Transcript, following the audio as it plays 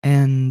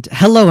And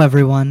hello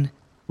everyone,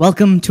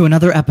 welcome to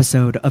another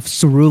episode of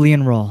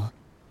Cerulean Roll.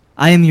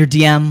 I am your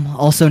DM,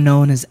 also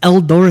known as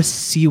Eldoris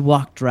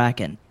Seawalk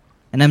Draken,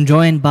 and I'm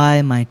joined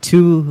by my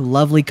two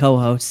lovely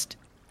co-hosts.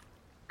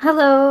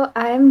 Hello,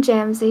 I'm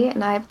Jamsey,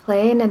 and I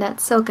play Nanette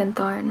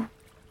Silkenthorn.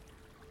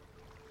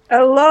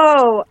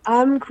 Hello,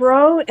 I'm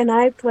Crow, and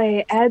I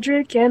play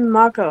Adric and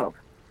Mako.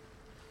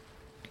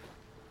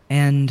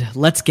 And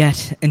let's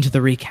get into the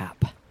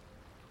recap.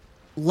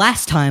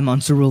 Last time on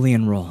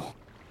Cerulean Roll,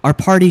 our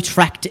party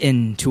trekked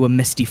into a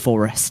misty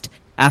forest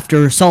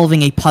after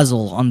solving a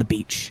puzzle on the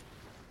beach.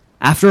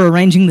 After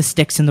arranging the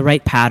sticks in the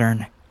right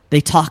pattern, they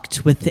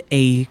talked with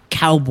a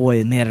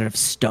cowboy made out of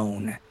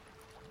stone.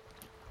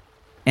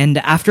 And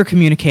after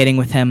communicating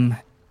with him,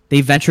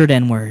 they ventured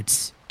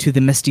inwards to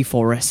the misty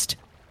forest,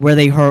 where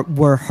they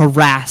were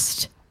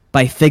harassed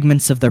by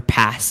figments of their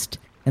past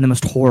in the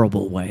most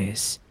horrible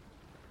ways.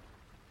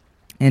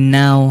 And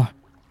now,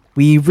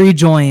 we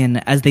rejoin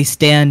as they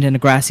stand in a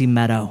grassy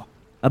meadow,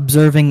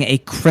 observing a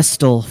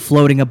crystal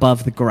floating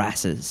above the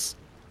grasses.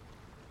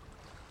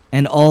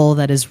 And all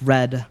that is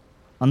red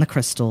on the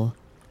crystal,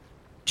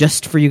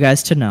 just for you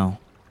guys to know,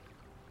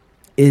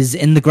 is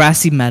in the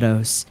grassy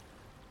meadows,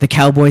 the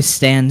cowboy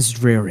stands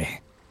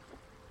dreary.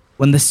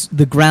 When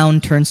the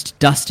ground turns to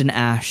dust and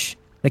ash,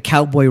 the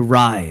cowboy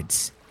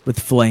rides with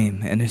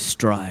flame in his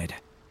stride.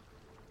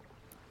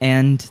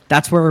 And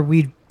that's where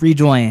we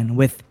rejoin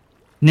with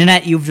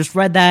Nanette. You've just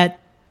read that.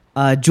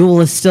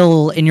 Jewel is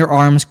still in your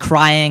arms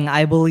crying,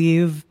 I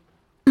believe.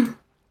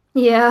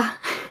 Yeah.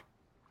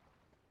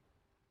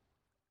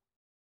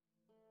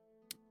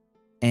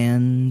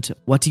 And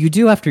what do you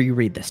do after you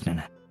read this,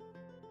 Nanette?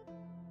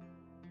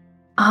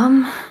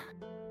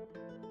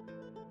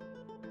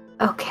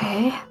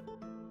 Okay.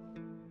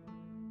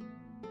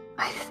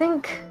 I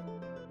think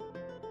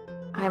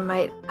I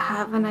might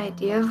have an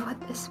idea of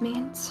what this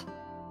means.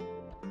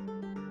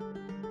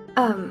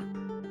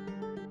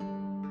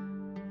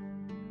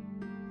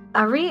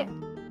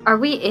 Are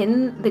we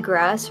in the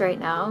grass right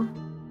now?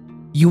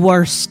 You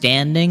are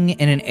standing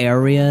in an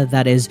area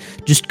that is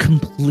just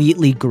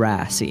completely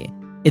grassy.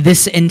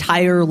 This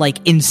entire,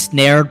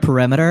 ensnared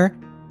perimeter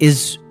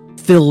is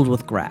filled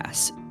with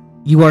grass.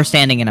 You are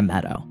standing in a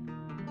meadow.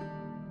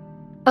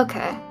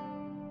 Okay.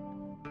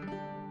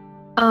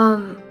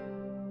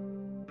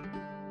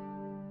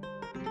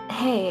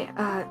 Hey,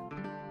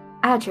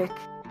 Adric.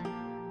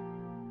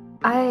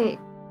 I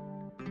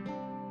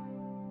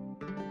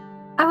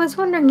was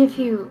wondering if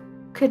you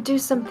could do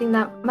something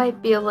that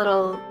might be a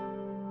little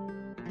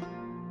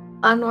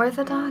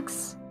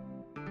unorthodox.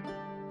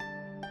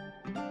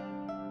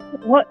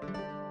 What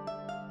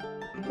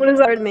does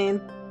that word mean?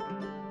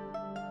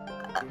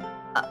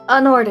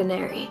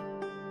 Unordinary.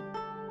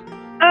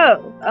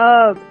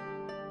 Oh,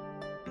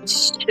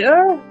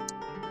 sure.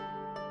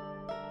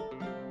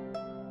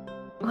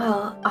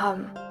 Well,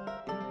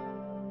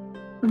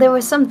 there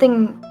was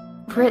something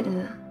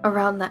written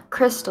around that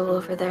crystal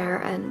over there,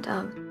 and,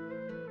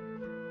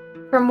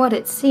 from what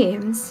it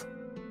seems,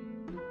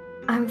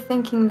 I'm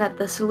thinking that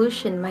the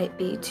solution might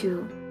be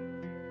to,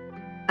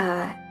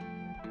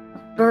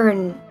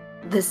 burn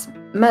this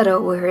meadow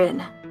we're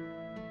in.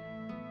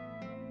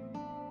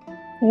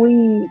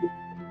 We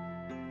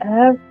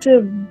have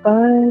to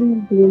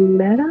burn the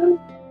meadow?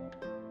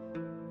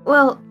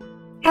 Well,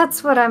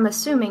 that's what I'm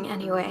assuming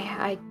anyway.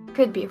 I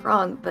could be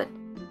wrong, but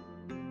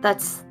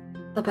that's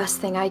the best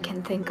thing I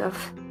can think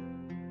of.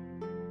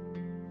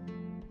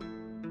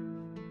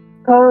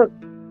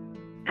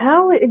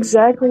 How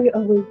exactly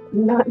are we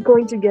not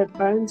going to get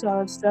burned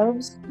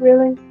ourselves,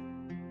 really?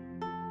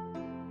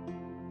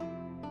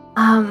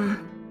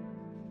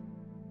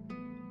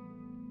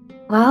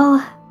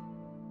 Well,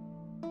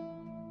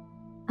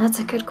 that's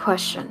a good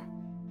question.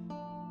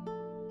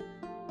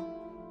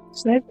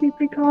 Safety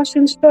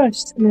precautions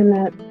first,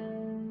 Nanette.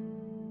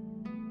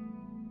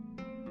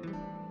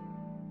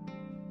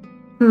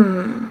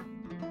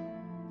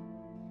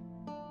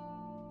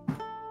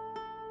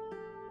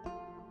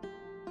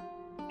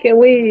 Can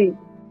we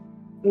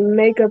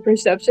make a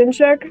perception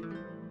check?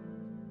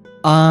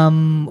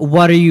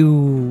 What are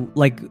you,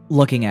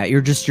 looking at?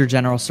 You're just your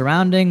general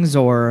surroundings,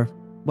 or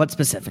what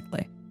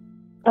specifically?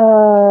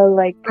 Are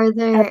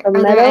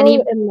there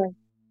any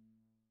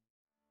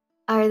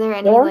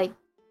Yeah?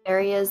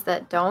 areas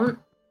that don't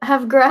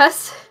have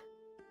grass?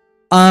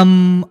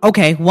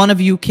 Okay, one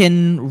of you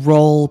can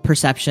roll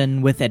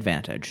perception with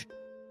advantage.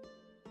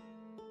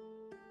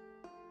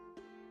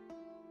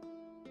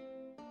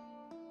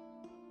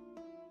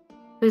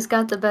 Who's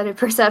got the better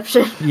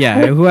perception?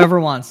 Yeah,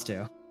 whoever wants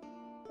to.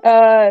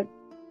 I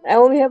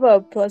only have a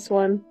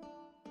 +1.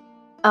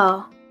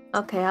 Oh,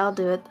 okay, I'll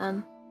do it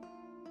then.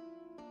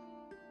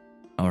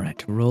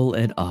 Alright, roll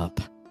it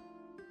up.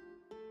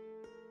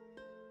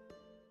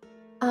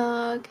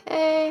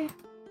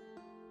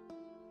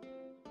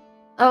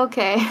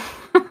 Okay.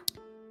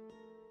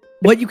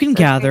 What you can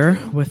gather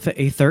with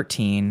a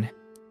 13,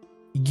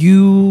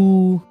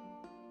 you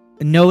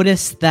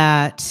notice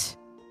that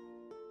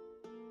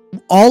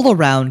all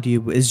around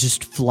you is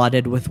just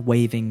flooded with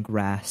waving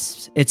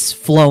grass. It's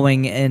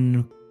flowing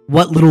in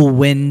what little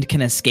wind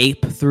can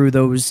escape through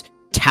those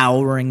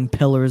towering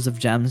pillars of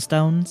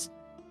gemstones.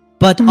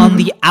 But on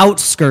the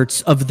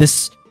outskirts of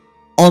this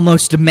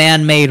almost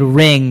man-made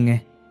ring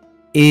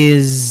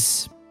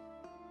is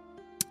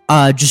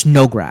just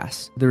no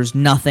grass. There's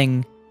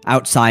nothing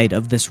outside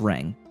of this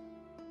ring.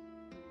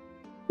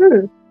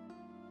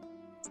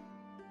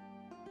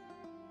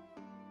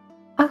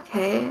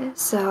 Okay,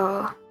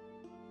 so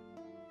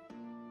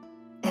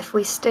if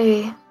we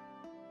stay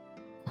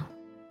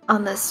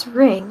on this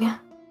ring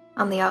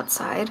on the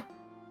outside,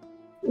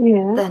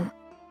 then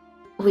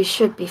we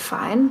should be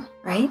fine,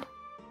 right?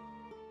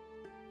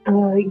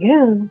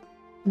 Yeah.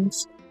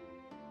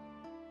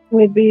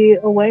 We'd be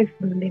away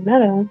from the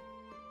meadow.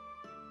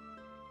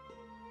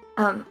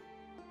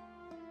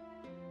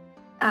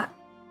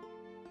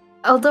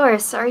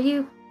 Eldoris, are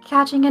you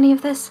catching any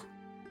of this?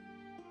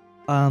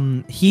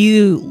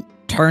 He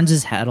turns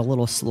his head a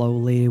little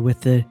slowly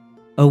with a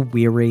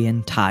weary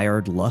and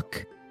tired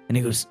look, and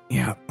he goes,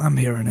 "Yeah, I'm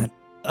hearing it.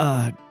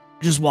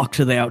 Just walk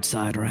to the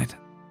outside, right?"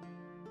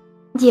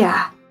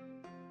 Yeah.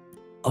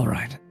 All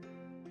right.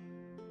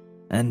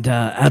 And,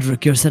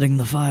 Adric, you're setting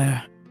the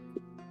fire?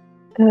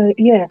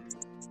 Yeah.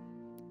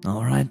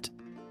 All right.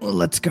 Well,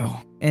 let's go.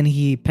 And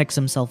he picks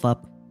himself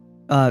up,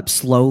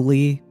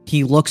 slowly.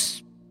 He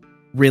looks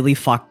really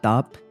fucked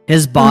up.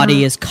 His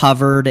body is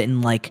covered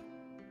in, like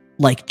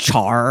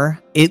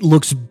char. It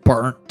looks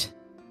burnt.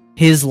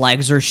 His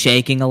legs are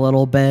shaking a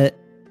little bit.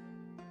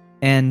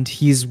 And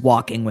he's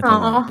walking with a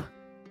limp.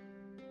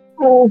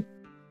 Oh.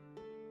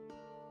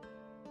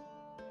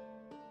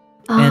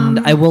 And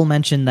I will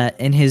mention that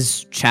in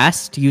his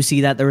chest, you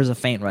see that there is a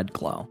faint red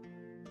glow.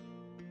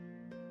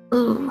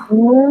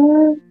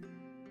 Ooh.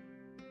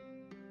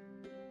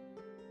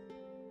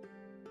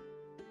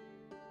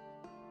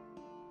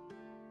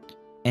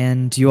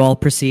 And you all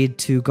proceed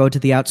to go to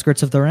the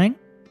outskirts of the ring?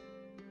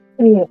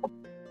 Yeah.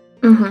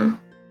 Mm-hmm.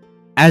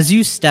 As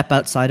you step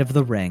outside of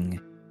the ring,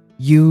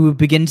 you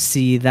begin to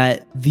see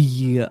that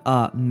the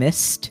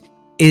mist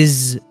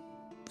is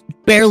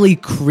barely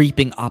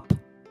creeping up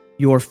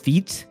your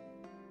feet.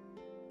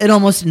 It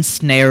almost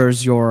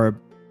ensnares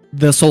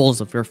the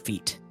soles of your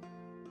feet.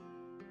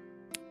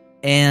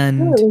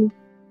 And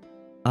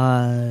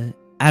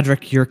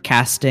Adric, you're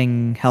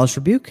casting Hellish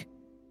Rebuke?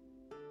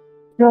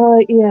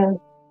 Yeah.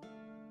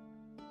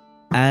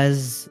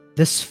 As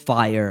this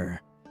fire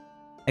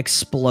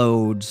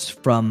explodes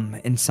from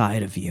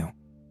inside of you,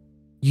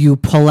 you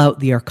pull out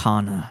the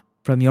Arcana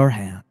from your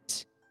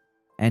hands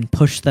and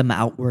push them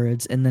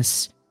outwards in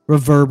this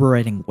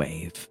reverberating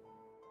wave.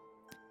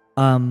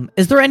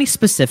 Is there any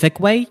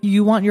specific way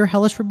you want your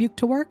Hellish Rebuke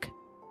to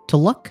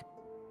look?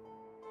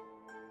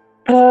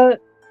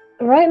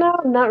 Right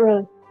now, not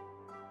really.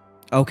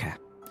 Okay.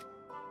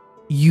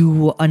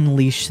 You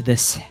unleash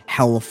this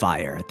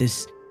hellfire,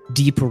 this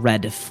deep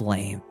red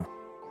flame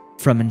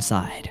from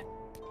inside.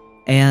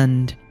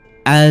 And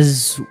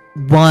as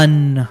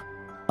one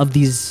of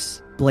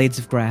these blades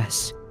of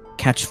grass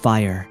catch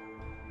fire,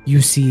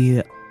 you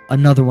see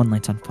another one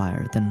lights on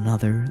fire, then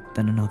another,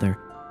 then another.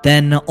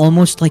 Then,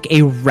 almost like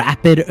a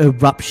rapid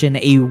eruption,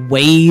 a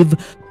wave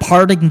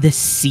parting the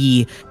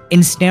sea,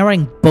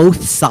 ensnaring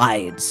both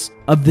sides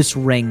of this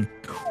ring.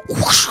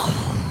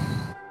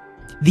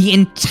 The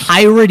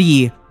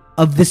entirety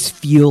of this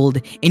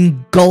field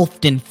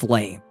engulfed in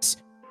flames.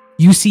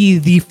 You see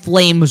the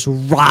flames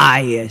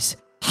rise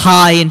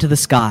high into the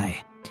sky,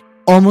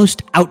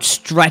 almost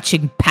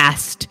outstretching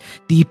past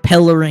the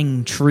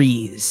pillaring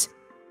trees.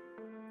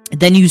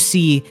 Then you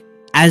see,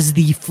 as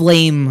the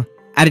flame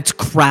at its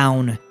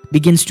crown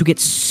begins to get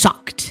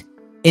sucked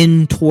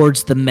in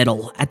towards the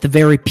middle, at the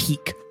very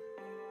peak.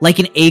 Like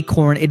an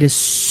acorn, it is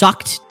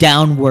sucked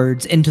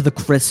downwards into the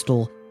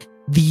crystal.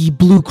 The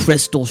blue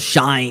crystal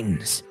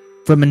shines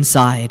from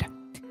inside.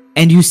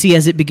 And you see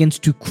as it begins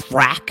to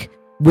crack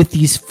with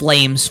these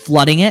flames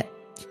flooding it,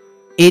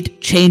 it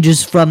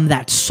changes from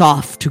that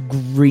soft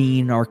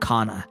green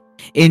Arcana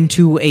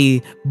into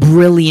a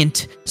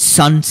brilliant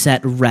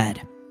sunset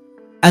red.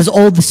 As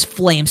all this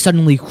flame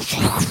suddenly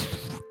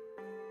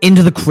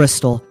into the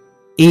crystal,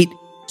 it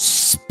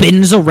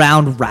spins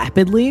around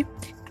rapidly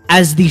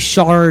as the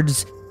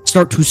shards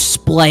start to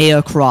splay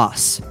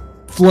across,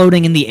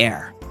 floating in the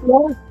air.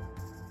 Yeah.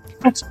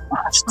 That's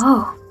fast.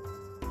 Oh.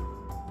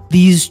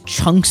 These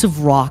chunks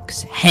of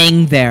rocks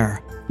hang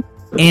there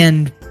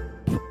and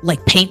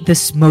like paint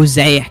this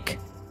mosaic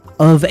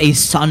of a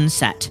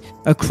sunset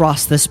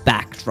across this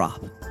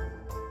backdrop.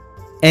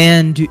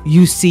 And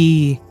you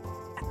see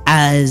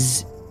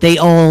as they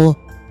all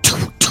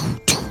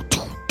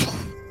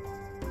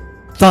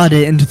thud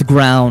into the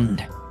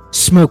ground,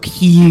 smoke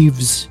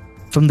heaves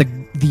from the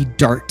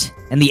dirt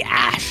and the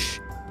ash.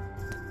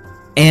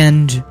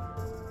 And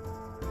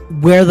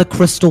where the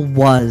crystal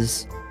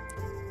was,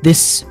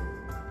 this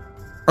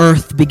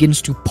earth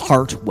begins to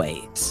part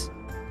ways.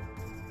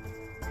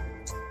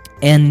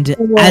 And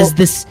as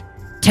this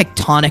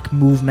tectonic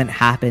movement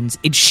happens,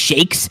 it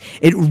shakes,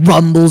 it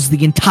rumbles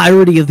the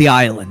entirety of the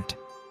island.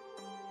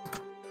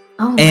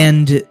 Oh,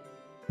 and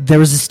there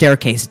was a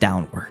staircase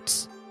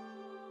downwards.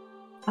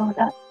 Oh,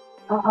 that.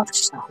 Oh,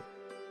 so.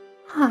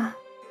 huh.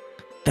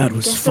 That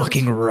was Guess it was-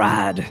 fucking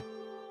rad.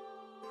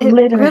 It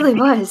Literally. really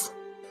was.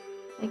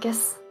 I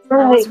guess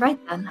I was right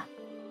then.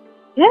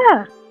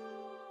 Yeah.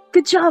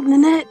 Good job,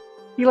 Nanette.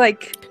 He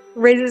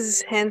raises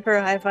his hand for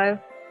a high five.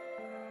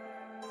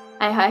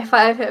 I high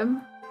five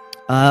him.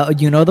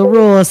 You know the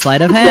rule,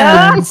 sleight of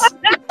hands.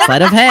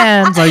 Sleight of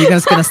hands. Are you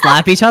guys gonna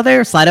slap each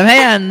other? Sleight of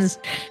hands.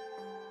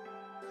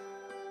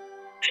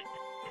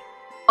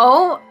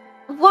 Oh,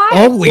 why?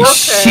 Holy Okay.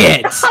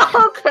 shit.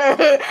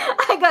 Okay,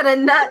 I got a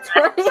nut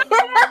 20.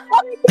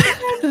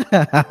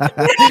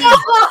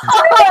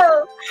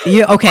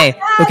 Yeah, okay.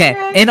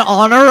 In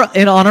honor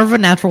of a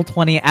natural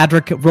 20,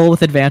 Adric, roll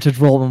with advantage,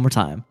 roll one more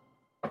time.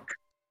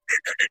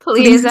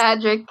 Please,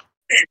 Adric.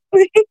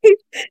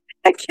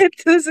 I can't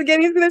do this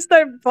again. He's gonna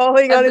start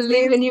falling I on his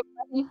believe knees. in you,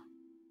 buddy.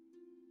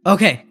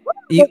 Okay.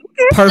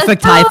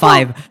 Perfect high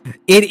five.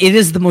 It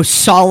is the most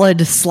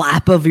solid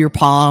slap of your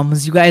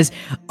palms. You guys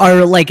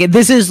are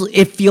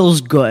it feels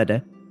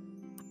good.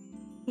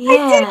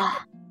 Yeah.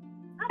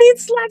 I didn't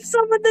slap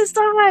someone this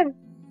time.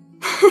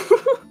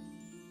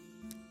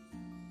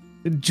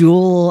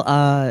 Jewel,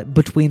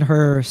 between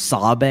her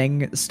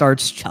sobbing,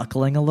 starts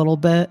chuckling a little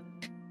bit.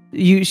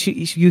 You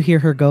hear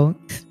her go.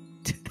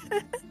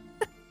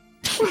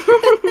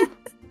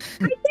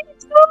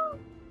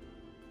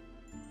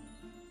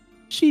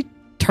 She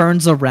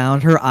turns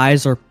around. Her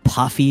eyes are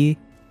puffy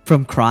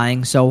from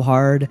crying so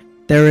hard.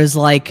 There is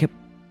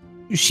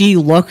she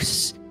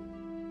looks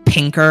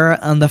pinker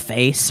on the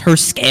face. Her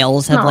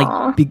scales have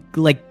Aw.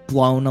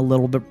 blown a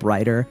little bit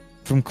brighter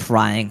from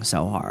crying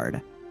so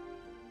hard.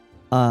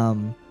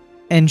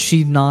 And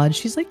she nods.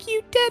 She's like,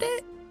 "You did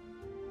it."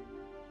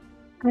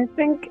 I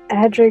think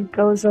Adric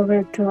goes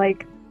over to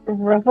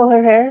ruffle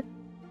her hair.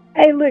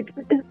 Hey, look!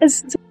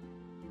 As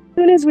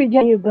soon as we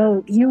get you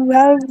boat, you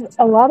have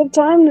a lot of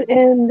time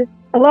and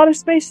a lot of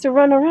space to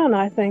run around.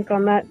 I think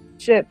on that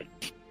ship.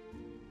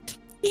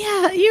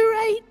 Yeah, you're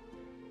right.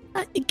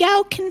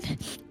 Gao can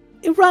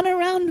run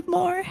around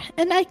more,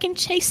 and I can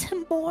chase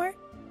him more.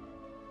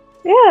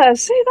 Yeah,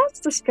 see,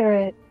 that's the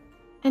spirit.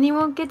 And he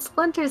won't get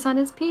splinters on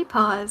his pea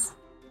paws.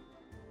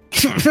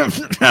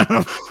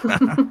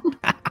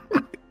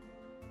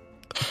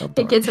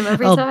 It gets him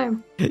every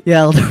time.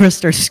 Yeah, Eldora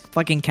starts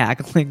fucking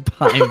cackling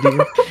behind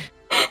you.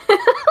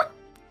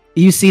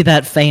 You see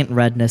that faint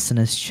redness in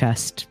his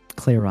chest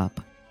clear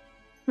up.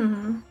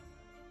 Hmm.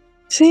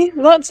 See,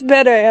 lots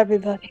better,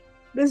 everybody.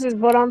 This is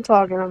what I'm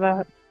talking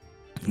about.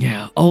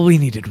 Yeah, all we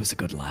needed was a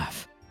good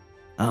laugh.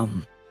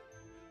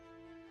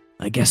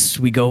 I guess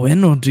we go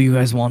in, or do you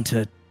guys want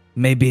to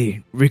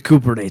maybe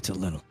recuperate a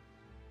little?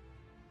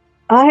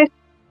 I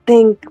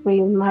think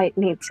we might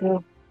need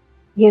to,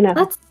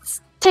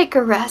 Let's take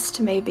a rest,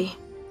 maybe.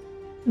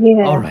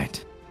 Yeah. All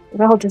right,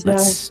 Well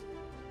deserved.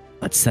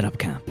 let's set up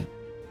camp.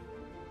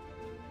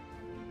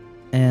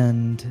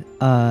 And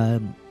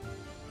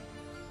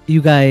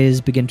you guys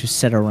begin to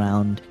sit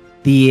around.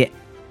 The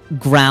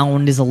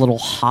ground is a little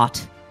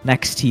hot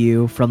next to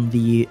you from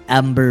the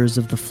embers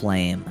of the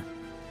flame.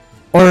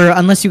 Or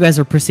unless you guys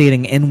are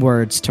proceeding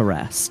inwards to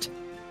rest.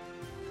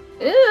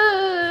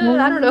 I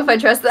don't know if I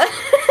trust that.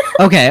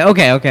 Okay. Yeah.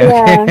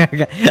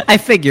 Okay. I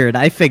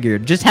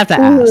figured. Just have to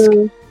ask.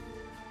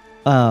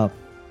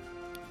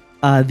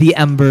 The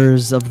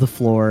embers of the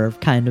floor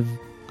kind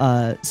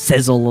of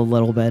sizzle a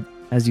little bit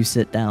as you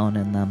sit down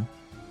in them.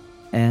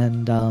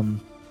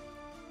 And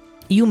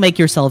you make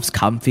yourselves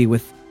comfy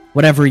with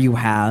whatever you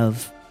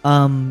have.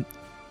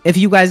 If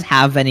you guys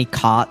have any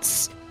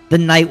cots, the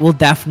night will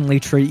definitely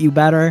treat you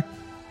better.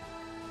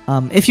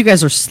 If you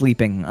guys are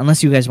sleeping,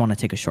 unless you guys want to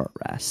take a short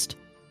rest.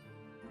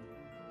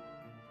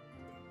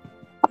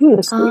 I'm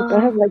gonna sleep. I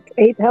have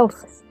 8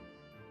 health.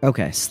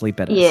 Okay, sleep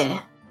it is.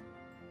 Yeah.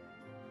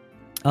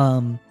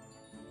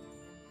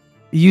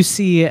 You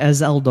see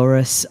as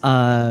Eldoris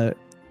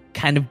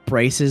kind of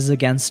braces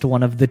against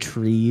one of the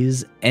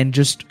trees and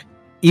just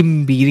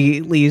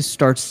immediately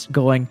starts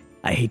going,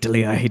 I hate to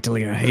leave, I hate to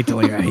leave, I hate to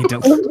leave, I hate to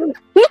leave.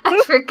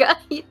 I forgot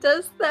he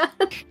does that.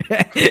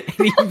 And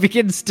he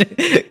begins to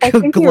I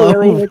think glow you're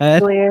really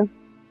red. clear.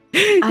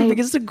 He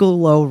begins to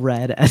glow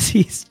red as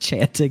he's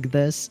chanting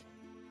this.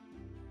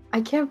 I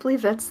can't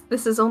believe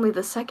this is only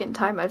the second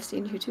time I've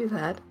seen you do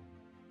that.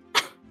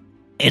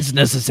 It's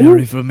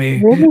necessary for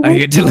me. Really? I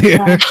hate to leave.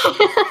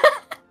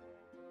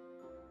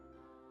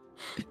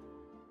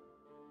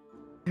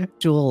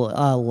 Jewel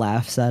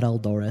laughs at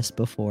Eldoris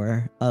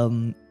before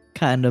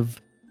kind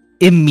of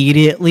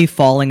immediately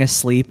falling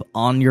asleep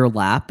on your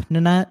lap,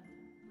 Nanette.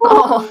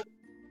 Oh,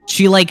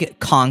 She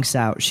conks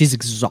out. She's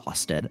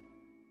exhausted.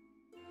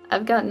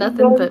 I've got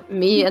nothing but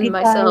me and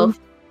myself.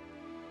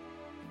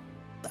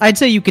 I'd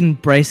say you can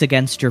brace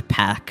against your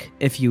pack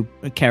if you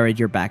carried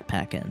your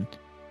backpack in.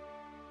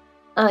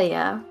 Oh,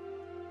 yeah.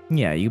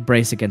 Yeah, you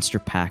brace against your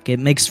pack. It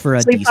makes for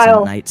a Sleep decent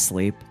pile. night's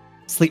sleep.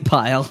 Sleep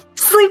pile.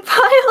 Sleep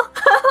pile!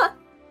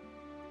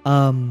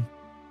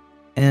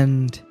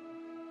 And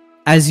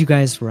as you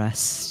guys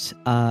rest,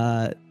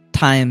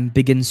 time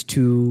begins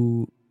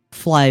to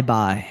fly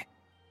by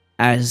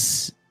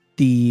as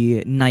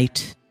the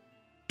night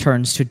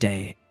turns to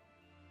day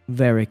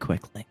very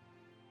quickly.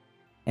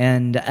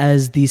 And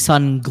as the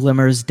sun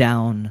glimmers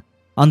down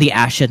on the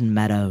ashen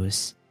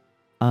meadows,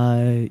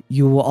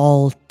 you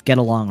all get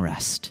a long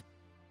rest.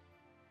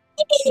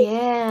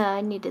 Yeah,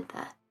 I needed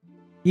that.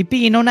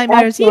 Yippee, no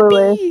nightmares,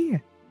 Absolutely.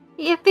 yippee!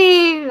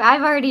 Yippee!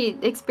 I've already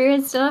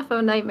experienced enough of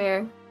a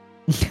nightmare.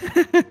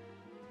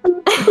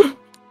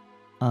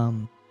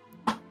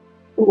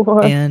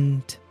 What?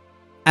 And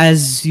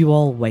as you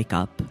all wake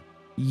up,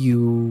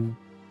 you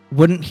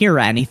wouldn't hear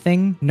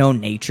anything, no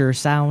nature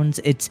sounds.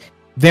 It's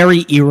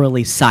very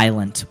eerily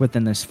silent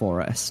within this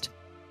forest.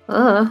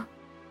 Okay.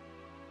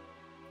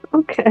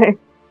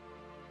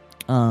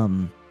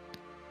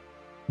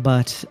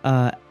 But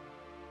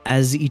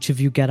as each of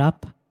you get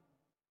up,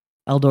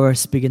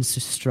 Eldorus begins to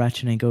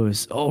stretch and he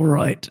goes, "All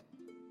right,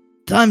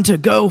 time to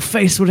go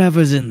face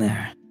whatever's in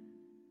there."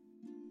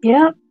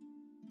 Yep.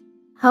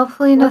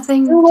 Hopefully Let's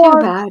nothing do too our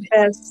bad.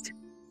 best.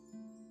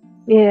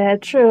 Yeah,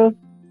 true.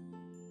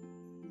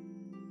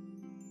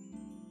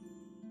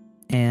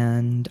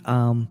 And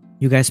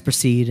you guys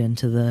proceed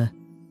into the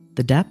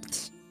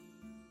depths.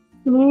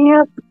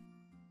 Yep.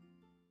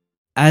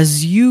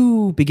 As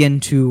you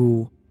begin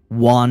to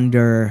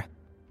wander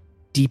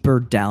deeper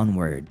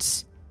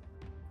downwards,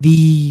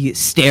 the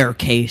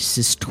staircase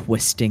is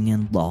twisting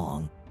and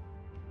long.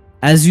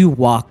 As you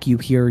walk, you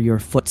hear your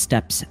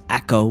footsteps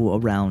echo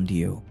around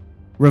you,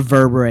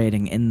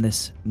 reverberating in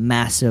this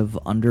massive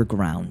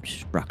underground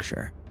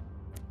structure.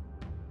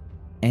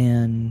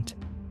 And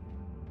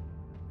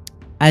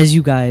as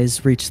you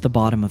guys reach the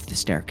bottom of the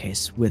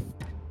staircase with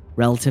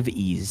relative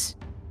ease,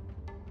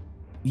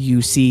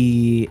 you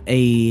see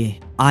a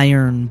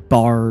iron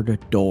barred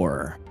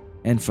door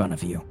in front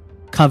of you,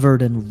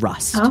 covered in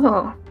rust.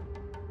 Oh.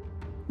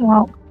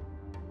 Wow.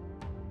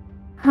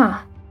 Huh.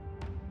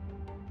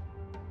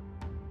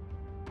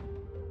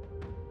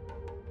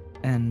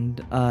 And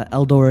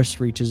Eldorus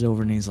reaches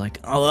over and he's like,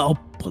 I'll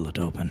pull it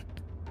open.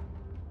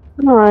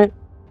 Alright.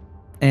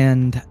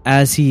 And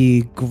as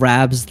he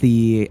grabs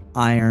the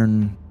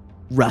iron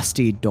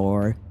rusty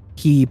door,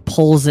 he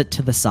pulls it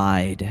to the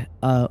side.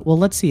 Well,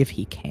 let's see if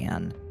he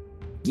can.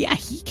 Yeah,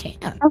 he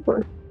can.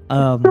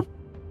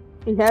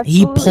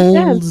 He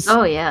pulls.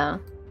 Oh, yeah.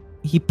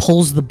 He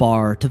pulls the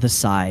bar to the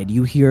side.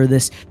 You hear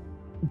this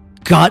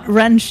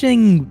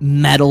gut-wrenching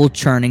metal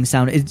churning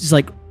sound. It's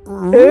like...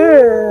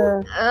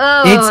 Oh,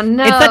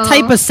 no. It's that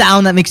type of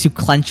sound that makes you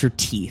clench your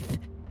teeth.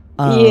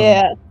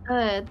 Yeah.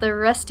 The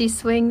rusty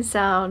swing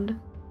sound.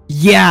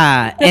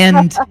 Yeah,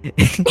 and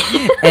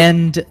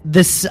and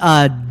this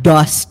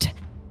dust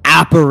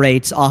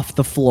apparates off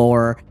the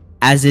floor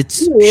as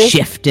it's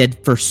shifted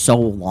for so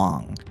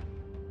long.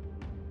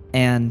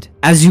 And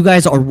as you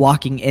guys are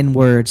walking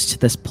inwards to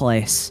this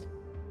place,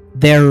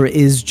 there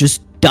is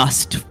just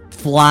dust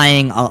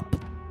flying up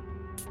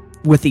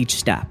with each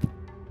step.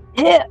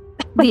 Yeah.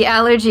 The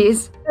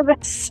allergies.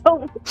 That's so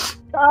much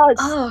dust.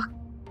 Oh,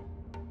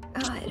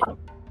 God.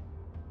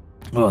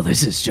 Oh,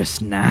 this is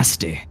just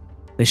nasty.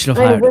 They should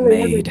have hired a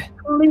maid.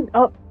 Clean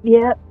up.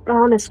 Yeah,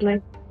 honestly.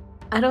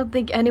 I don't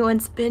think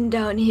anyone's been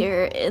down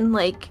here in,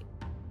 like...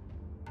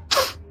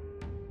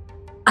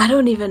 I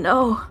don't even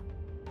know.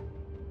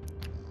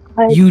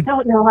 I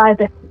don't know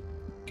either.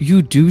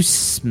 You do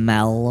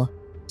smell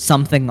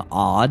something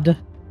odd.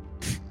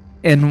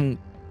 And,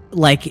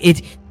 like,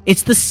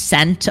 it's the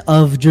scent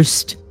of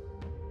just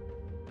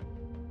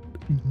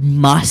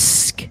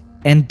musk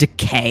and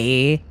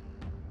decay.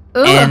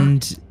 Ugh.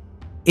 And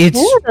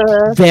it's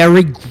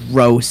very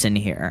gross in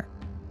here.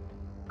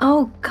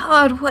 Oh,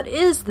 God, what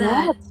is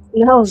that? That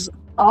smells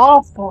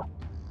awful.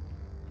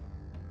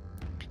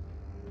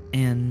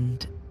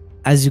 And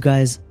as you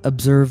guys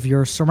observe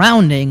your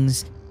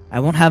surroundings, I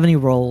won't have any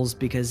rolls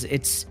because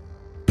it's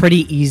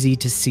pretty easy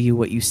to see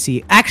what you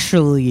see.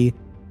 Actually,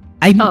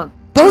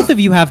 both of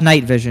you have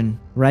night vision,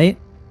 right?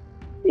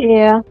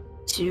 Yeah.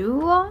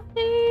 Do I?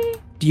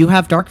 Do you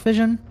have dark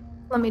vision?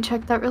 Let me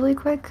check that really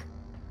quick.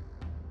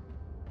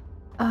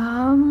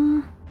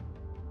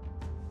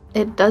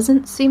 It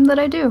doesn't seem that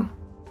I do.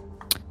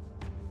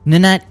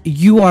 Ninette,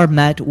 you are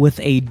met with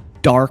a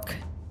dark,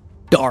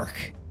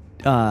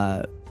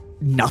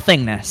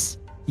 nothingness.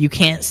 You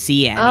can't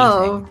see anything.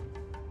 Oh.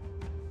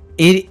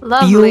 It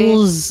Lovely.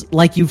 feels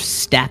like you've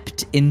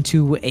stepped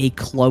into a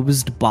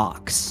closed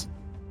box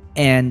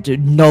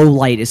and no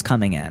light is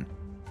coming in.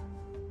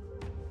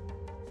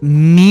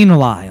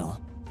 Meanwhile,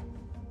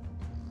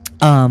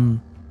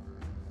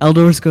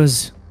 Eldorus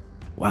goes,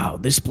 wow,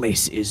 this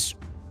place is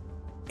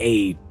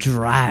a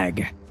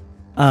drag.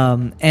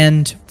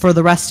 And for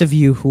the rest of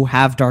you who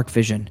have dark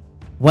vision,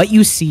 what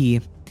you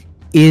see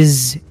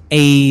is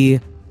a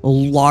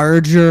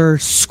larger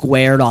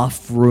squared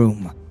off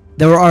room.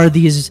 There are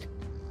these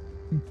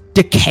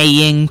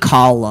decaying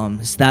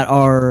columns that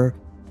are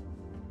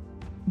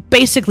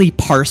basically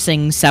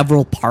parsing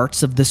several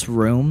parts of this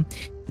room.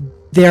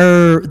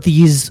 They're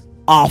these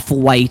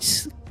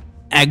off-white,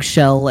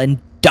 eggshell, and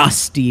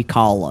dusty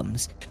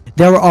columns.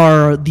 There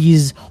are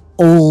these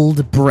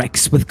old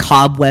bricks with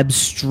cobwebs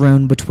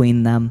strewn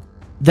between them.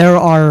 There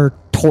are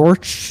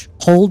torch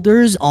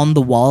holders on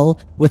the wall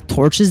with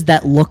torches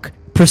that look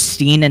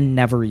pristine and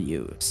never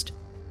used.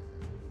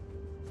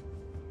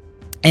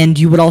 And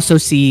you would also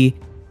see,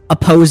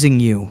 opposing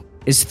you,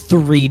 is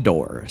 3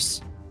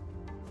 doors.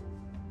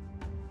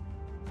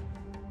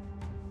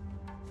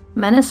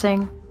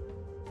 Menacing.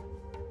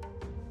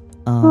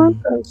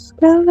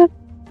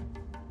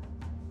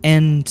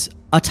 And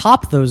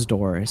atop those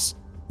doors,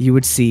 you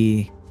would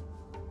see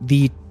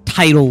the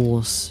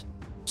titles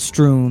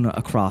strewn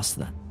across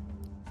them.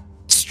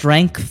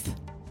 Strength,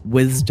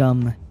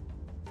 wisdom,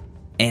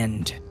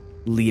 and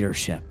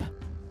leadership.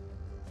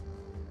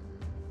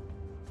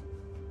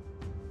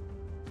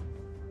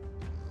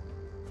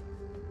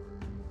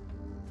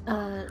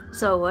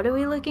 So what are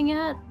we looking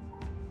at?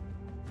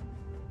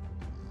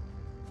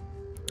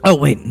 Oh,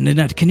 wait,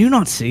 Nanette, can you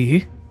not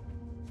see?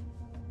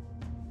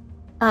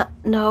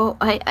 No,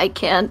 I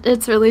can't.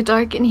 It's really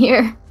dark in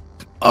here.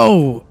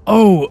 Oh,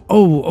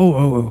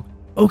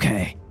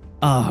 okay.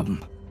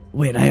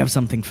 Wait, I have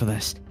something for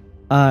this.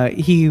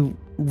 He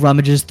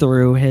rummages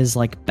through his,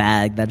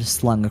 bag that is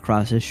slung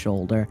across his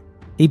shoulder.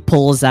 He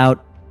pulls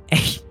out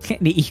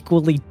an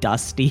equally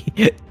dusty,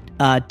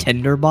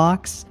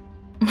 tinderbox,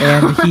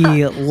 and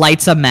he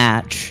lights a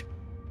match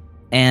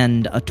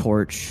and a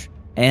torch,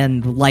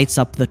 and lights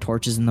up the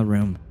torches in the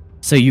room,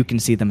 so you can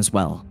see them as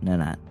well,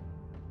 Nanette.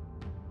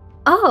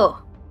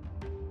 Oh,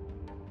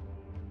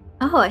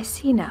 I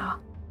see now.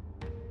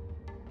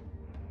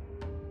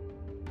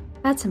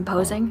 That's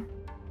imposing.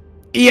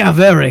 Yeah,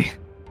 very.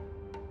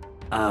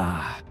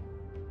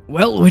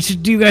 Well, which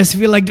do you guys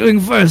feel like doing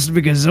first?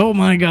 Because, oh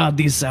my god,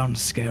 these sound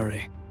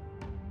scary.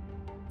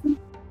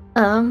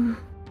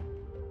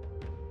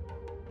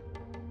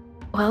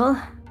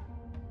 Well,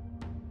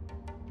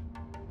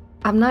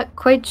 I'm not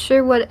quite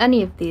sure what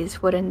any of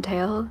these would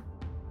entail.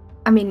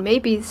 I mean,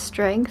 maybe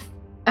strength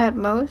at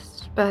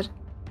most, but...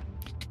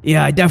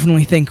 Yeah, I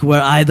definitely think we're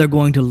either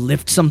going to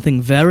lift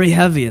something very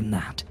heavy in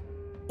that,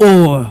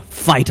 or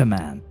fight a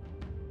man.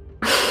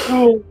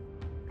 Hey,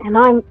 and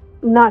I'm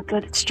not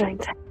good at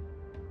strength.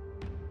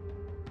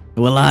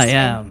 Well, I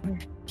am.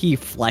 He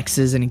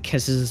flexes and he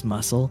kisses his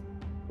muscle.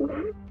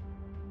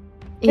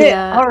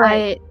 Yeah, all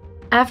right.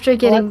 After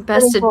getting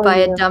That's bested by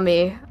a you.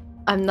 dummy,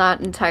 I'm not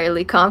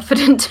entirely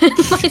confident in my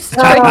Oh,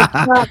 strength.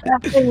 God,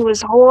 that thing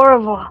was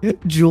horrible.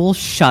 Jewel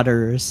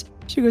shudders.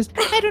 She goes,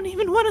 I don't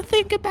even want to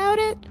think about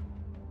it.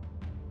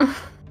 I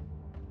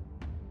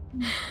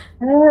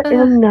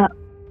am not.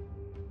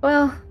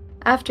 Well,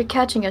 after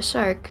catching a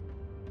shark,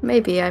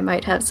 maybe I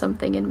might have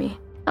something in me.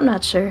 I'm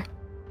not sure.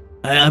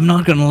 I'm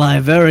not gonna lie,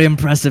 very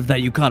impressive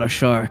that you caught a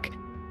shark.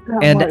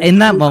 That And was in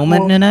that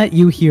moment, horrible. Nanette,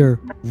 you hear...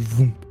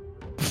 vroom.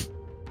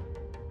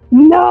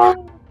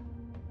 No!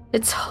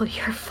 It's all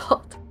your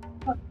fault.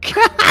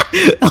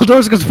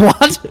 Eldorus goes,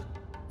 what?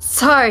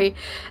 Sorry,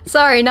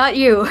 not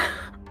you.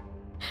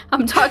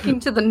 I'm talking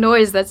to the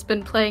noise that's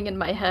been playing in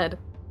my head.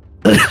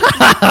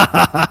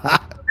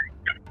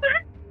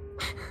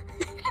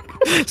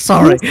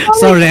 Sorry,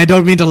 I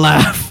don't mean to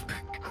laugh.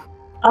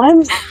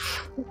 I'm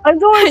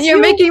going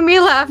You're making me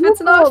laugh. It's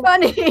not No.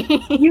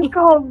 funny. You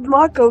called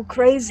Mako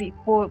crazy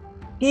for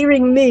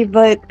hearing me,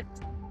 but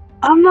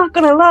I'm not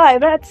gonna lie,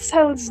 that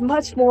sounds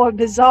much more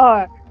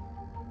bizarre.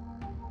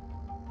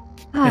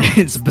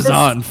 It's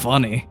bizarre and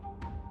funny.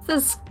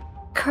 This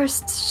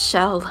cursed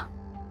shell.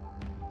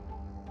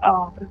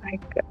 Oh my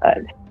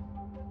god.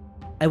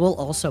 I will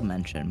also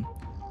mention,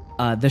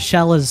 the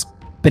shell has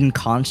been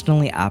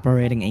constantly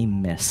operating a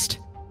mist.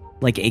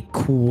 Like a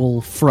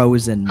cool,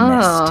 frozen mist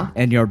Oh.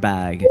 in your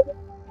bag.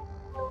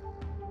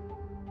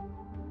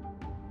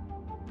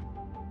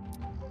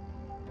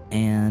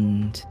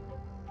 And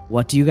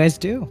what do you guys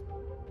do?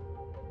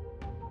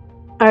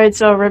 Alright,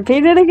 so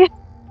repeat it again?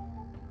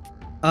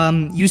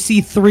 You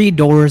see 3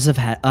 doors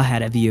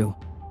ahead of you.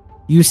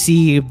 You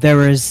see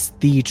there is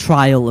the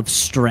trial of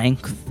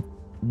strength,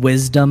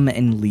 wisdom,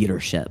 and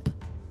leadership.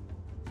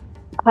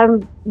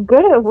 I'm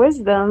good at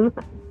wisdom.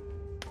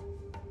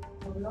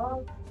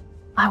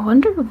 I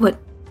wonder what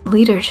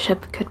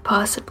leadership could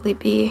possibly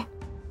be.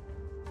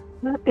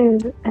 That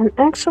is an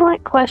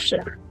excellent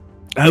question.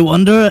 I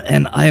wonder,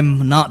 and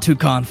I'm not too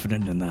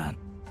confident in that.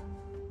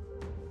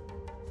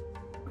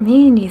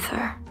 Me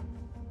neither.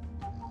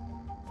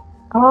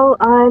 All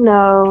I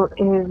know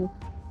is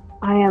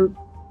I am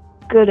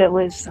good at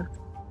wisdom.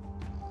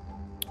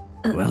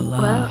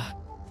 Well,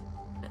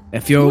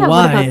 if you're yeah,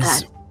 what about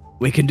wise, that?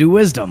 we can do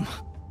wisdom.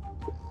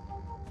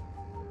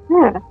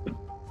 Yeah.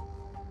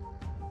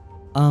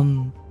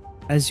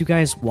 As you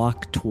guys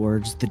walk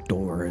towards the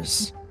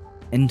doors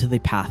into the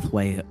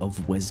pathway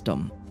of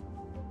wisdom,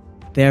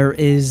 there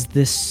is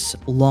this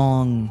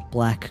long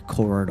black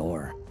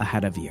corridor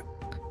ahead of you.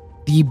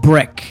 The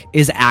brick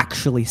is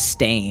actually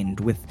stained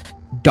with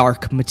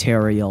dark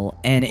material,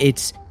 and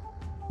it's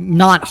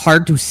not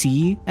hard to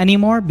see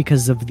anymore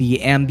because of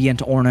the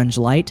ambient orange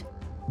light,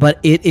 but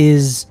it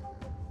is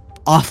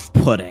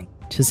off-putting,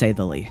 to say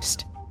the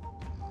least.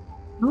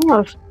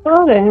 Oh,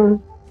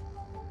 floating.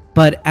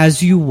 But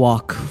as you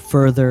walk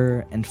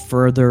further and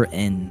further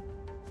in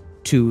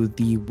to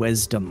the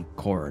wisdom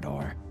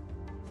corridor,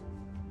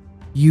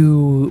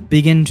 you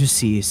begin to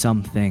see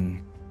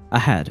something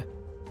ahead.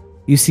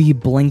 You see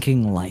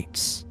blinking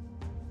lights.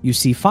 You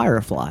see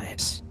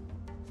fireflies.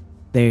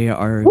 They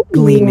are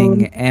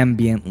gleaming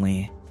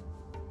ambiently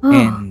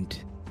and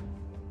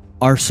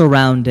are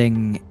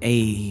surrounding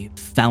a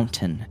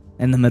fountain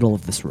in the middle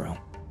of this room.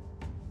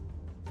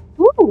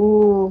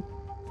 Ooh.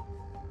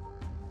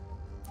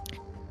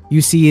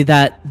 You see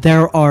that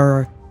there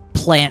are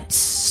plants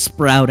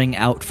sprouting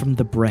out from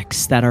the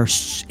bricks that are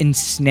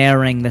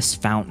ensnaring this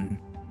fountain.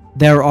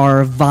 There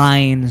are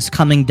vines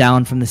coming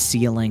down from the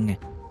ceiling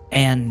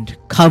and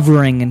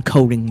covering and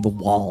coating the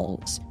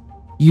walls.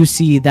 You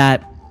see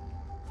that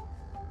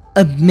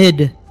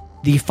amid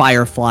the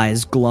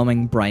fireflies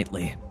glowing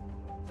brightly,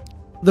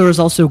 there is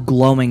also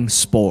glowing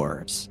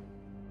spores.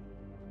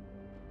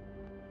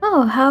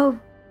 Oh, how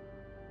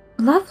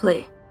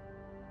lovely.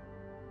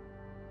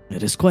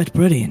 It is quite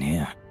pretty in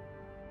here.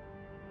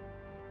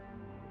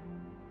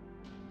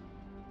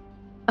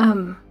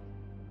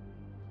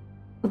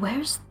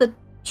 Where's the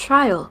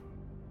trial?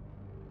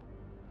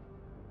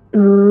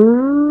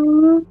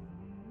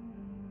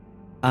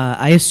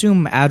 I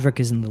assume Adric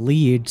is in the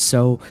lead,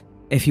 so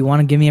if you want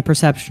to give me a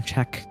perception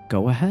check,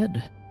 go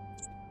ahead.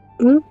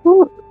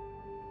 Mm-hmm.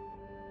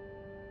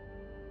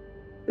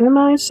 Am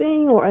I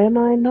seeing or am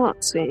I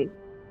not seeing?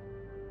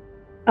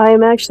 I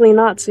am actually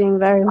not seeing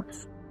very well.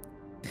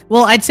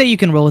 Well, I'd say you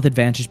can roll with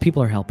advantage.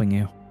 People are helping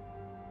you.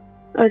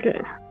 Okay.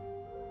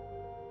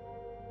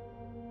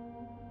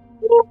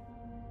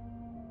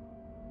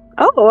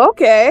 Oh,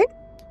 okay.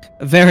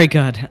 Very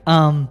good.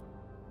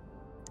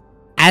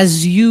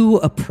 As you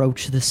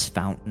approach this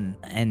fountain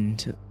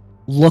and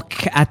look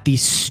at the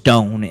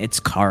stone it's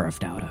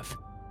carved out of,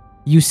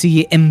 you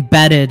see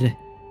embedded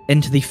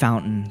into the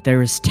fountain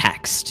there is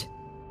text.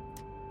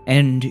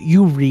 And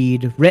you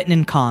read, written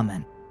in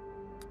common,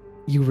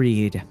 you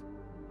read,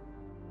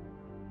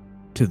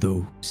 "To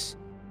those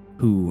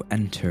who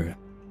enter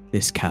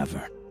this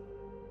cavern,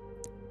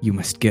 you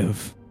must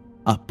give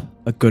up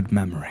a good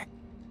memory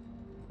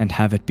and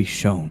have it be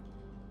shown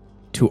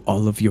to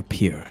all of your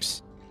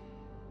peers.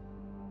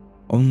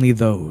 Only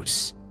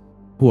those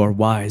who are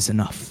wise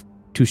enough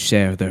to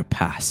share their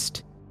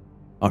past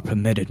are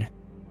permitted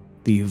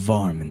the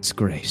varmin's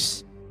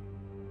grace."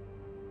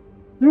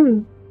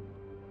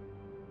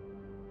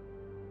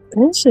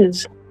 This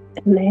is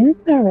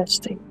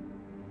interesting.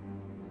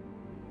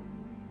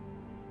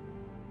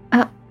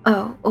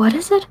 What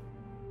is it?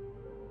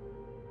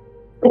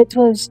 It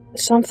was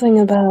something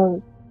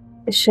about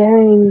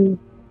sharing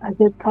a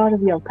good part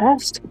of your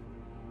past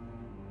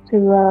to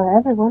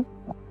everyone.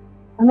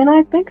 I mean,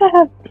 I think I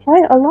have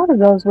quite a lot of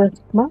those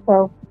with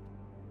Marco.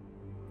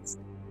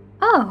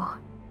 Oh.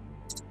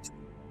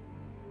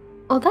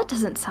 Well, that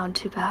doesn't sound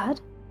too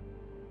bad.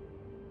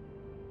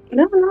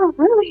 No,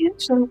 really,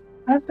 actually.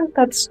 I think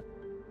that's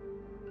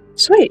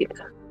sweet.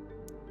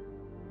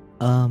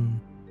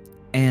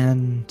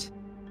 And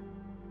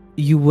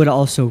you would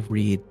also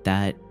read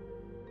that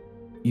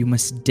you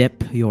must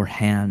dip your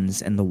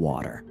hands in the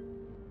water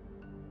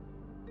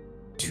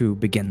to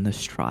begin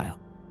this trial.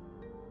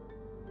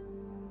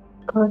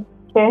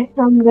 Okay,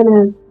 I'm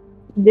gonna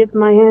dip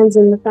my hands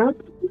in the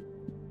fountain.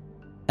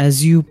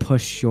 As you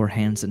push your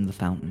hands in the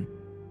fountain,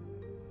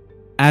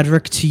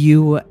 Adric, to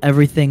you,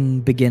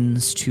 everything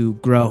begins to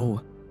grow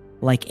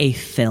like a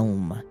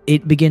film.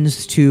 It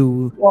begins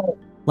to,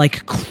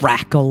 like,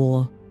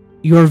 crackle.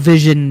 Your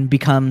vision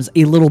becomes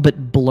a little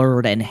bit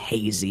blurred and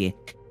hazy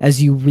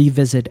as you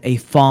revisit a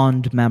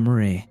fond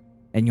memory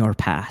in your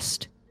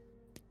past.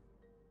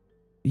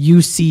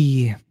 You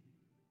see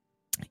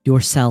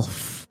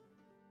yourself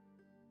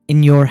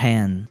in your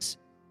hands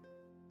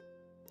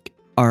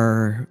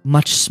are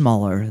much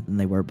smaller than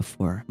they were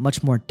before,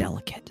 much more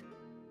delicate.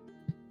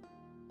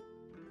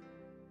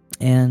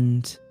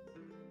 And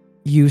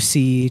you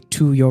see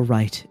to your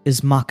right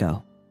is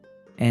Mako,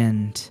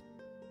 and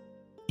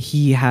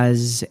he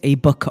has a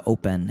book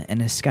open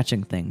and is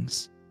sketching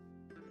things.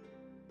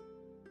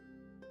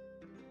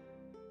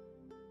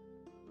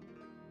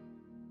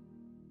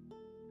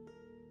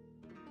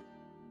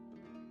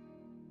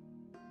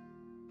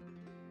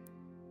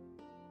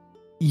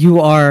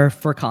 You are,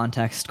 for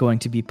context, going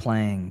to be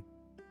playing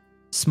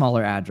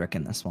smaller Adric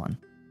in this one.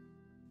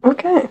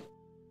 Okay.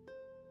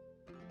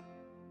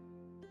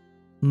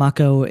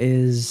 Mako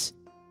is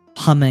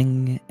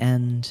humming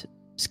and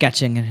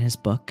sketching in his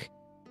book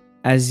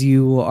as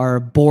you are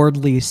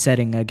boredly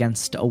sitting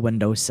against a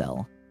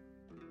windowsill.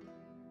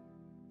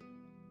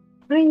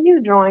 What are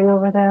you drawing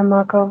over there,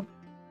 Mako?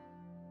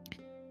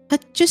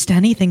 Just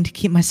anything to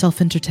keep myself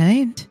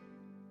entertained.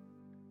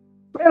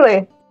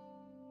 Really?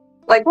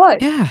 Like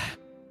what? Yeah.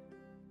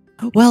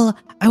 Well,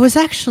 I was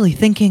actually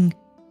thinking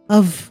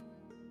of...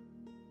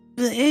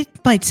 It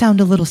might sound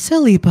a little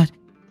silly, but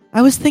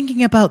I was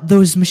thinking about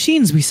those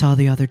machines we saw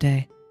the other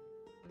day.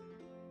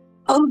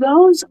 Oh,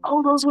 those?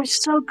 Oh, those were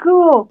so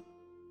cool.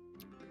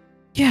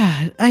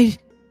 Yeah,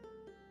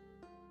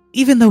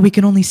 even though we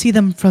can only see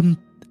them from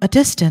a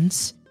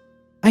distance,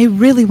 I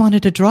really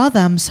wanted to draw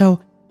them,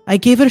 so I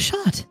gave it a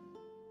shot.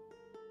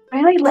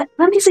 Really?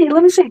 Let me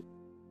see.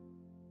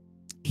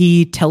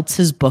 He tilts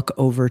his book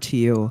over to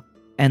you,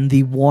 and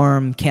the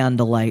warm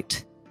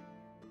candlelight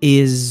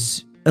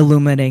is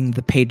illuminating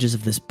the pages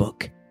of this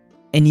book.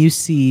 And you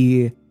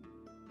see,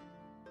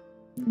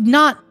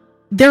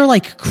 they're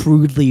like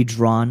crudely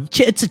drawn.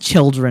 It's a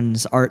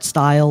children's art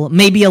style,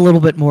 maybe a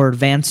little bit more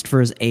advanced for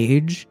his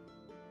age,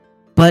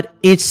 but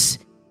it's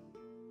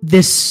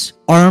this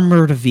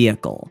armored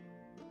vehicle.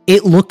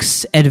 It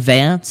looks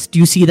advanced.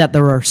 You see that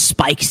there are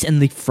spikes in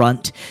the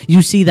front.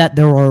 You see that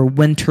there are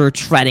winter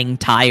treading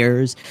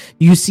tires.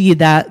 You see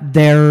that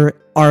there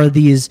are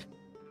these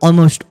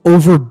almost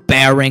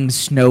overbearing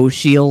snow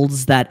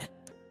shields that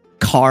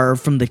carve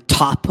from the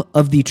top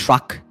of the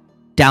truck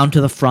down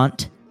to the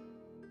front.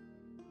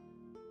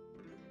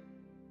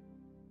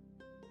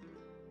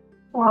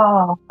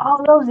 Wow,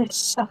 all those are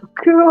so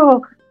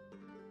cool.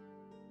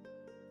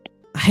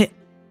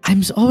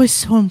 I'm always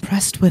so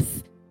impressed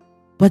with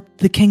what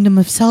the Kingdom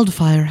of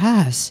Seldfire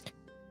has.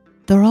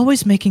 They're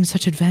always making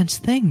such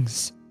advanced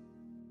things.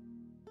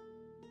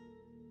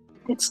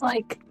 It's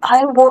like,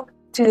 I want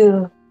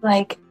to,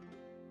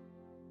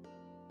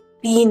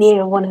 be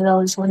near one of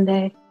those one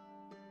day.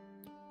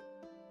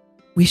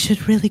 We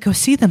should really go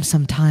see them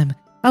sometime.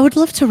 I would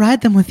love to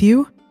ride them with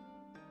you.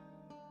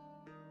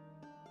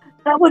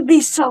 That would be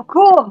so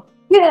cool.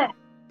 Yeah.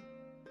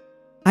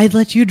 I'd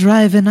let you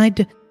drive and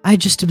I'd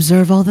just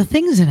observe all the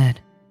things in it.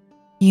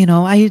 You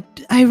know, I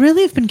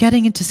really have been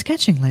getting into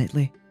sketching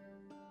lately.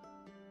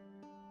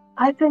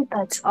 I think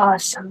that's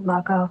awesome,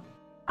 Mako.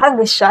 I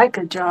wish I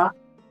could draw.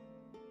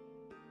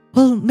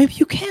 Well, maybe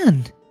you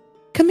can.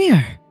 Come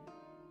here.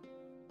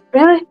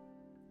 Really?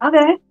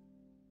 Okay.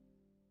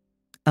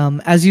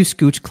 As you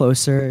scooch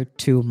closer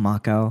to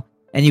Mako,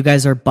 and you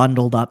guys are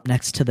bundled up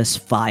next to this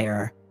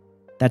fire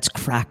that's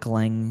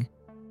crackling,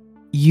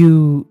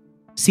 you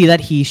see that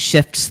he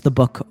shifts the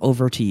book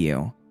over to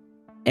you,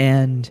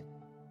 and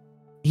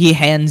he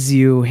hands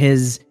you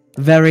his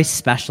very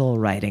special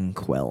writing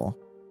quill.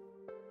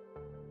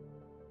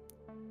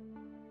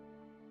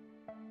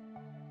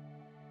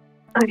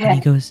 Okay. And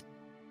he goes,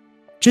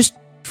 just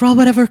draw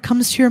whatever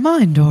comes to your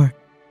mind, or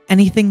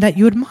anything that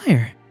you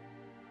admire.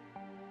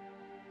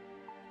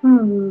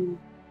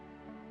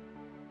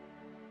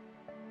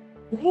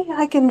 Maybe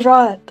I can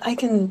draw it. I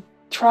can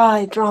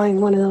try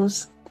drawing one of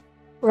those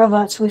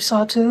robots we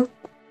saw too.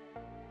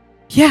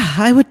 Yeah,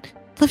 I would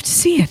love to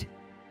see it.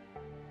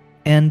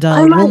 And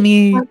I roll might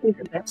me not be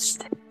the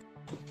best.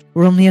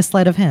 roll me a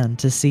sleight of hand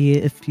to see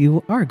if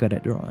you are good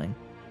at drawing.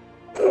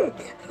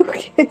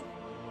 Okay.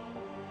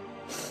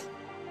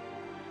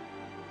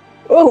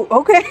 Oh,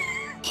 okay.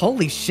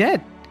 Holy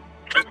shit!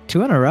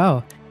 2 in a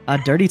row. A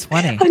dirty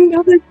 20.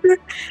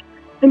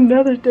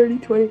 Another dirty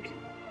 20.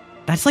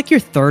 That's like your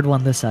third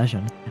one this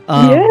session.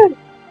 Yeah,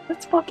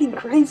 that's fucking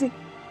crazy.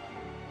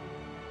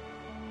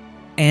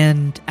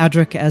 And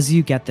Adric, as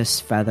you get this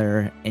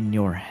feather in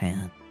your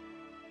hand,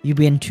 you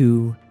begin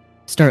to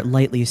start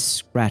lightly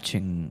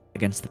scratching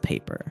against the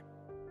paper,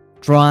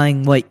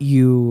 drawing what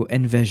you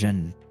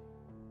envision,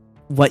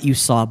 what you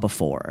saw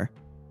before.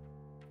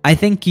 I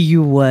think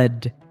you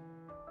would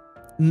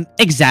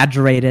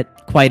exaggerate it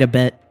quite a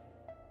bit,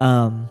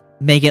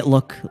 make it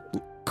look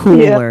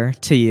cooler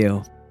to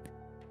you.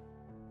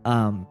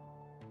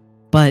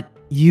 But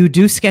you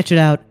do sketch it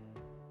out,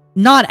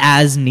 not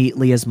as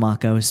neatly as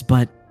Mako's,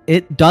 but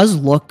it does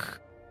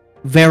look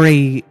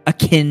very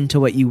akin to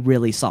what you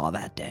really saw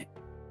that day.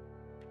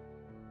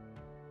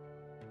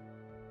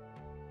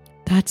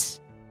 That's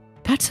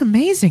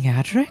amazing,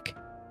 Adric.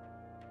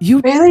 You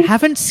Really?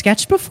 haven't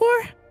sketched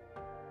before?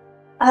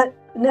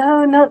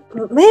 No, not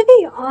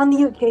maybe on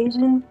the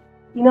occasion,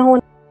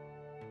 when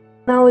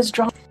I was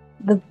drawing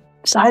the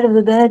side of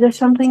the bed or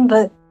something,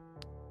 but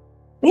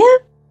yeah.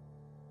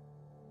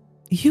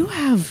 You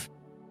have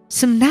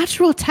some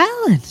natural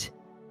talent.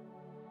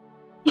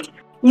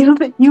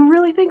 You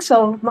really think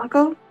so,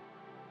 Mako?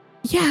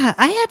 Yeah,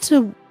 I had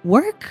to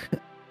work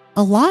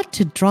a lot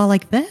to draw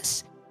like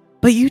this,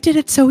 but you did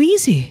it so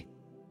easy.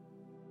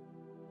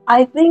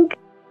 I think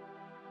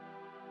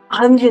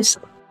I'm just...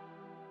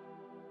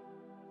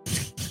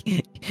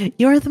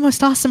 You're the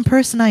most awesome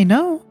person I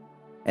know.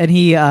 And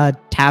he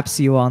taps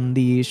you on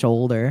the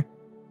shoulder,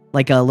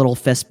 like a little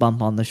fist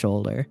bump on the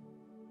shoulder.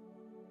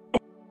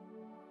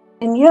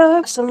 And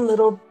you're some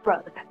little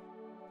brother.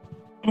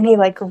 And he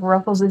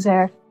ruffles his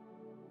hair.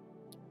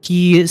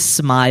 He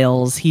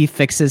smiles, he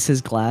fixes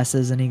his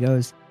glasses, and he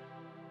goes,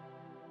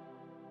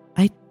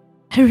 I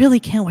really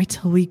can't wait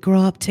till we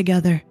grow up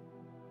together.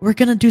 We're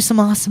gonna do some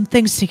awesome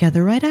things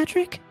together, right,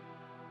 Adric?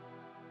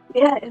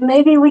 Yeah,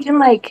 maybe we can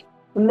make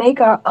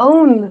our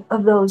own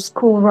of those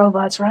cool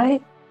robots,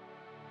 right?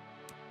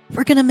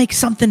 We're gonna make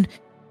something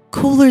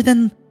cooler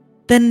than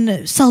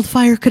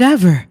Seldfire could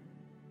ever.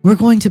 We're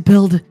gonna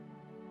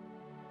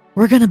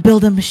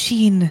build a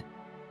machine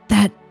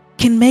that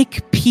can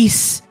make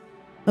peace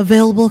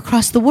available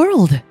across the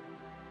world.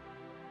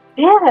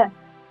 Yeah,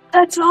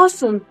 that's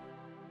awesome.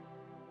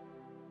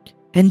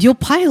 and you'll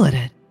pilot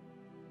it.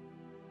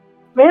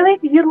 Really?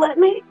 You'd let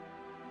me?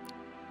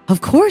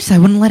 Of course, I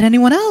wouldn't let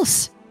anyone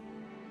else.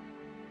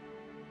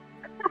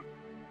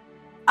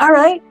 All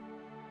right.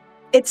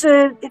 It's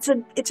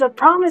a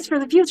promise for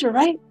the future,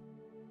 right?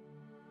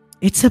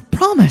 It's a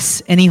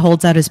promise. And he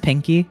holds out his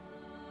pinky.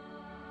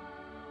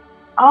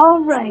 All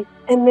right.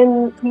 And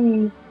then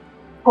he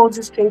holds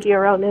his pinky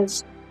around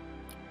his.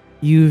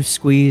 You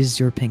squeeze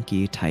your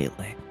pinky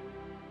tightly.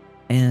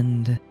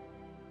 And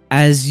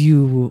as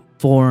you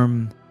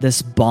form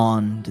this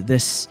bond,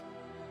 this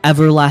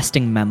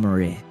everlasting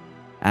memory,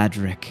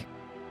 Adric,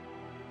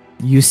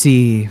 you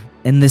see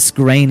in this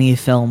grainy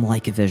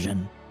film-like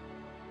vision,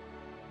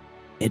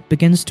 it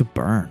begins to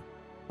burn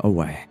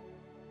away.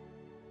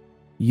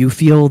 You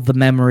feel the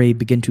memory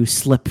begin to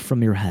slip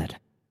from your head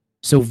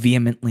so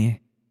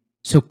vehemently,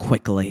 so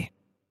quickly.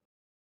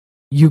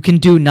 You can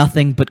do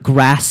nothing but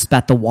grasp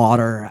at the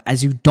water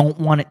as you don't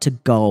want it to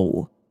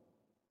go.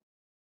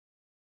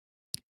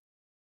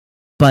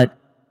 But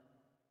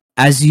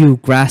as you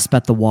grasp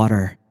at the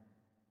water,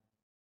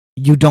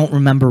 you don't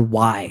remember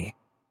why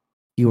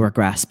you are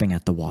grasping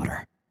at the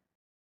water.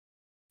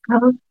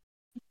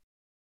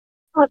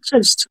 What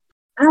just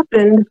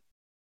happened?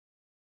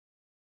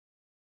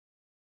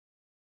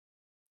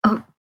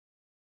 Oh,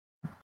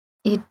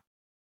 you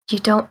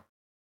don't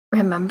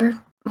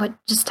remember what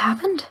just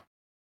happened?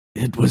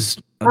 It was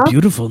a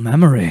beautiful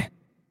memory.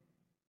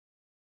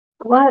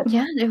 What?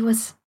 Yeah, it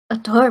was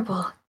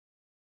adorable.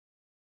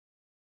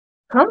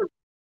 Huh?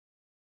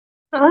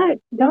 I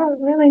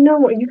don't really know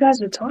what you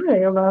guys are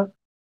talking about.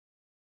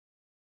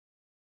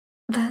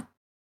 The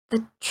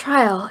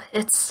trial,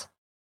 it's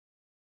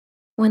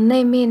when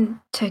they mean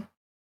to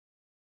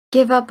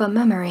give up a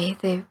memory,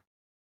 they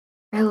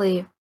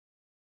really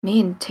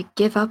mean to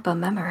give up a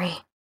memory.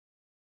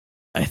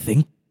 I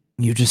think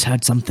you just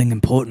had something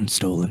important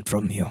stolen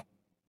from you,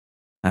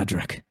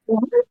 Adric.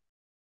 What?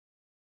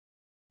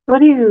 What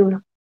do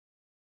you?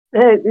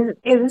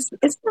 It's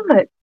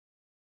not.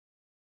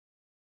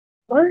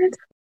 What?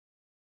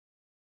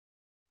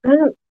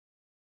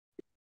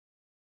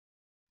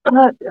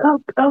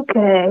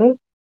 Okay.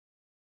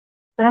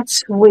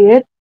 That's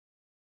weird.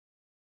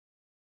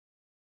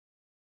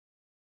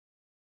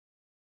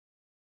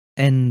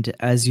 And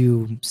as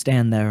you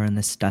stand there in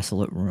this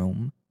desolate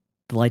room,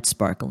 the light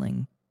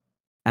sparkling,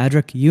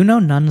 Adric, you know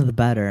none of the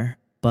better,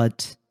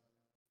 but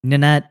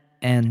Ninette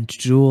and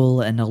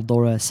Jewel and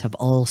Eldoris have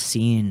all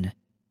seen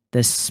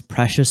this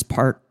precious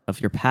part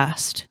of your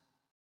past.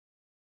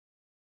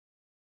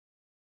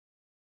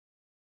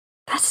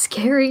 That's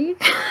scary.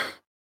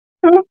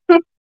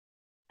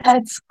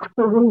 That's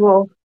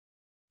cruel.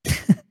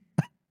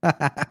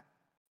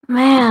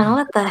 Man,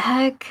 what the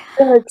heck?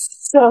 That's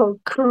so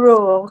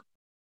cruel.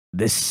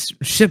 This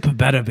ship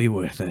better be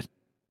worth it.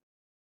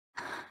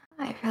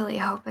 I really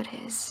hope it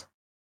is.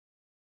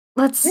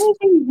 Let's Maybe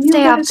you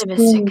stay guys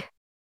optimistic.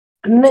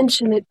 can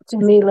mention it to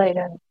me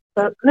later,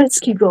 but let's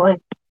keep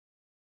going.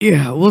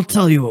 Yeah, we'll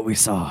tell you what we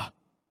saw.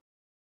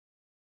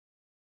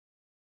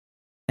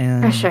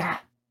 And For sure.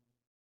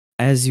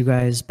 as you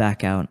guys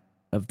back out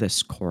of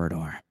this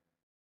corridor,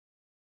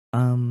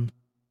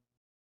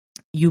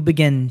 you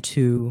begin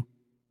to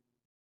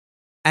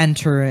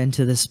enter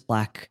into this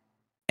black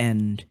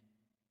and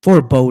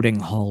foreboding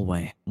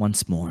hallway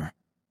once more.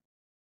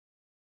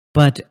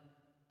 But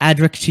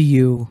Adric, to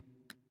you,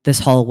 this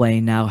hallway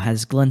now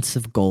has glints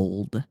of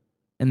gold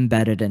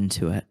embedded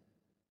into it,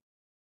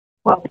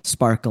 Wow.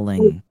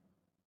 sparkling,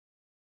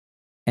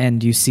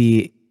 and you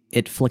see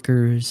it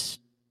flickers,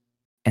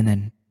 and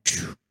then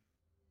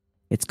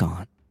it's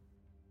gone.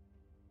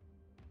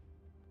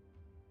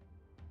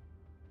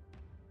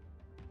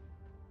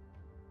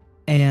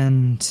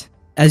 And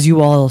as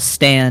you all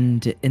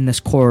stand in this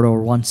corridor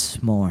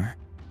once more,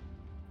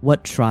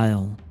 what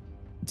trial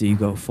do you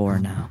go for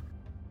now?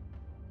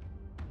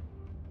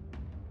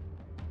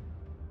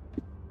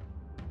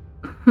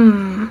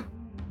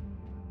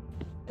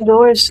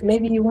 Doris,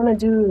 maybe you want to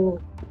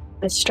do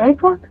a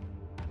strength one?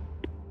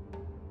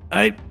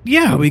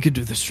 Yeah, we could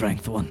do the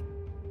strength one.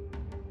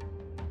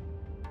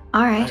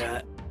 All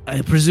right.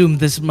 I presume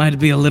this might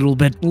be a little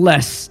bit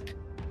less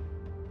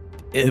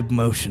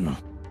emotional.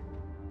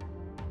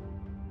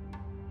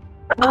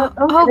 Okay.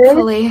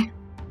 Hopefully.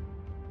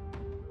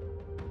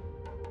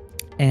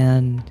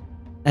 And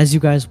as you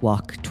guys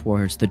walk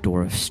towards the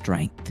door of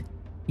strength,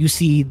 you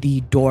see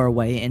the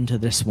doorway into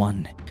this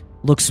one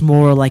looks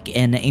more like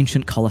an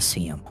ancient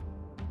Colosseum.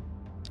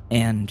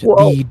 And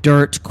Whoa. the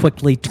dirt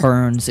quickly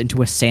turns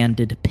into a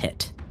sanded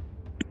pit.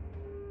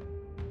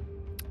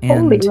 Holy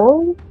And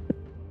moly.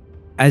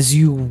 as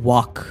you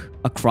walk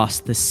across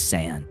this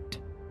sand,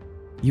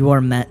 you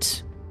are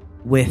met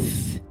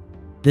with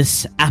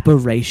this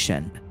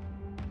apparition.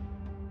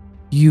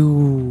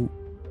 You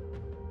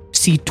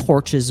see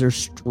torches are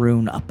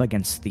strewn up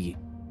against the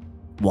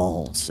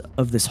walls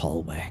of this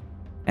hallway.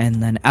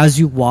 And then as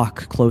you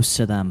walk close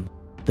to them,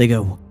 they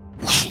go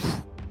whoosh,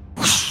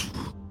 whoosh,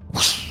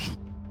 whoosh,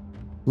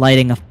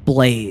 lighting a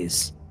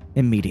blaze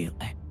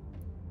immediately.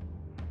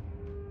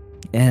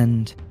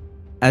 And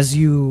as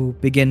you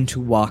begin to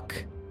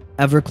walk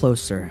ever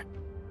closer,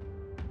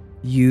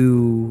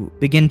 you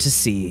begin to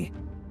see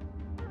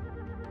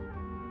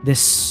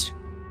this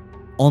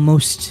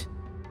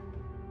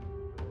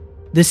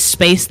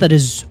space that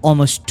is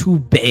almost too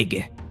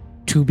big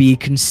to be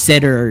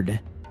considered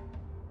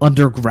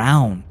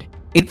underground.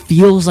 It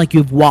feels like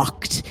you've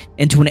walked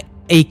into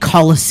a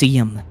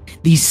coliseum,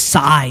 the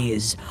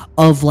size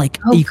of like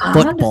a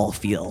football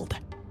field.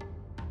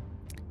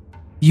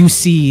 You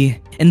see,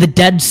 in the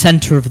dead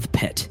center of the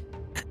pit,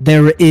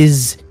 there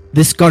is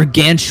this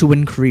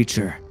gargantuan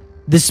creature,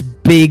 this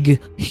big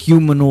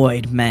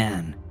humanoid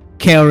man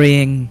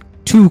carrying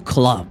 2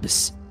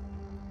 clubs.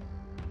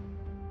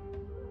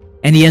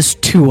 And he has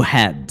 2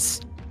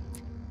 heads.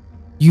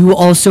 You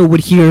also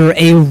would hear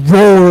a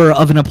roar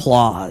of an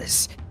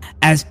applause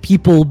as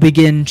people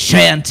begin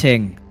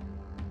chanting.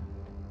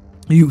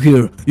 You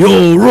hear,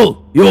 "Yo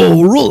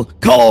rule,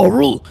 call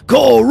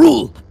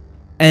rule."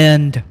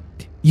 And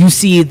you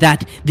see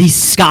that the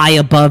sky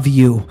above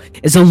you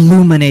is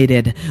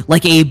illuminated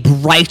like a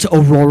bright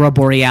aurora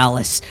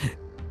borealis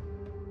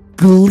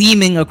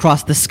gleaming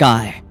across the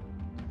sky.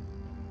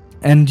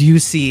 And you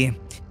see,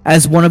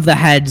 as one of the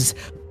heads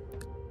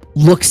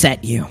looks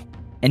at you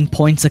and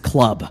points a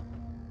club.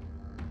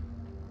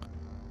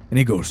 And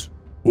he goes,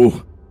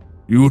 "Oh,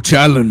 you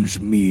challenge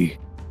me.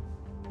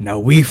 Now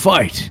we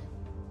fight.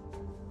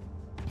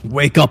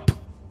 Wake up,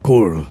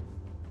 Coral."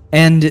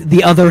 And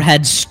the other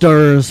head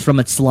stirs from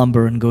its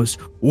slumber and goes,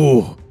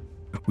 "Oh,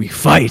 we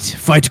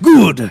fight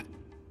good."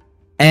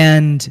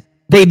 And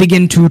they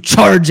begin to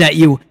charge at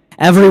you.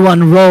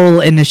 Everyone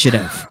roll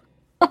initiative.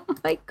 Oh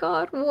my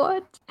god,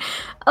 what?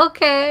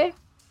 Okay.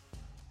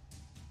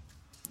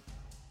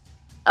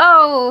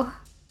 Oh.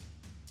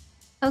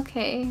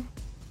 Okay.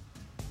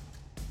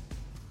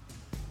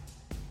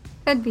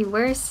 Could be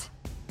worse.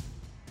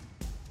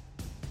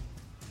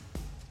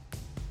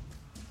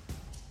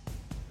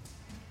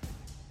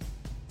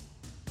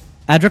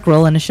 Adric,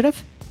 roll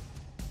initiative.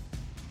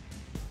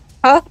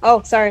 Huh?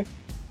 Oh, sorry.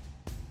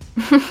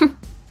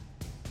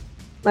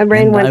 My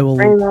brain And went I will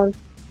brain mode.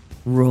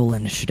 roll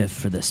initiative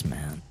for this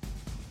man.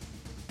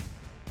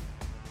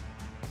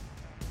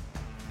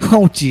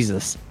 Oh,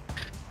 Jesus.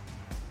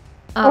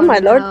 Oh my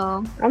lord.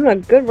 no. I'm a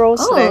good roll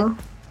today. Oh,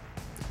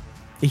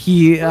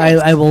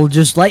 I will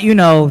just let you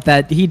know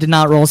that he did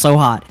not roll so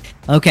hot.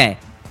 Okay.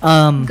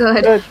 good.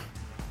 Good.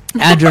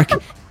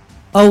 Adric.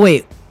 Oh,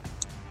 wait.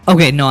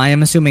 Okay, no, I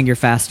am assuming you're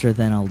faster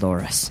than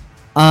Eldoris.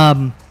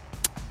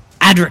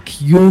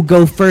 Adric, you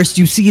go first.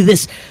 You see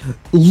this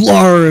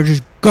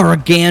large,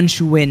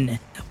 gargantuan,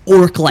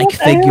 orc-like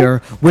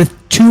figure with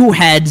 2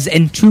 heads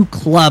and 2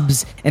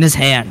 clubs in his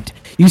hand.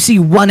 You see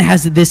one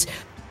has this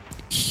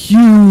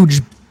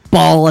huge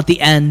ball at the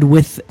end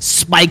with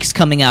spikes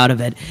coming out of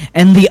it,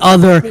 and the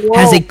other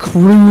has a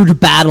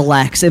crude battle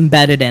axe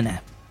embedded in it.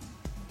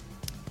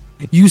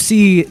 You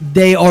see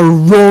they are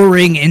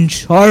roaring and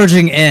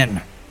charging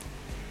in.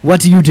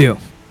 What do you do?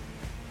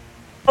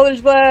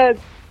 College flag.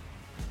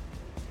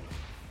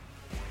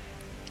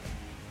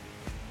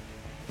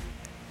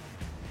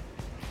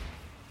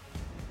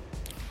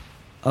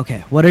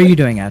 Okay, what are you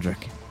doing,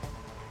 Adric?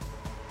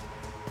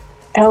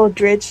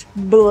 Eldritch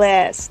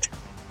Blast.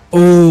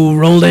 Oh,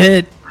 roll to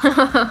hit.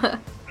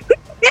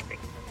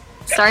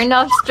 Starting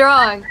off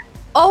strong.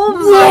 Oh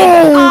my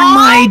Oh god!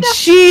 my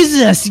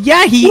Jesus!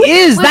 Yeah, he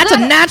is. Was That's a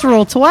that-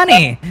 natural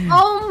 20.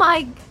 Oh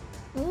my!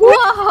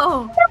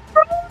 Whoa!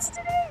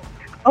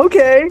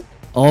 Okay.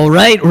 All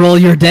right, roll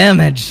your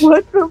damage.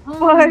 What the Oh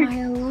fuck?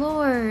 my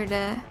lord!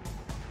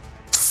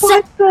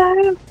 What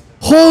the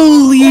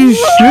Holy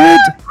shit!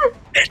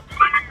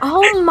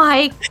 Oh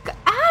my,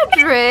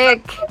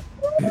 Adric!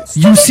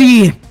 You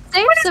see,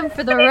 Save some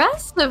for the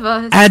rest of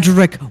us.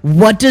 Adric,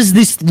 what does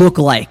this look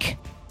like?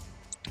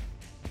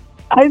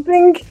 I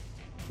think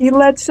he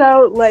lets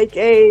out like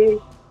a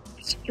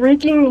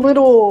shrieking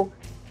little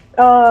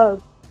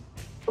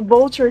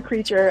vulture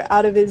creature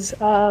out of his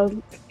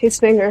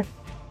finger.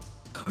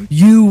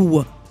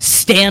 You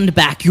stand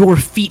back, your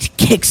feet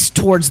kicks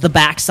towards the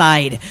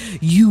backside.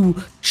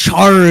 You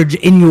charge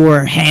in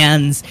your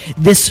hands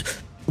this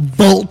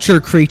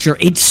vulture creature.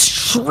 It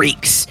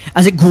shrieks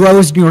as it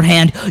grows in your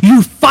hand.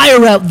 You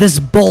fire out this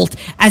bolt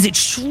as it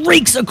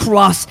shrieks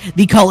across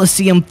the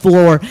Colosseum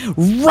floor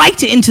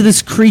right into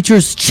this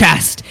creature's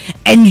chest,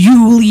 and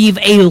you leave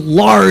a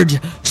large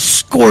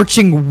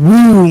scorching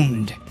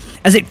wound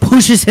as it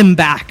pushes him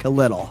back a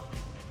little,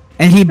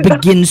 and he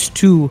begins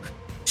to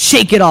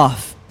shake it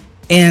off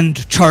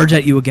and charge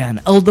at you again.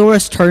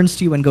 Eldoris turns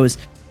to you and goes,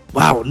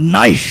 "Wow,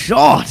 nice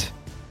shot."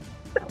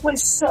 That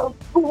was so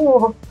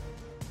cool.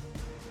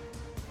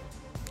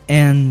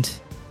 And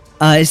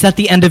is that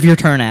the end of your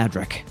turn,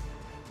 Adric?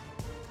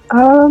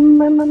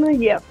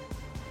 Yeah.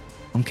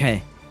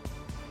 Okay.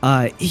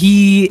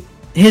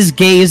 His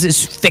gaze is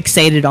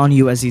fixated on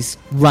you as he's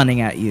running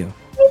at you.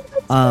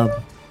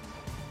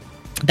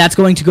 That's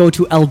going to go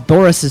to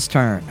Eldoris's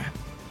turn.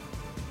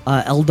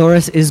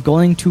 Eldoris is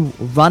going to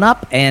run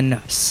up and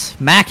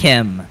smack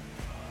him.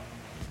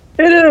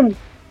 Hit him!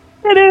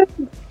 Hit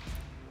him!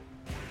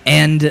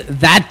 And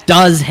that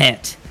does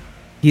hit.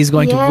 He's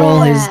going to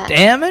roll his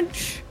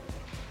damage.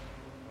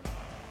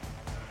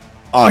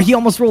 Oh, he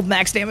almost rolled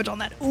max damage on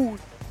that. Ooh.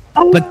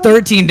 But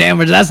 13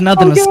 damage, that's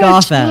nothing to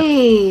scoff at.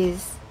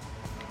 Jeez.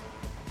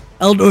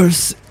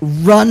 Eldorus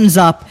runs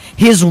up,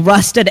 his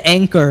rusted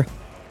anchor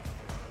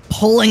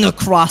pulling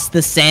across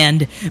the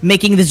sand,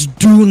 making this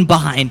dune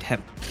behind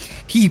him.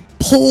 He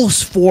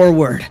pulls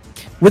forward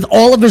with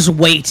all of his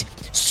weight,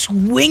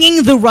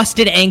 swinging the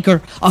rusted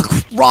anchor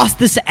across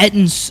this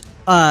Ettin's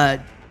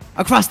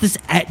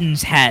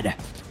head,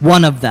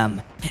 one of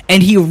them,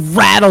 and he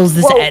rattles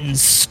this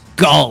Ettin's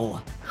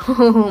skull.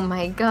 Oh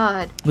my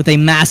god. With a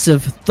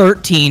massive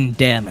 13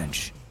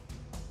 damage.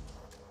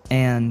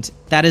 And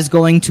that is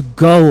going to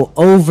go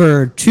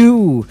over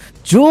to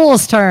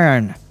Jules'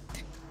 turn.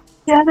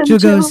 She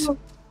goes,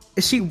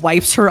 she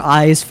wipes her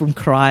eyes from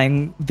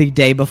crying the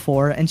day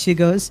before, and she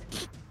goes,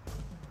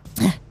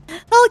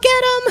 I'll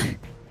get him!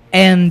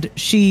 And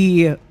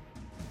she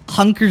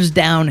hunkers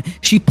down,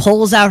 she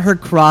pulls out her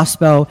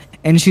crossbow,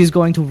 and she's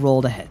going to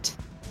roll to hit.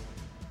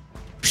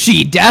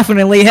 She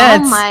definitely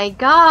hits! Oh my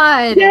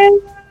god! Yeah.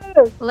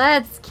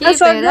 Let's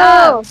keep it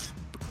up!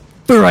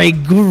 For a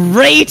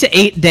great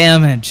 8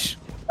 damage.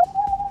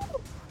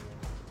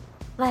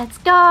 Let's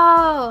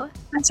go!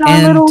 That's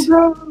our little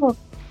girl.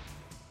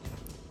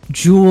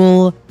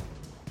 Jewel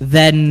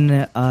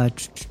then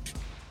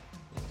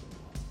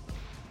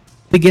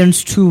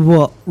begins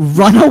to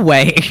run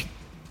away.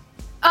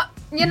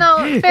 Fair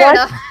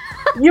enough.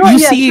 You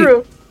see,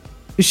 true.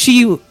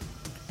 She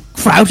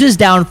crouches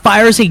down,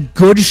 fires a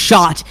good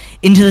shot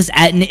into this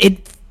Ettin.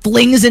 It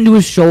flings into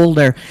his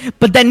shoulder,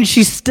 but then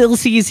she still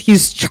sees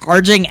he's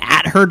charging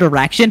at her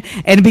direction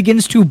and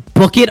begins to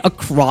book it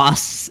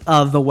across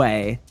the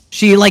way.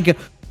 She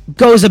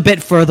goes a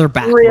bit further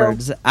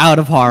backwards, out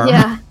of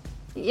harm.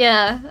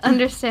 Yeah,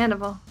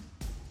 understandable.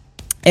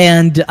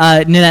 And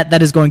Ninette,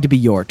 that is going to be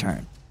your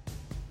turn.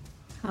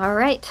 All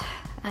right,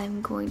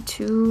 I'm going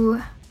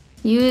to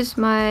use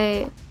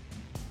my.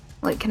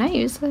 Wait, can I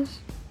use this?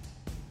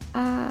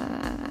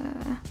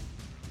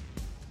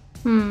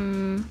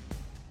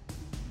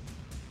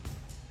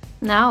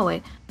 Now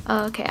wait.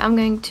 Okay, I'm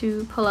going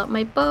to pull out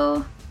my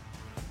bow,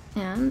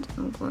 and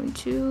I'm going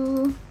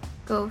to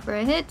go for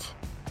a hit.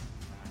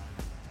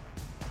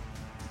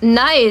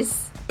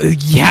 Nice.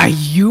 Yeah,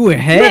 you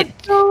hit.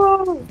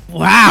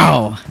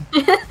 Wow.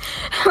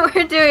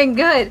 We're doing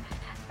good.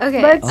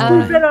 Okay. Let's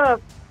keep it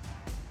up.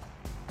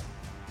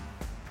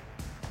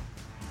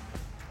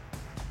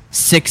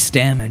 6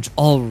 damage.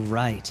 All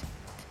right.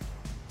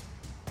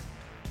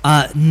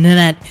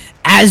 Ninette,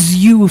 as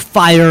you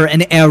fire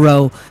an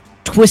arrow,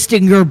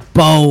 twisting your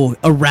bow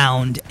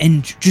around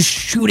and just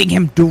shooting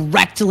him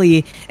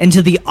directly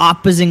into the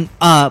opposite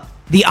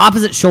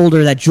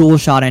shoulder that Jewel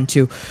shot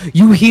into,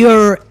 you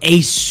hear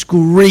a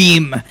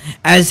scream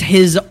as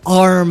his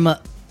arm,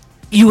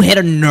 you hit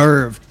a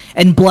nerve,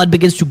 and blood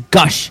begins to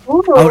gush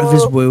out of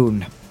his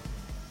wound.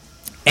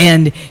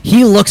 And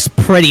he looks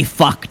pretty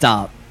fucked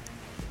up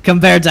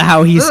compared to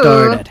how he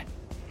started.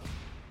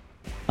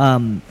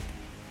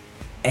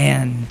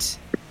 And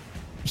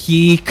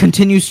he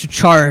continues to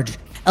charge.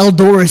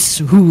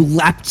 Eldorus, who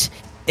leapt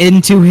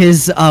into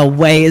his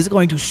way, is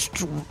going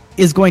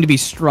to be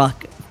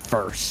struck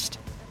first.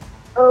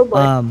 Oh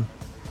boy.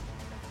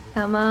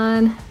 Come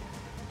on.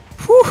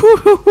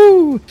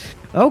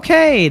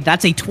 Okay,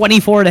 that's a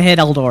 24 to hit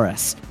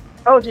Eldorus.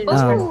 Oh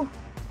Jesus.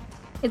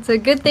 It's a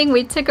good thing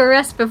we took a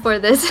rest before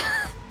this.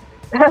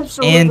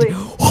 Absolutely. And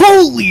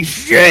holy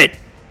shit!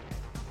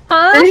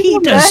 Huh? He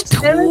does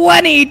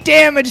 20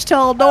 damage to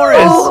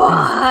Eldorus.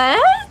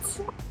 What?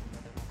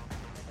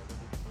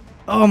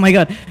 Oh my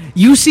god.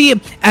 You see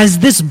as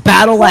this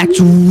battle axe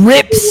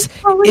rips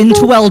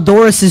into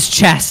Eldorus's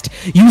chest.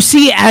 You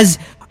see as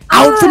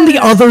out from the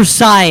other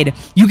side,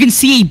 you can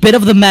see a bit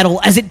of the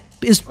metal as it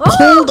is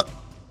pulled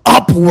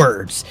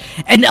upwards.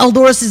 And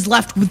Eldorus is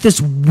left with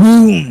this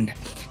wound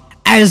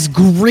as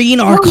green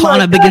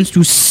arcana begins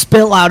to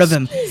spill out of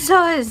him.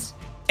 Jesus.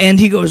 And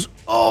he goes,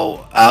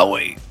 oh,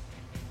 owie.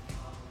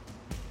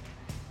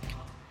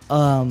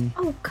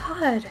 Oh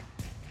god.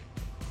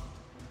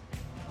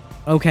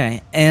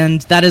 Okay,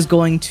 and that is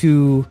going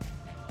to...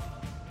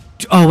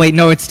 Oh, wait,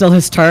 no, it's still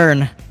his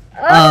turn.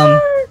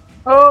 No.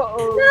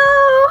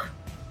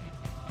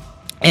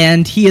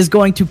 And he is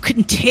going to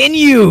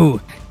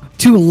continue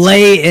to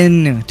lay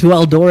in to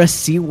Eldorus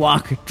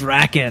Seawalk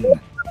Draken.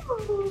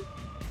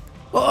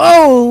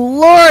 Oh,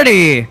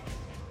 lordy!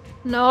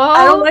 No.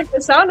 I don't like the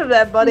sound of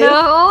that, buddy.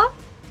 No.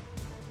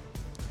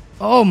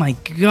 Oh my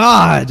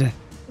god.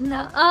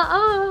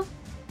 No.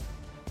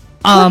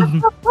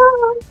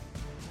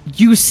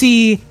 You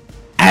see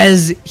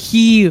as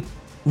he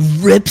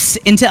rips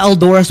into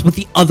Eldorus with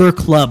the other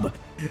club.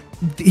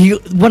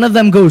 One of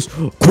them goes,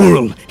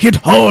 Coral, hit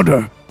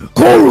harder!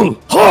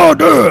 Coral,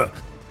 harder!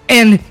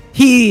 And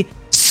he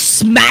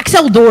smacks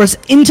Eldorus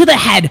into the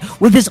head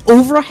with his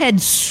overhead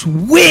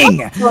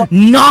swing,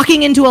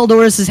 knocking into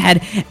Eldorus's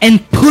head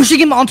and pushing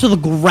him onto the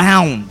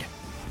ground.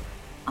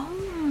 Oh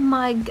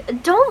my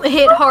god. Don't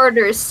hit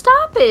harder.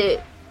 Stop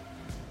it.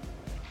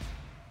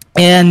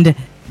 And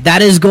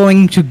that is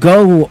going to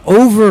go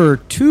over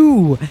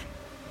to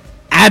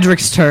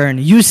Adric's turn.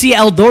 You see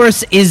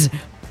Eldoris is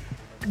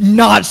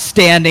not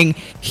standing.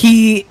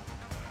 You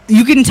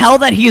can tell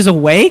that he is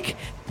awake,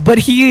 but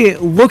he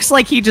looks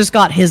like he just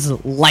got his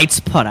lights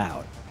put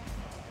out.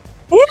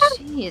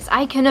 Jeez,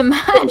 I can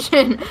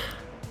imagine.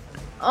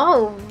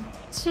 Oh,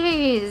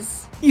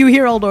 jeez. You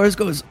hear Eldoris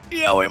goes,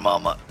 "Yowie,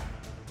 mama."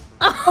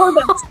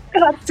 Oh, that's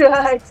got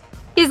to.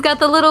 He's got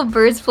the little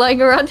birds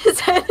flying around his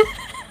head.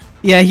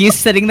 Yeah, he's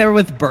sitting there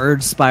with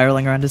birds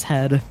spiraling around his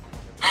head.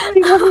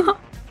 You want to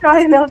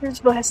try an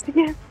Eldritch Blast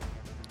again?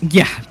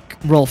 Yeah,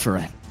 roll for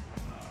it.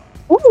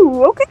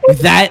 Ooh, okay.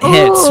 That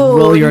hits. Ooh,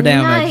 Roll your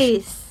damage.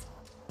 Nice.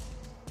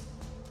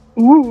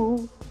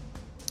 Ooh.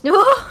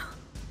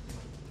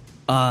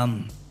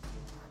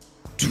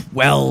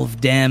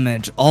 12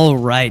 damage. All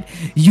right.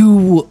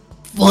 You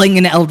fling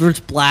an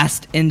Eldritch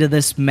Blast into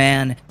this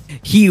man.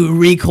 He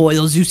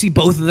recoils. You see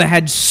both of the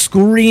heads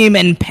scream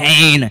in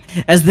pain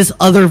as this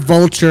other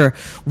vulture,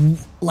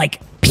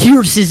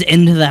 pierces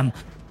into them,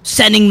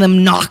 sending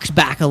them knocked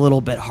back a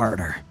little bit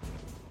harder.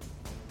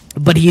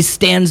 But he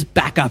stands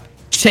back up,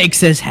 shakes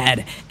his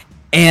head,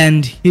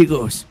 and he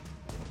goes,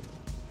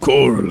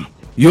 "Coral,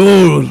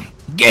 you'll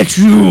get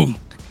you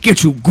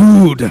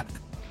good."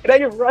 Can I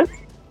just run?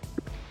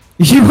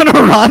 You wanna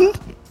run?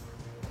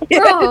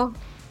 Bro.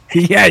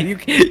 Yeah, you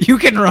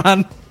can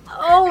run.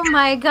 Oh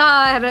my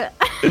god.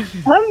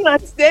 I'm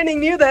not standing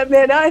near that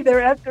man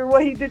either after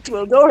what he did to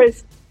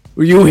Eldoris.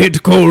 You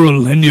hit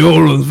Coral and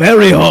Yorl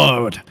very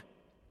hard.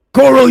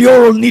 Coral,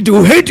 Yorl need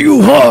to hit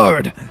you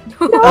hard.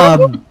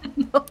 The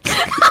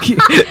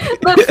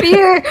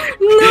fear.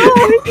 No.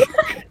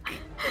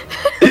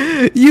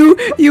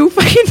 You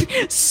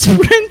fucking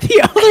sprint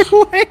the other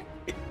way.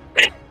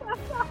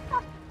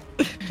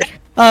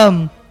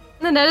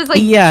 Nanette is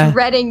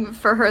dreading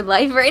for her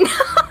life right now.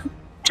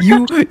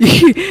 You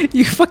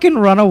fucking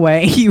run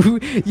away.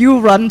 You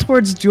run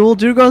towards Jewel.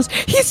 Jewel goes,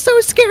 "He's so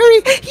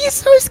scary. He's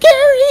so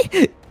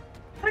scary."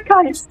 That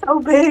guy is so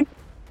big.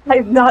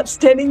 I'm not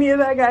standing near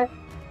that guy.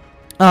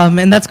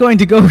 And that's going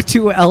to go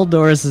to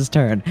Eldoris'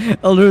 turn.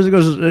 Eldoris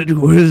goes,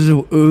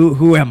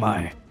 who am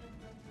I?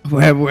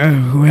 Where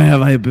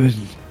have I been?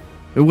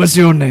 What's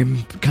your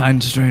name,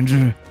 kind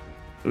stranger?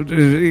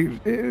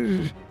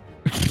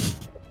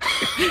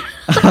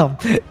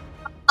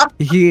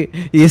 He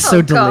is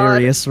so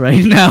delirious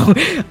right now.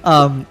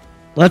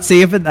 Let's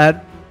see if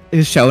that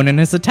is shown in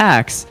his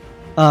attacks.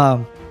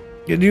 You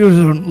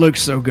don't look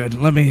so good.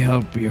 Let me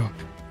help you.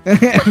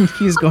 And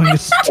he's going to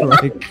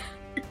strike.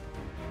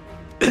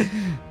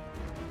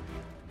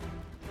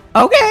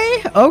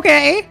 Okay. Wow.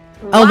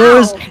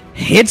 Eldoris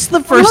hits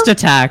the first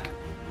attack.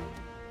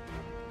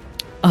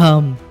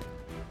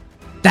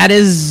 That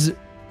is,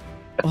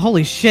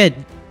 holy shit.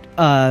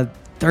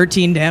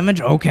 13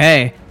 damage.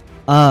 Okay.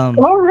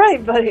 All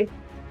right, buddy.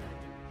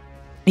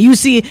 You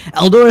see,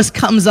 Eldoris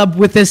comes up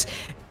with this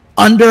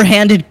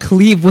underhanded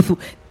cleave with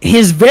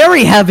his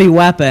very heavy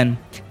weapon,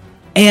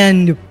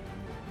 and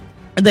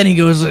then he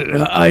goes,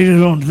 "I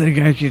don't think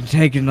I can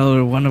take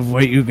another one of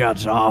what you got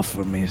to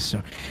offer me,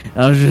 so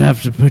I'll just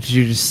have to put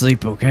you to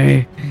sleep,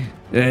 okay?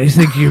 I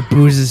think your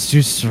booze is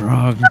too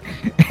strong."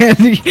 And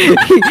he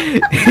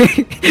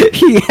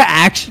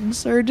action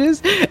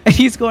surges, and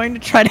he's going to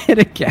try to hit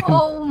again.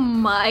 Oh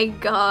my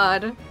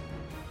god.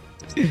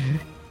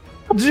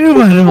 Do you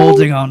mind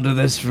holding on to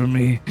this for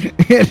me?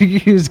 And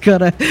he's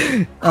gonna...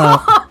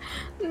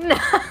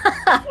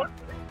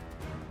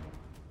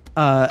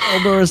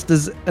 Eldoris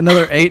does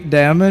another 8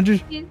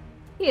 damage. He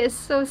is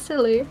so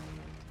silly.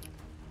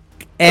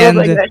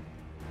 And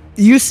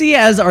you see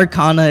as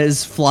Arcana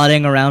is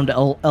flooding around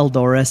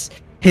Eldoris,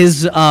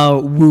 his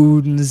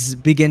wounds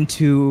begin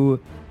to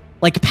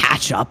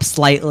patch up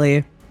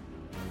slightly.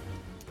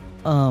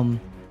 And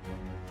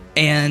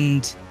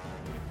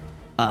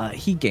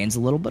he gains a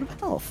little bit of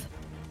health.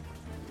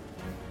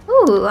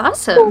 Ooh,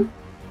 awesome.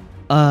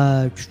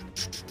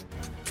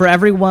 For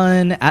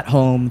everyone at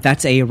home,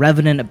 that's a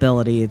Revenant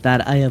ability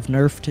that I have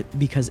nerfed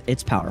because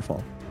it's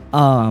powerful.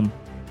 All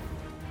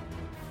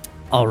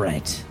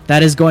right,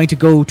 that is going to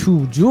go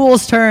to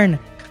Jewel's turn.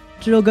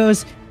 Jewel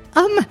goes,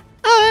 I'm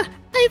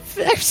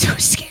so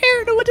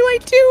scared. What do I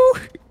do?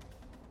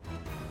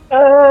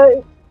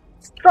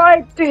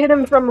 Try to hit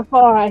him from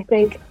afar, I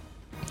think.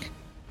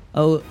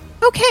 Oh,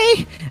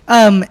 okay.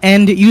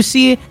 And you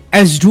see,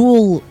 as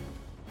Jewel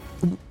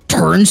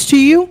turns to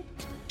you,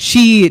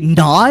 she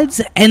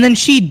nods, and then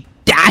she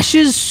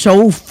dashes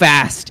so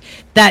fast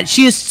that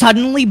she is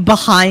suddenly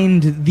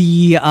behind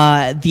the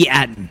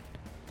Atten.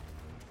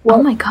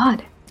 Oh my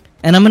god.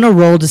 And I'm gonna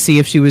roll to see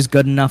if she was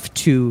good enough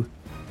to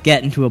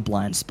get into a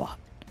blind spot.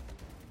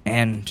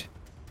 And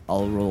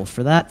I'll roll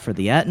for that for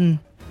the Atten.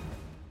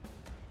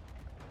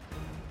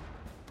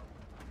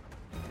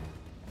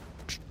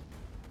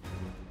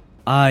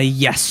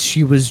 Yes,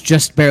 she was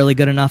just barely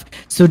good enough.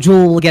 So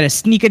Jewel will get a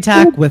sneak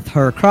attack with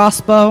her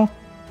crossbow.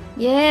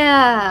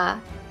 Yeah.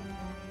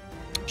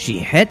 She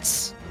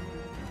hits.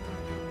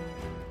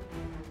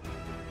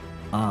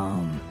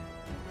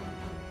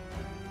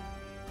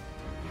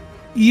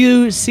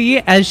 You see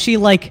as she,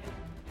 like,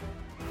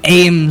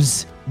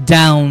 aims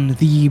down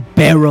the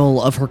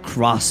barrel of her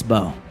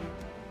crossbow.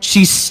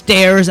 She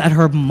stares at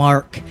her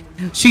mark.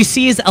 She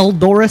sees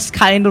Eldoris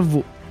kind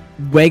of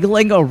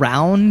wiggling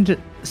around,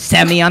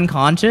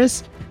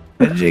 semi-unconscious.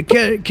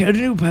 Can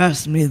you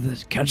pass me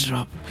the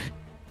ketchup?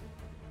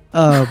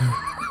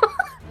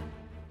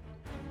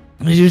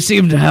 You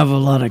seem to have a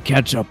lot of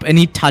ketchup. And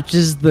he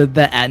touches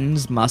the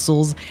end's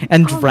muscles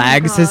and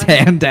drags his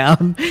hand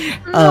down.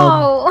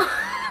 No.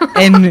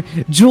 And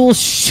Jewel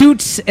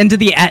shoots into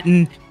the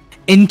Etten,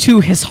 into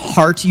his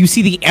heart. You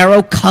see the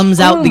arrow comes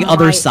out the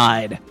other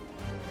side.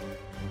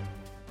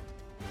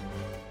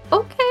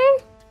 Okay.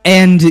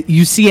 And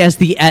you see as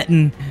the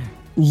Etten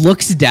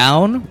looks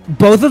down,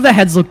 both of the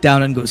heads look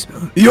down and goes,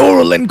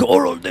 Yorl and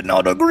Coral did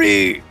not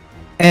agree.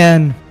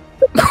 And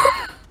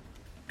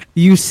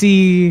you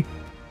see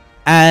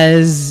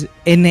as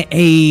in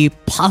a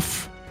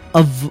puff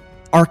of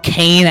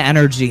arcane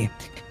energy,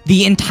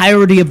 the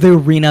entirety of the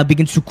arena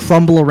begins to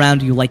crumble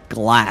around you like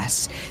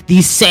glass.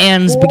 These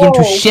sands begin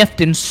to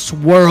shift and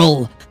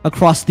swirl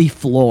across the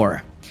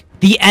floor.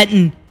 The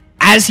Etten,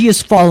 as he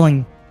is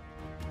falling,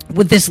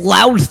 with this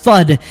loud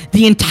thud,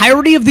 the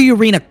entirety of the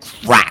arena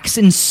cracks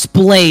and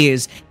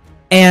splays,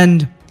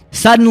 and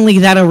suddenly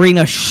that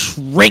arena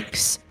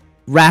shrinks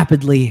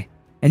rapidly,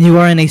 and you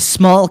are in a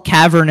small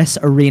cavernous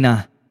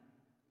arena.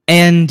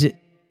 And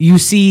you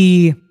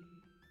see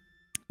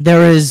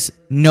there is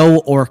no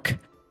orc,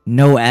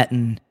 no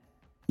Etten.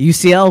 You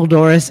see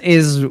Eldoris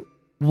is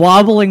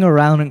wobbling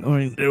around and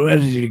going, where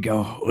did he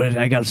go?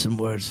 I got some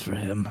words for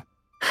him.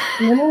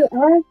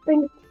 I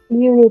think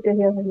you need to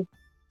heal him.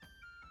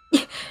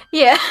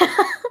 Yeah.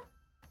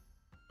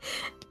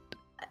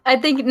 I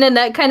think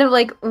Nanette kind of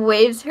like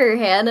waves her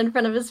hand in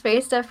front of his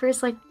face at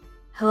first, like,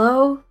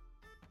 hello?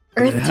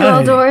 Earth to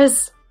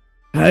Eldoris.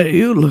 Hi,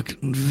 you look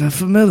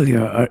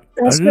familiar.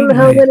 Ask him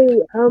how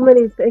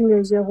many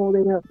fingers you're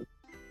holding up.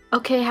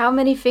 Okay, how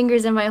many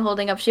fingers am I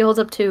holding up? She holds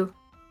up 2.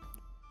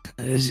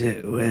 Is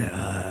it,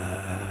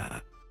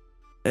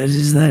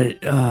 is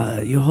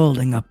that, you're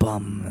holding up,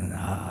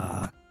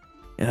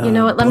 you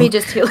know what, let me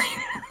just heal you.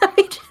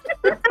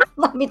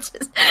 let me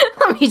just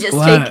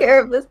take care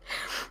of this.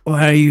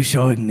 Why are you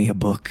showing me a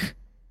book?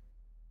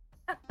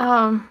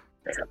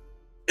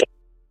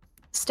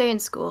 Stay in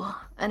school.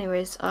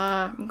 Anyways,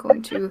 I'm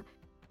going to...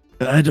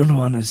 I don't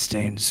want to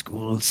stay in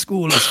school.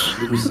 School is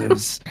for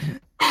losers.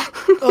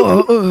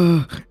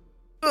 Oh,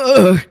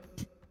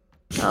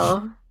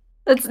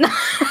 that's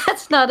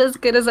not as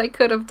good as I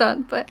could have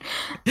done, but...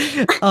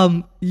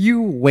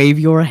 You wave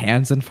your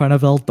hands in front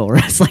of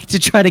Eldoris, like to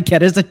try to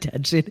get his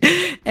attention,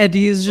 and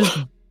he is just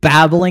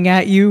babbling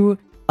at you.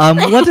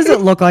 What does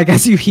it look like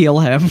as you heal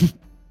him?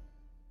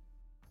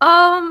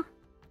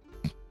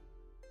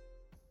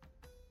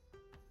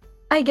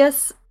 I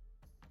guess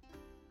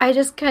I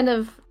just kind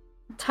of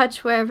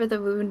touch wherever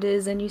the wound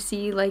is, and you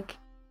see like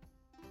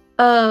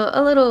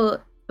a little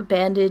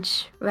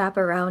bandage wrap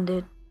around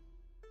it.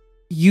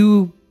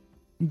 You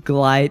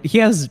glide. He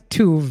has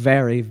 2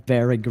 very,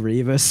 very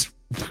grievous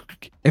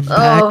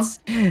impacts.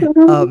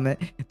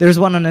 There's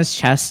one on his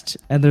chest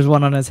and there's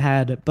one on his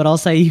head, but I'll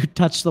say you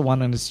touched the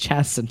one on his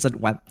chest since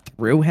it went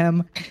through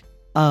him.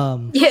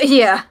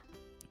 Yeah.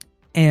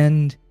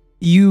 And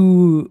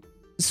you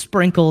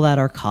sprinkle that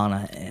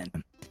arcana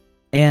in,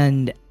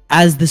 and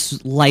as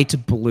this light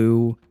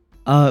blue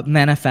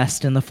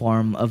manifests in the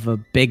form of a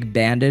big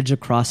bandage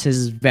across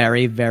his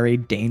very, very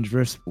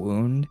dangerous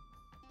wound,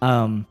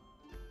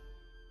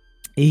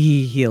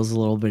 he heals a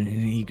little bit and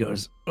he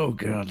goes, oh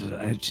god,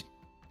 I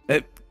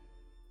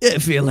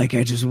feel like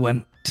I just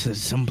went to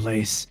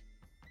someplace.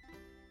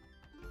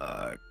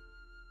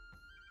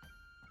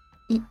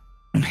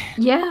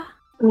 Yeah.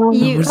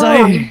 Was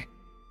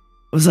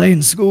I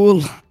in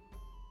school?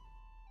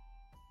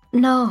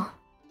 No.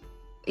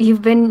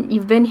 You've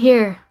been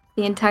here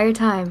the entire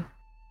time.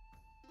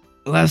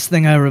 Last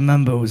thing I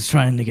remember was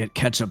trying to get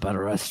ketchup at a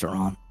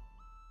restaurant.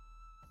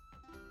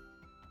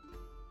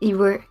 You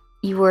were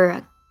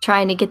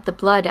trying to get the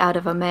blood out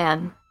of a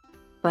man,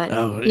 but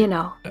you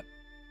know.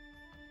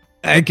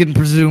 I can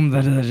presume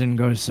that it didn't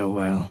go so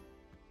well.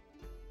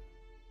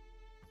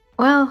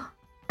 Well,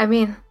 I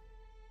mean,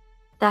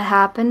 that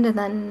happened, and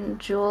then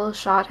Jewel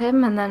shot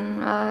him, and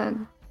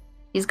then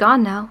he's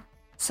gone now.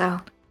 So.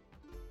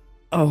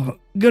 Oh,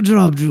 good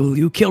job, Jewel.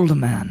 You killed a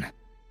man.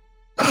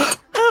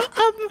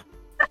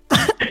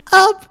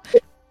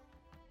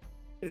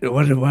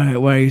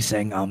 Why are you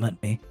saying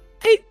at me?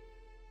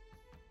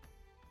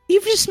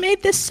 You've just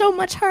made this so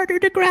much harder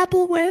to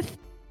grapple with.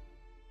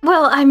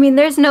 Well, I mean,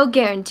 there's no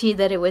guarantee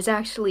that it was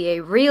actually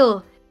a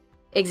real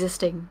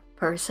existing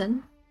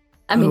person.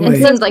 I mean,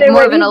 it seems like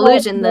more of an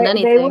illusion than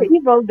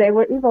anything. They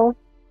were evil.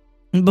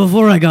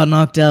 Before I got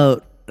knocked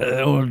out,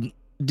 or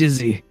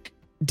dizzy,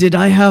 did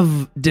I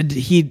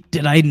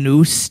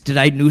noose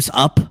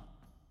up?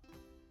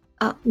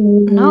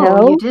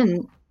 No, you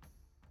didn't.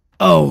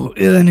 Oh,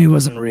 then he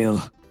wasn't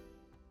real.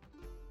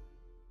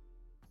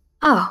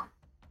 Oh.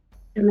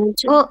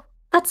 Well,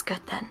 that's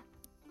good then.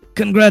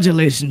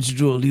 congratulations,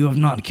 Jewel. You have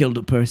not killed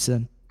a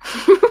person.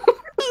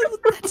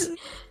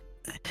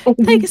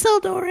 Thanks,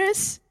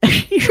 Eldoris.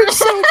 You're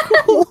so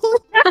cool.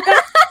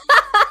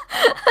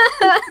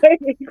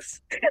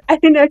 Thanks. I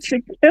didn't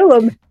actually kill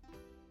him.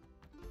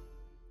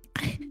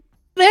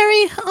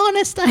 Very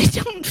honest, I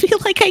don't feel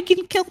like I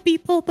can kill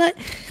people, but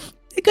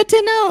good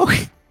to know.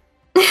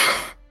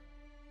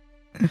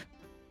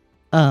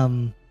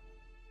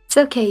 It's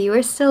okay, you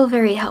were still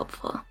very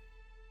helpful.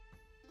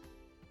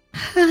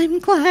 I'm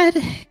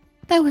glad.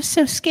 That was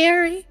so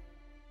scary.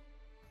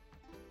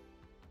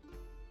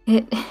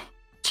 It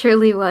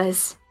truly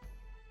was.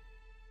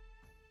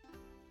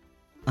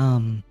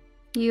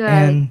 You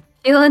and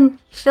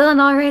feeling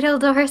all right,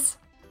 Eldoris?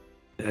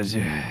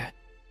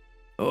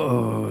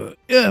 Oh,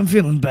 yeah, I'm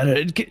feeling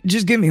better.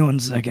 Just give me 1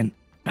 second.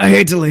 I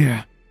hate to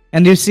leave.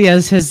 And you see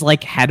as his,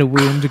 head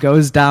wound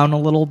goes down a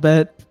little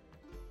bit.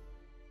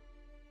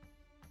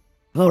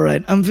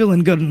 Alright, I'm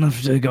feeling good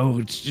enough to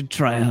go to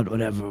try out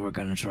whatever we're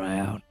gonna try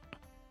out.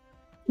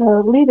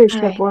 The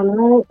leadership one,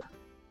 right?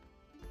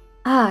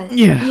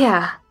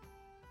 Yeah.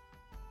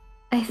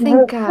 I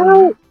think,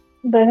 How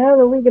the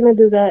hell are we gonna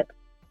do that?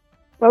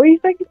 What were you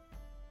thinking?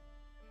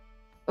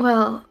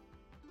 Well,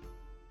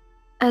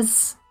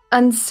 as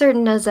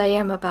uncertain as I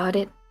am about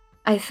it,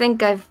 I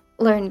think I've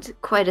learned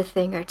quite a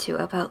thing or two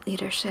about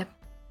leadership.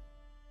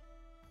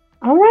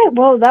 Alright,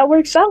 well, that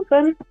works out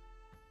then.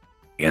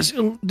 Guess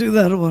you'll do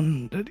that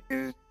one.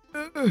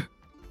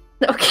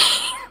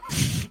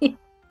 Okay.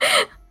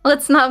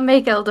 Let's not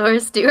make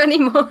Eldoris do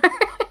anymore.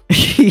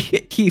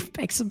 He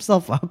picks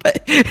himself up.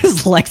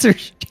 His legs are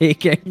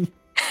shaking.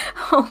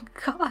 Oh,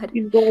 God.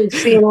 He's going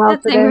senile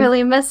That thing today.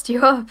 really messed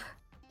you up.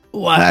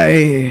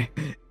 Why?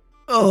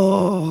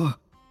 Oh.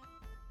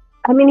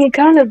 I mean, he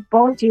kind of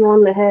bonked you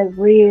on the head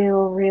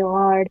real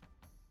hard.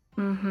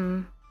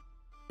 Mm-hmm.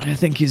 I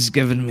think he's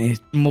given me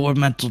more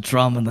mental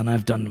trauma than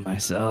I've done to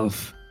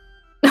myself.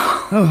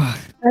 Oh.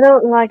 I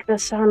don't like the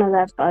sound of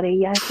that,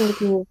 buddy. I think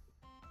you...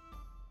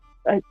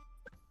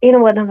 you know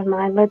what, never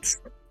mind.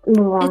 Let's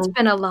move on. It's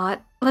been a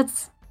lot.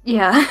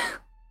 Yeah.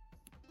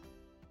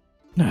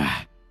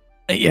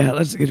 Yeah,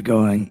 let's get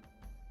going.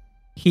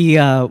 He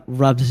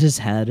rubs his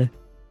head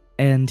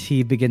and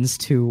he begins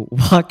to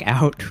walk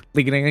out,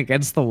 leaning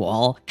against the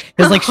wall.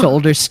 His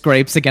shoulder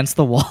scrapes against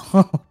the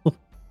wall.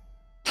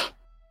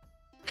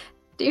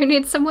 Do you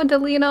need someone to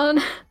lean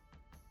on?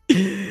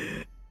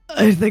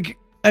 I think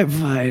I'm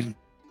fine.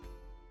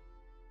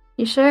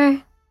 You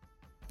sure?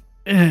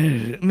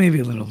 Maybe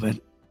a little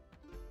bit.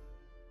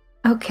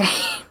 Okay.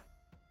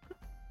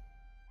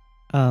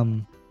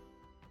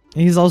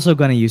 He's also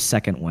going to use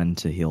Second Wind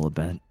to heal a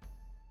bit.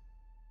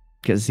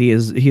 Because he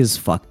is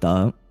fucked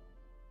up.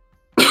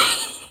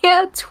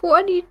 Yeah,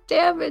 20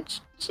 damage.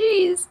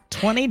 Jeez.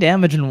 20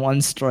 damage in 1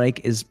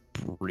 strike is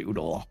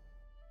brutal.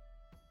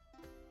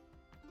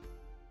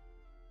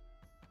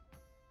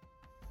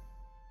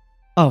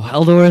 Oh,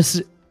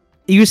 Eldoris,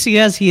 you see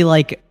as he,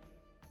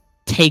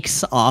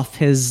 takes off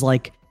his,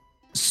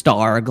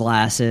 star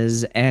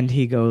glasses, and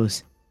he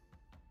goes...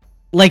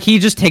 he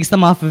just takes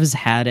them off of his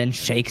head and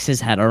shakes his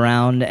head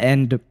around,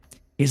 and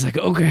he's like,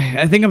 okay,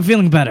 I think I'm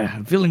feeling better.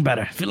 I'm feeling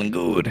better. Feeling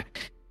good.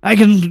 I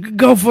can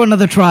go for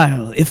another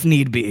trial, if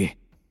need be.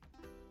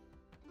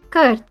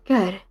 Good.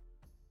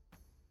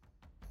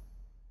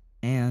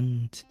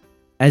 And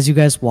as you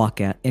guys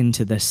walk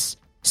into this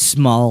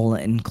small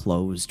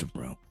enclosed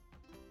room,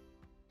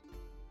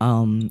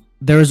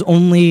 there's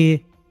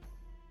only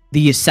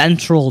the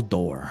central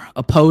door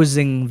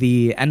opposing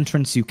the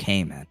entrance you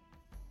came in.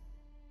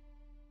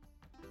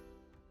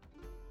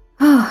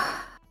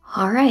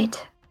 All right.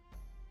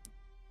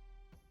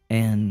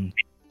 And,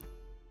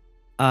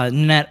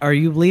 Nanette, are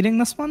you leading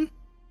this one?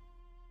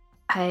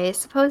 I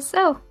suppose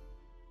so.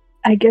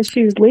 I guess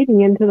she's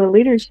leading into the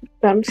leadership.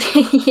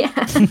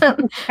 Yeah.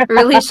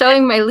 Really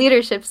showing my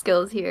leadership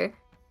skills here.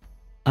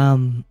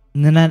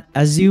 Nanette,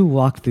 as you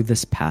walk through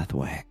this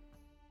pathway,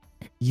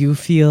 you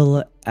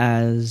feel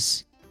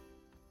these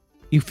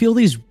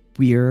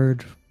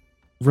weird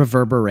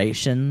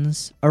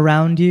reverberations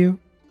around you.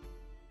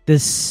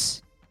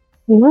 It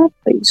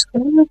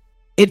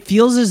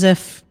feels as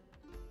if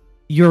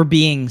you're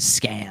being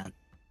scanned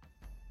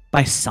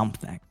by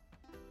something.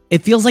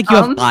 It feels like you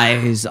have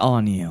eyes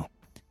on you.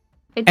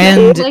 It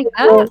And like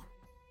that.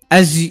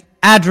 As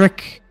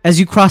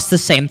you cross the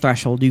same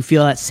threshold, you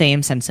feel that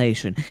same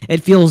sensation.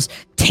 It feels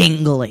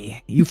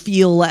tingly. You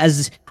feel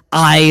as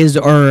eyes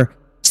are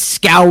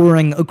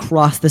scouring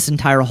across this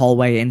entire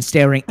hallway and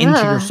staring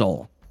into your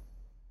soul.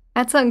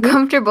 That's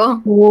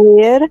uncomfortable.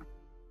 Weird.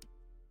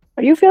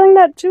 Are you feeling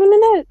that too,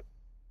 Nanette?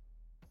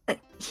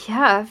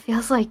 Yeah, it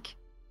feels like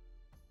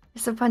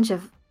there's a bunch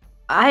of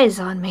eyes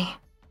on me.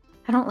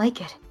 I don't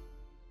like it.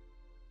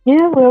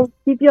 Yeah, well,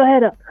 keep your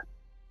head up.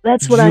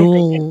 That's what I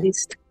think, at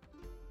least.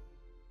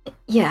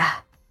 Yeah,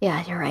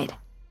 you're right.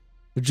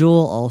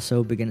 Jewel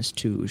also begins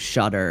to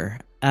shudder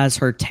as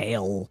her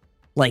tail,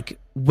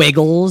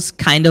 wiggles,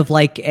 kind of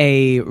like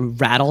a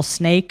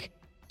rattlesnake.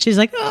 She's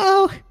like,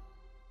 oh.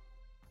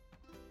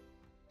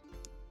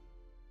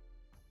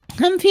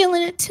 I'm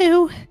feeling it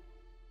too.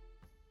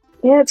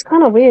 Yeah, it's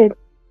kind of weird.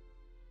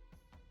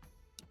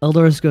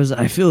 Eldoris goes,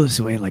 I feel this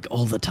way like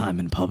all the time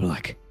in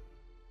public.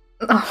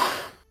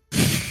 Oh,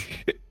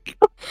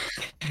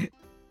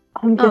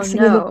 I'm oh guessing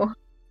in a no.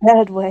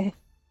 bad way.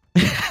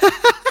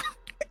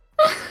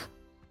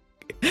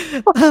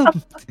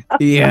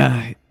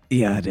 Yeah,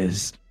 it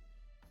is.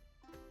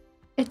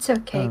 It's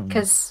okay,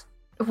 because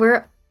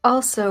we're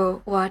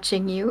also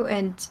watching you,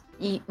 and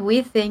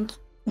we think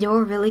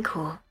you're really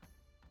cool.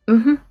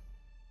 Mm-hmm.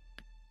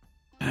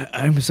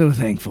 I'm so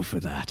thankful for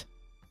that.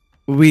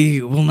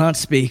 We will not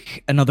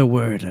speak another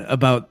word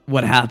about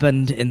what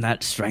happened in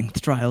that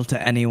strength trial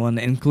to anyone,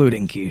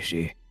 including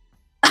Kishi.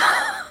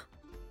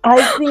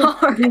 I think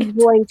Alright. he's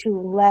going to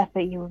laugh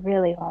at you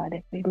really hard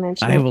if we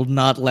mention I it. will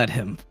not let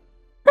him.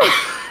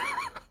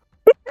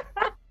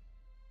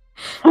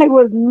 I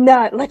will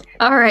not let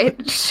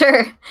Alright,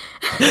 sure.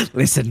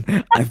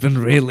 Listen, I've been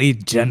really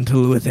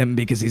gentle with him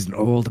because he's an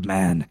old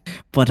man.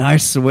 But I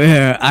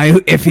swear,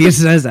 if he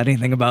says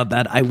anything about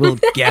that, I will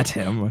get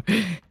him.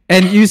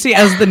 And you see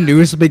as the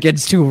noose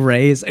begins to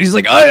raise, and he's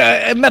like,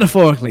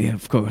 metaphorically,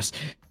 of course.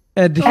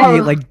 And he,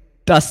 Oh.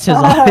 dusts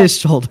his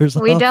shoulders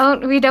off. We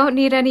don't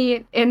need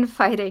any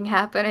infighting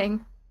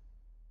happening.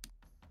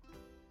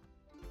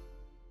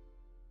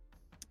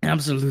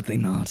 Absolutely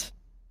not.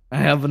 I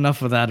have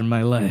enough of that in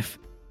my life.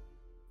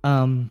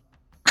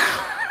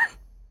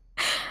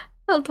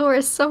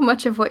 Eldoris, so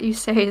much of what you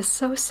say is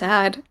so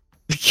sad.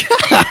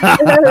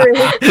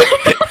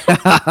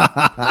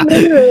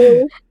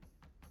 Literally.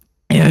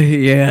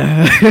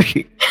 Yeah.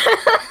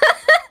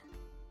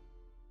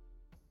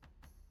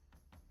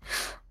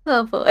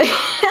 Oh boy.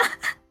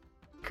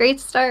 Great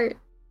start.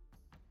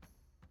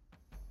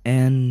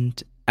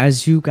 And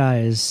as you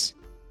guys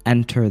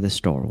enter this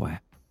doorway,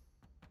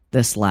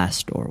 this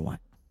last doorway,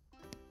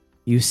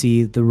 you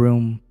see the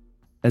room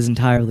is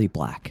entirely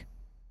black.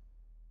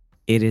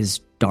 It is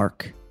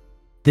dark.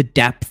 The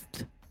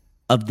depth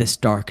of this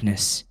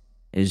darkness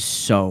is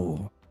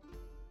so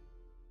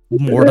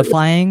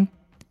mortifying.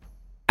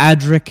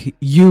 Adric,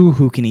 you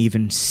who can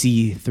even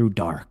see through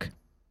dark,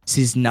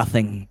 sees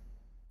nothing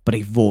but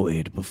a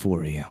void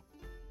before you.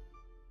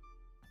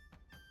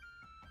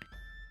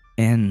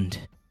 And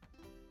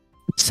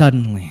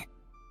suddenly,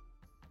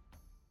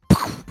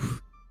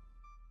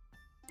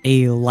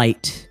 a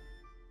light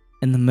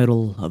in the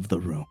middle of the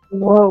room.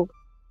 Whoa.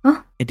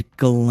 It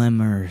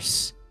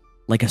glimmers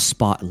like a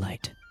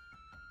spotlight.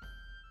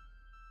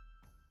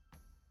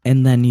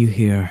 And then you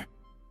hear,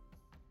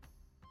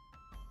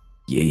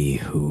 "Ye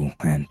who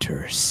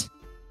enters,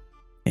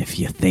 if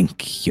you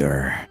think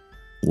you're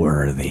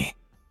worthy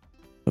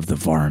of the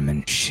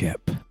Varmin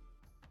ship,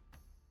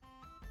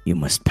 you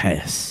must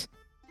pass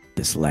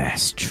this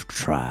last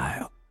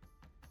trial.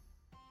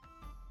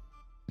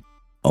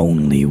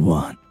 Only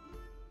one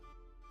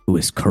who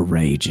is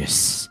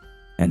courageous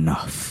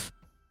enough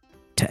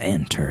to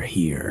enter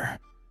here,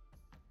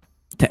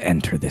 to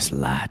enter this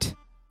light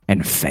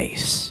and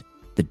face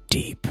the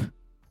deep,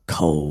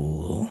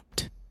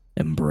 cold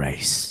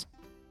embrace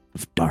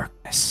of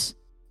darkness,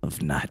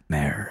 of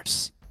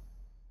nightmares,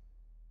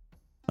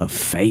 of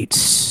fates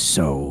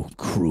so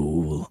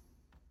cruel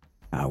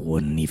I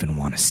wouldn't even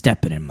want to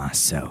step in it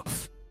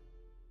myself.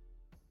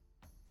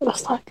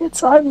 Looks like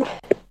it's on.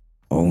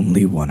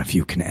 Only one of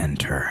you can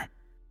enter,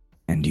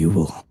 and you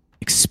will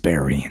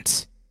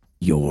experience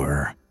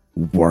your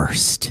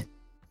worst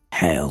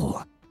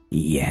hell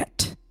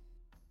yet."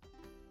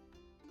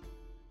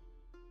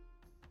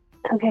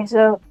 Okay,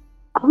 so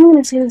I'm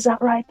gonna say this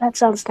outright. That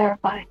sounds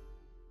terrifying.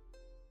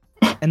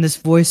 And this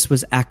voice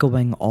was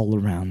echoing all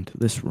around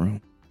this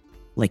room.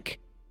 Like,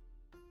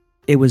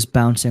 it was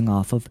bouncing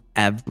off of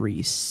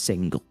every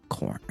single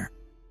corner.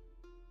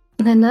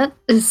 Nanette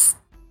is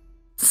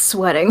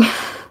sweating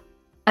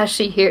as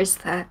she hears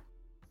that.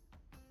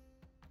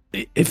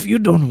 If you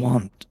don't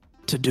want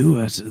to do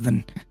it,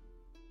 then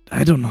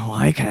I don't know,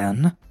 I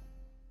can.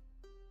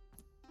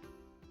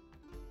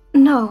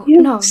 No,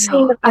 You've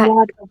seen no. a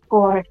lot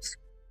before.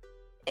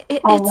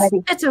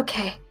 Already. It's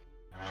okay.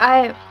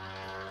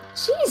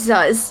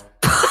 Jesus.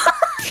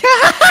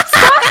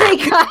 Sorry,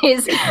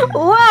 guys.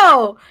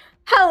 Whoa.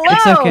 Hello.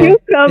 It's okay.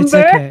 Cucumber. It's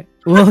okay.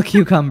 We'll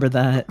cucumber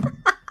that.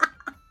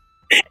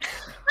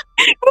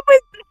 What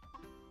was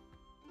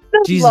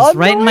the Jesus, log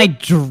right in noise? my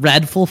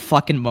dreadful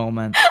fucking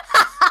moment.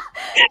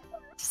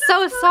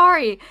 So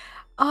sorry.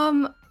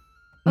 No,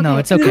 Okay.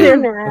 it's okay.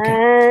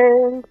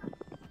 Okay.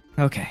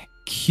 Okay.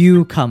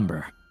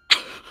 Cucumber.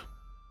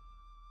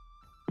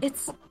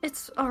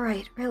 It's all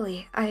right,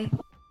 really.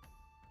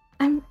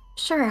 I'm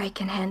sure I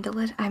can handle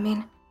it. I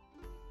mean,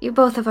 you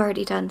both have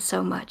already done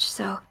so much,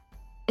 so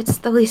it's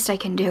the least I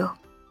can do.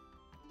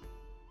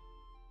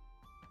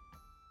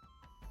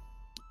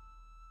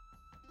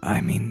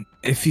 I mean,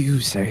 if you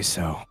say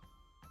so.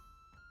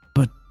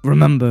 But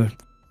remember,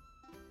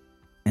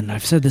 and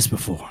I've said this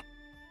before,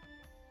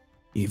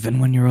 even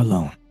when you're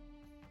alone,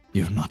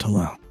 you're not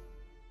alone.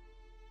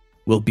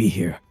 We'll be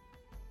here.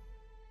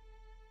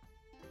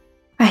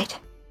 Right.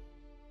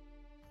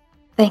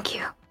 Thank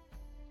you.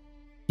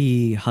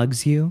 He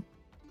hugs you,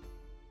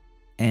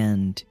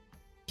 and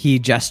he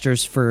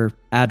gestures for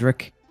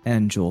Adric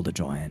and Jewel to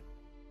join.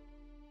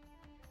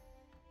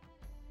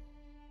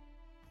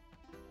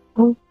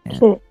 Oh, And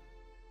shit.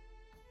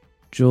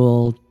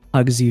 Jewel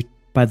hugs you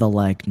by the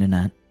leg,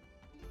 Nanette.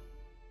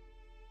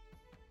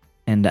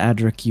 And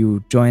Adric,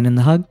 you join in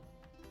the hug?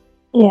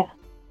 Yeah.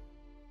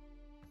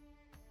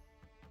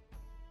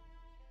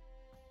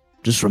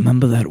 Just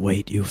remember that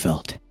weight you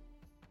felt.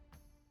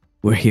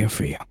 We're here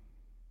for you.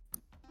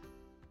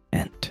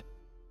 And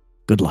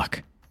good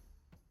luck.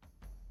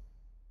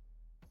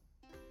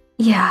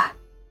 Yeah.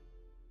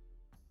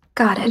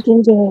 Got You it.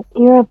 can do it.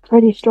 You're a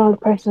pretty strong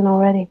person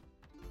already.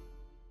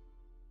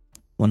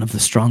 One of the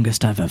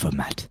strongest I've ever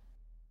met.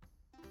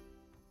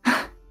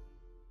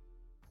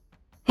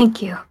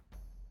 Thank you.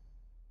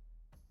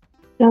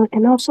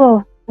 And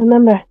also,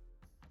 remember,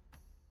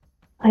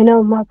 I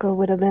know Mako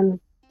would have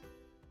been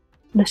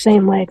the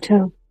same way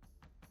too.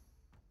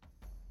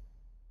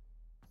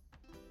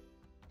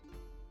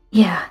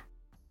 Yeah.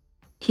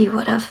 He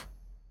would have.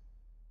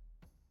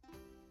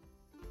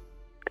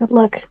 Good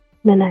luck,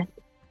 Nanette.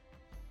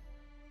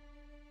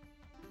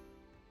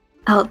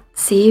 I'll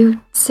see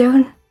you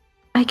soon,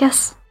 I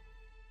guess.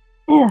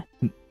 Yeah.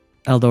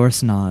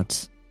 Eldoris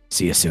nods.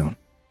 See you soon.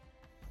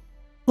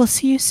 We'll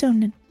see you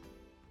soon,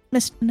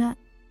 Miss Nanette.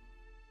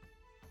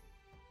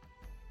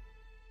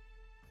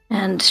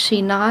 And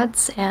she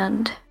nods,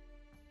 and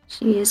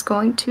she is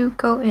going to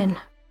go in.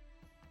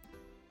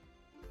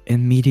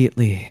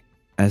 Immediately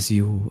as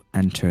you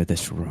enter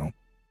this room,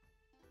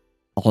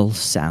 all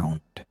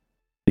sound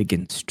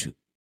begins to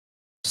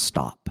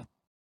stop.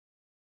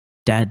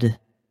 Dead,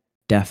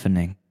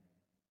 deafening,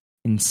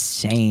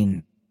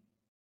 insane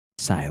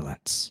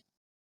silence.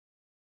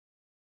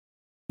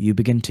 You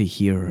begin to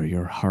hear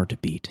your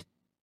heartbeat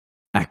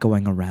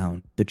echoing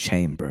around the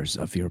chambers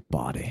of your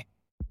body.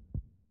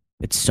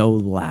 It's so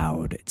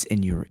loud, it's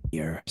in your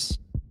ears.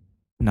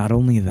 Not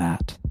only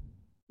that,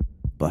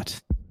 but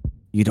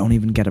you don't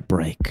even get a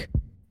break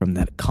from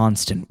that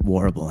constant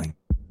warbling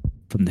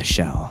from the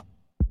shell.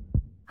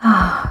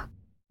 Ah.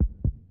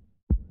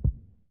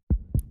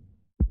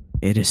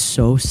 It is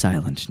so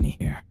silent in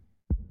here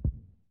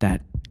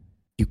that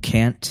you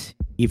can't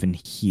even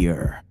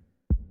hear,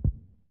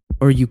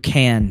 or you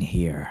can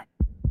hear,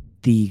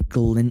 the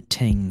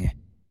glinting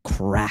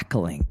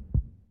crackling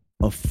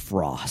of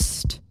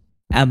frost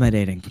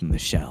emanating from the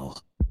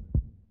shell.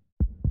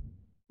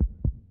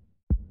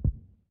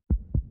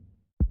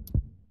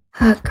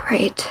 Oh,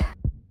 great.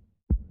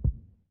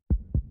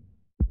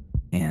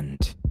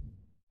 And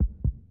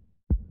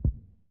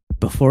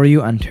before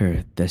you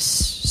enter this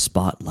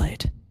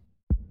spotlight,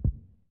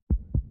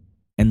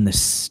 in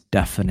this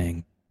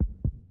deafening,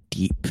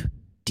 deep,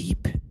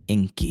 deep,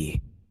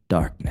 inky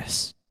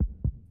darkness,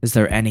 is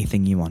there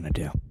anything you want to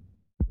do?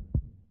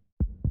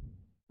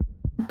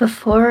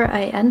 Before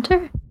I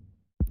enter?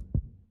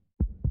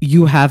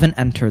 You haven't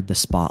entered the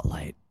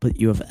spotlight, but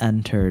you have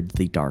entered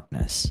the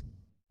darkness.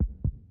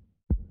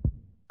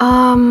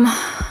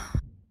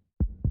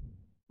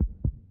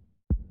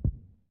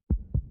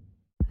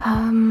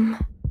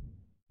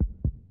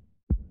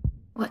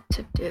 What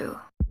to do?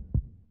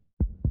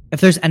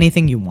 If there's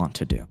anything you want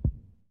to do.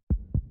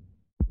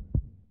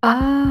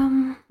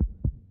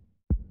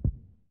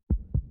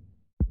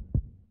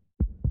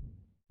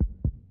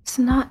 It's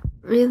not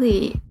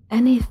really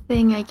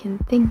anything I can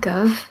think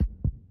of.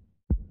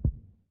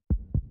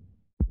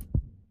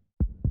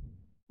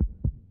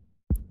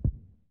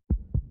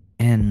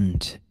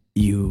 And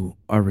you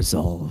are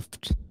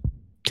resolved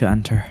to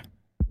enter.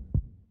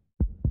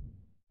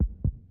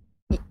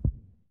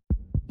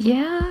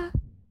 Yeah?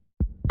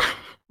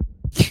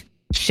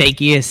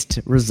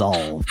 Shakiest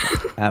resolve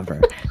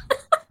ever.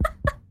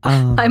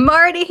 I'm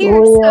already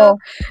here, Oh,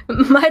 so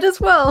might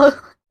as well.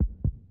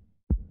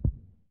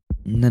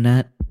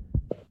 Nanette,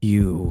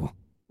 you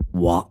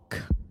walk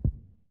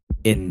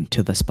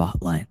into the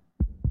spotlight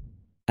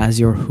as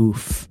your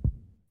hoof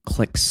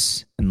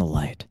clicks in the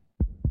light.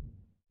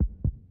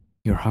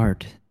 Your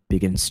heart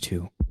begins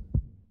to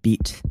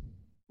beat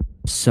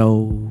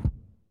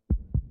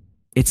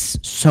it's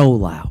so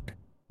loud.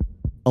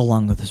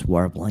 Along with this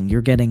warbling,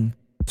 you're getting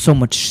so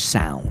much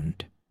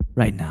sound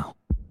right now.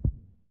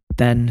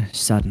 Then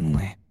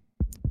suddenly,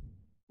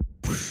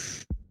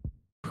 it's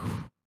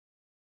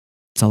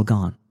all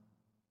gone.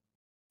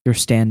 You're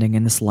standing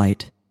in this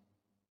light.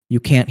 You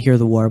can't hear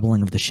the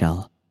warbling of the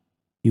shell.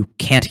 You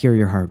can't hear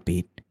your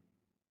heartbeat.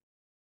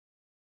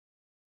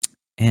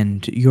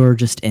 And you're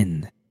just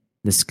in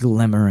this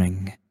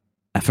glimmering,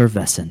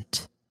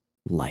 effervescent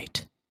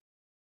light.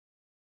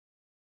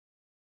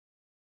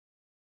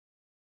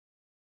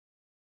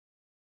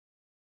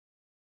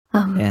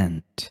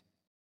 And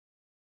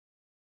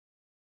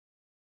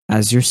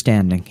as you're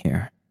standing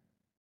here,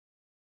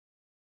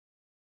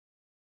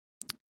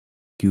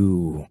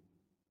 you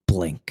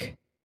blink.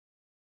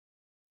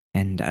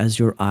 And as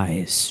your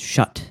eyes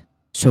shut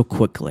so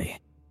quickly,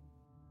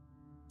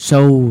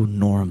 so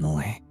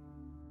normally,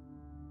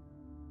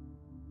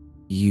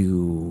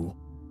 you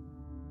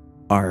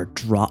are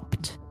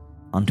dropped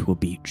onto a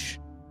beach.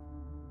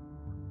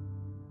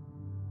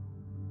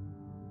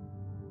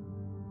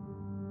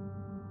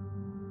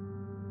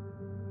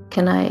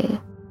 Can I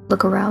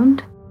look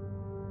around?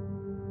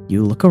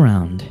 You look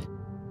around.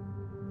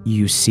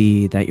 You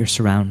see that your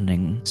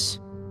surroundings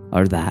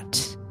are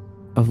that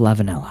of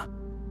Lavanella.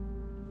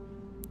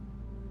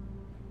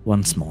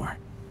 Once more.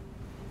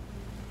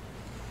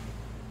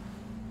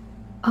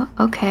 Oh,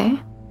 okay.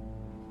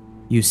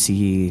 You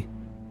see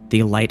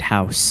the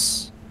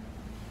lighthouse,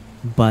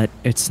 but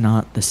it's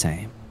not the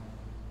same.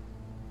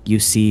 You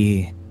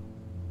see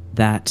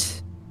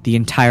that the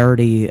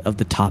entirety of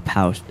the top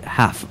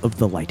half of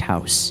the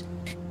lighthouse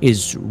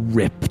is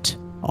ripped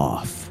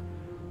off.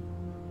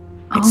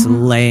 It's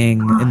laying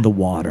in the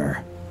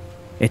water.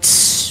 It's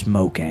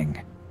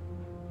smoking.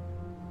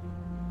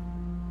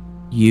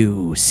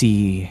 You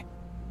see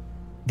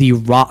the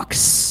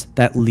rocks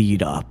that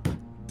lead up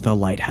the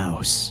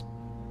lighthouse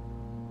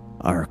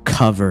are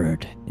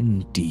covered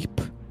in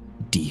deep,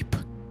 deep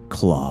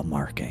claw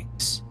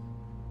markings.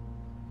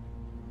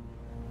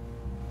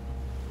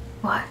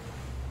 What?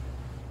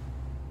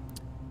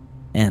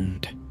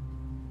 And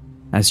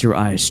as your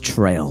eyes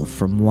trail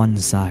from one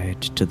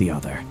side to the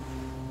other,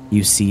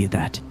 you see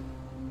that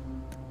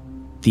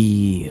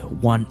the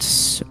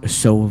once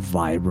so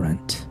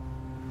vibrant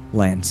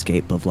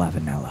landscape of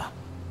Lavanella,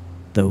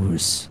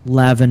 those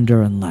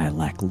lavender and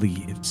lilac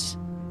leaves,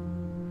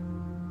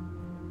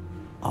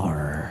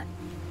 are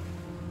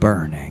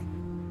burning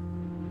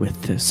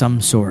with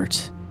some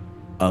sort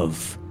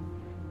of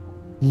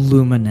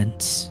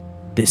luminance,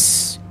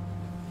 this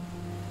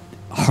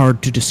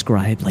hard to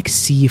describe, like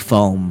sea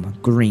foam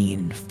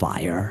green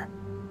fire.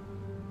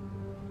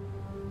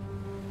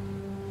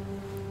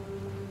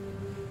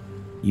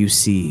 You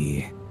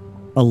see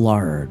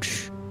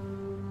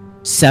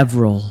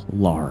several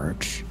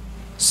large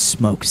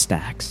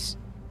smokestacks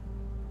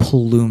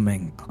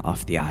pluming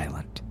off the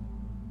island.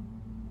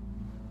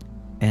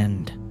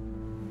 And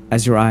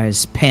as your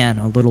eyes pan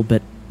a little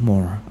bit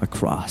more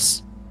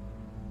across,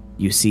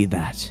 you see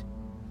that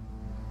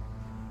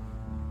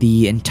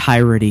the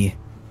entirety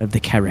of the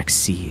Carrick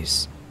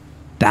Seas,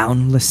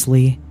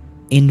 boundlessly,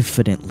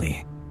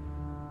 infinitely,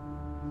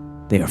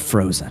 they are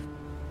frozen.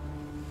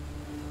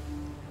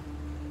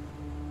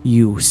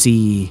 You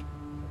see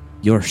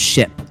your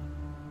ship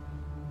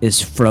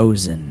is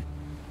frozen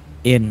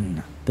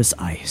in this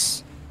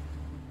ice.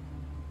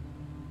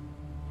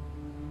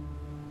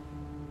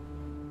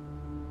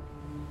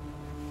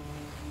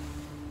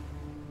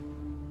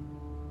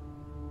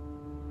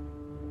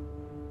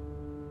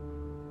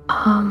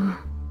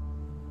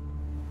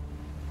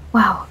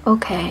 Wow,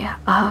 okay,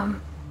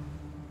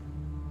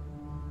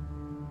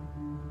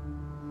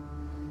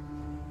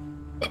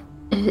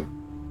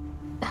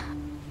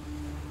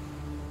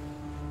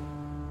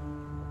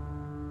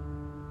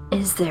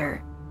 is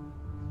there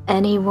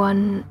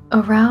anyone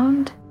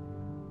around?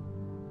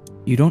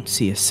 You don't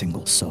see a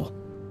single soul.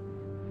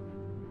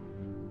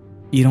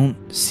 You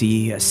don't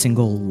see a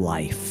single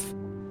life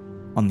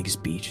on these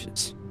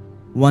beaches,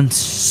 once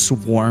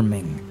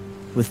swarming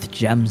with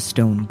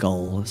gemstone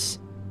gulls,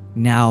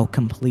 now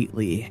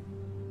completely,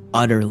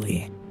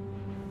 utterly,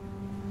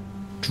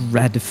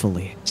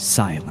 dreadfully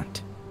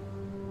silent.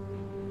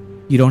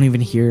 You don't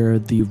even hear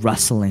the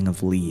rustling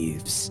of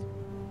leaves.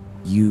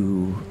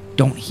 You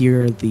don't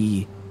hear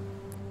the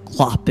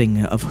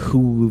clopping of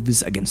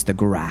hooves against the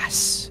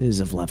grasses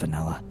of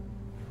Lavanella.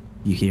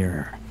 You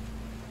hear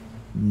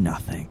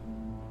nothing.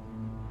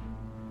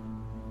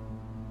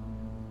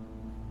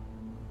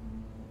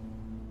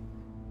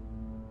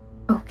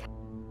 Okay.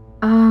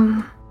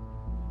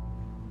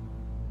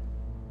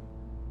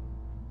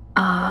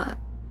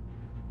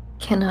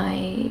 Can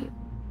I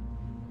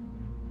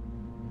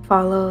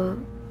follow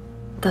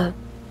the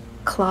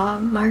claw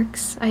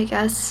marks, I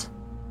guess?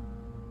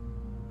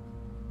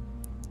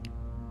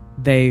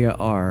 They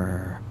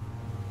are...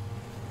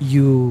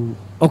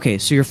 Okay,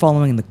 so you're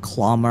following the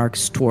claw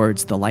marks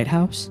towards the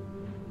lighthouse?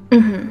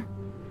 Mm-hmm.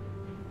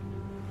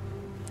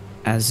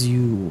 As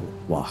you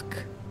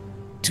walk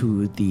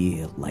to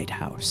the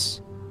lighthouse,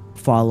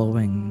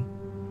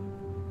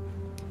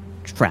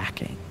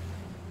 tracking,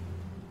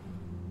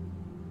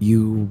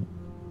 you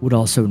would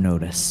also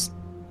notice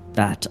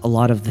that a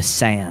lot of the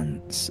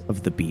sands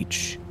of the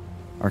beach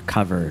are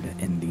covered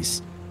in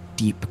these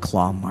deep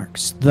claw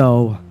marks,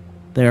 though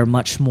they are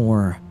much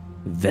more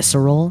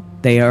visceral.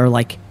 They are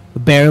like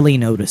barely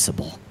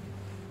noticeable,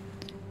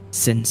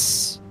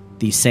 since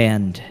the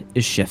sand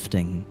is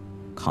shifting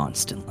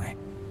constantly.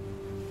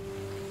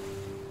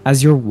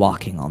 As you're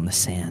walking on the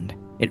sand,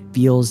 it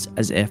feels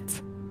as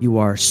if you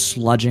are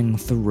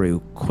sludging through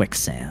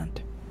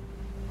quicksand.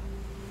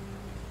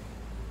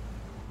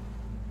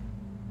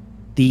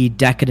 The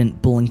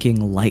decadent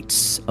blinking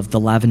lights of the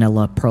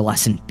Lavanella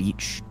pearlescent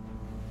beach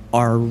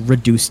are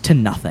reduced to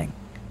nothing.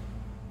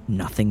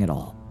 Nothing at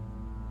all.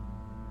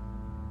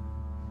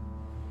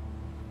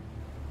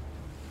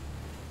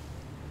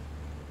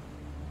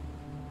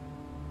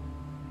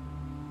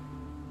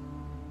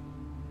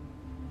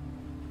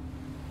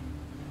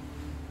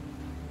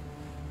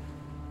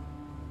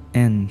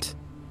 And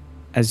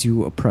as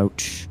you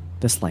approach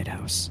this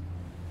lighthouse,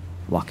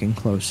 walking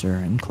closer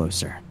and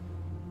closer,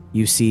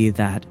 you see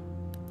that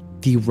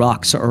the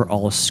rocks are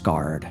all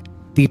scarred.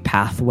 The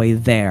pathway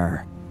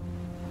there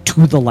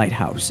to the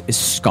lighthouse is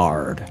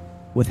scarred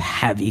with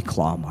heavy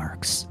claw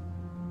marks.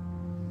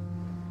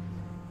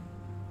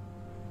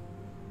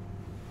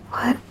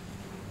 What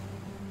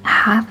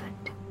happened?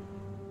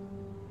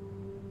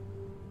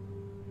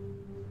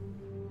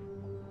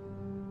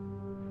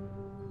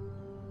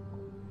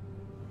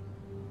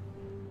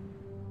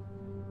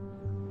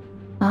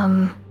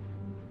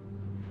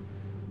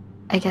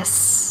 I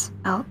guess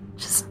I'll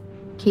just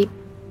keep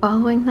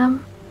following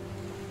them.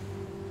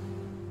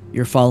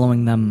 You're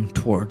following them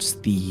towards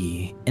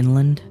the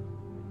inland?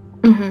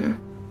 Mm-hmm.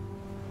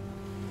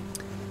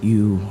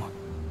 You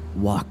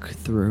walk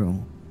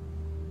through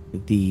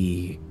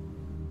the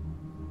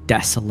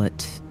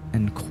desolate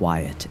and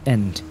quiet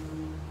and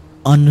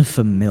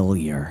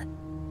unfamiliar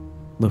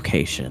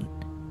location.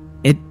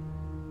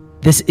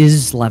 This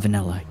is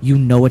Lavanella. You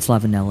know it's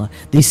Lavanella.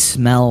 The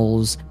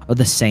smells are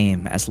the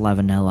same as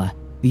Lavanella.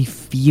 The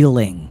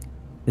feeling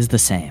is the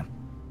same.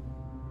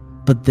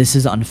 But this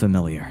is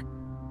unfamiliar.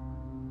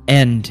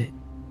 And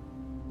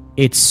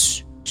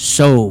it's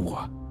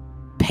so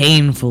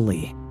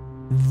painfully,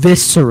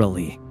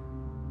 viscerally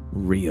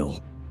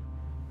real.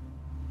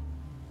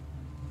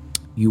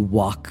 You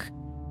walk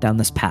down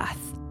this path,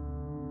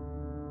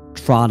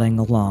 trotting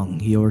along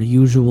your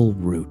usual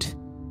route,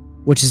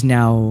 which is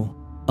now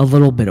a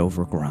little bit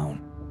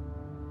overgrown.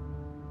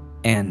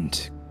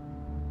 And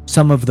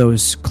some of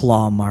those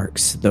claw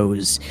marks,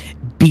 those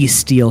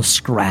bestial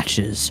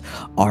scratches,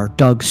 are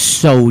dug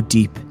so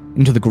deep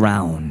into the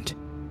ground,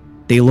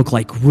 they look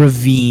like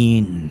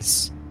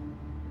ravines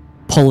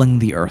pulling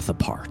the earth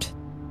apart.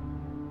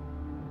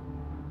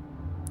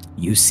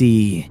 You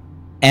see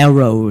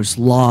arrows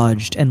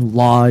lodged and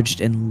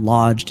lodged and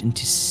lodged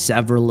into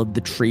several of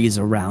the trees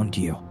around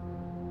you.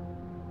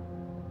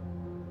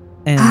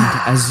 And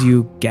as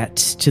you get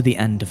to the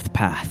end of the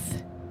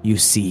path, you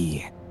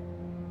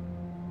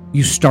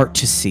start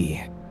to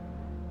see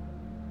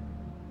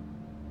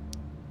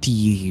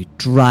the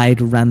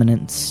dried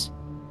remnants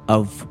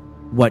of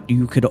what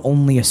you could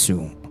only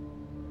assume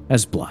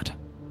as blood.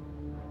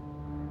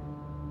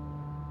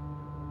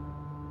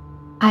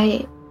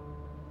 I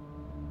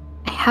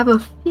have a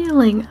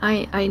feeling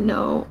I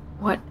know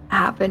what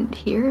happened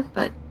here,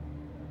 but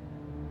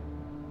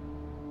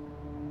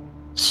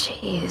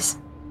jeez.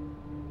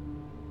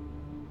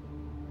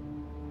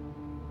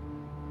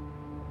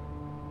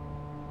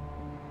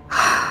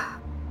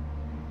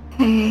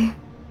 Hey.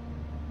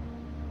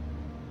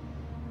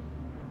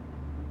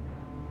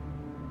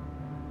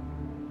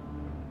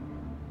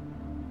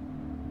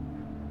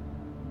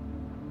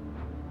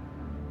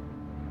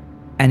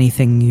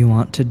 Anything you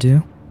want to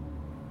do?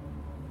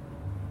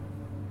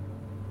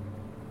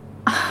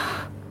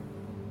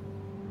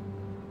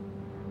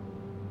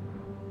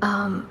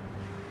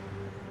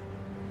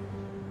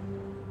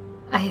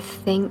 I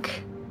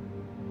think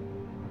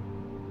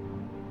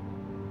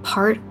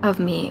part of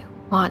me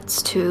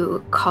wants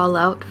to call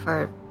out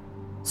for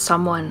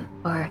someone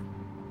or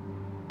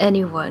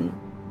anyone,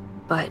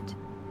 but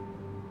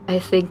I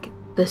think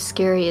the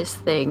scariest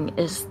thing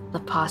is the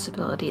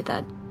possibility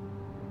that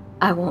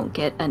I won't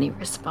get any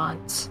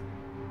response.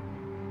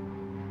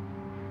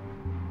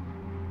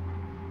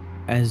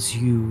 As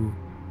you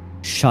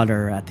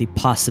shudder at the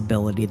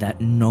possibility that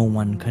no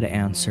one could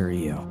answer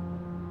you,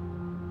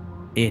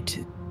 it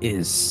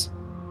is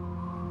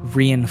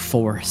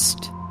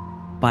reinforced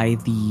by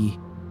the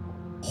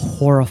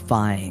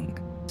horrifying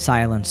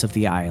silence of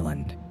the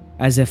island,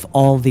 as if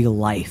all the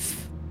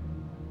life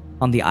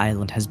on the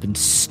island has been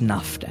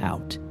snuffed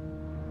out.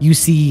 You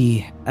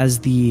see as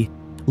the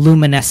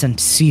luminescent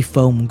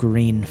seafoam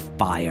green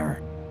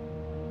fire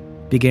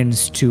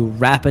begins to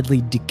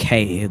rapidly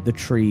decay the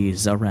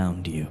trees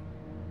around you,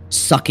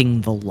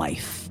 sucking the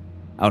life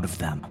out of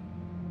them.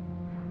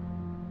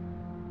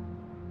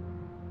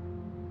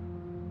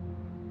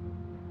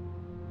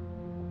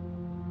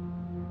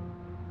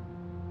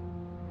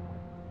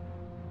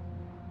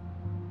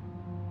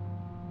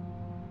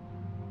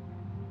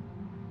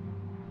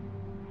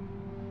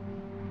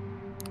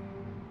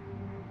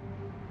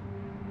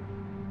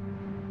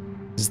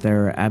 Is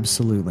there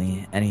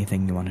absolutely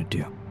anything you want to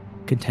do?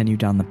 Continue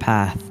down the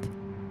path.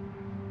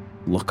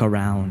 Look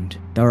around.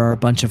 There are a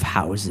bunch of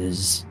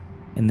houses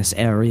in this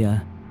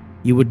area.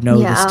 You would know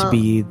this to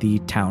be the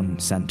town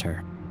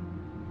center.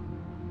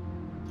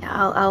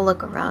 Yeah, I'll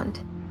look around.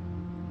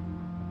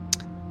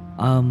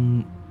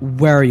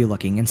 Where are you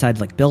looking? Inside,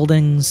 like,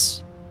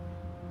 buildings?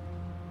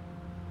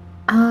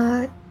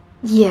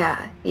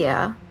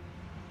 Yeah.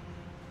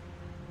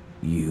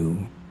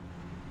 You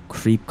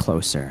creep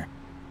closer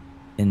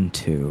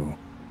into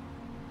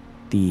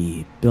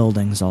the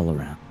buildings all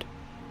around.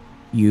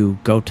 You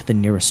go to the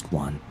nearest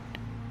one,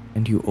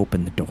 and you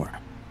open the door.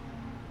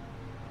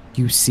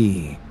 You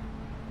see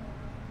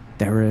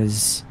there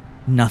is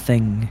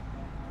nothing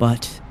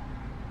but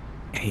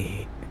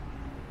a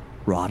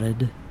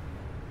rotted,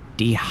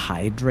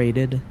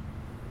 dehydrated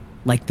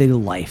like the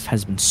life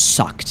has been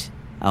sucked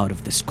out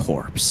of this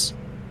corpse.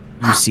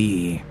 You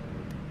see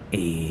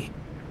a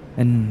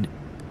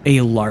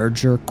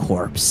larger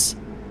corpse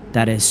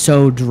that is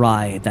so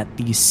dry that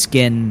the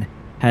skin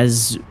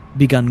has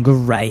begun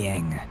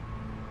graying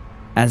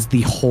as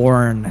the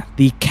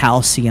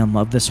calcium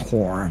of this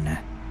horn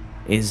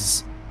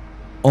is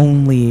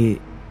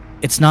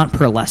it's not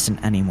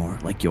pearlescent anymore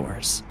like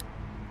yours.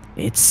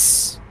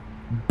 It's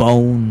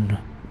bone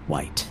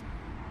white.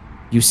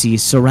 You see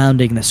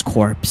surrounding this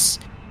corpse,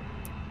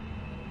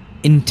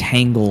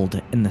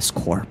 entangled in this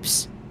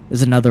corpse,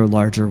 is another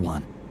larger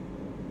one,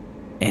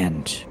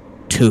 and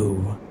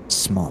 2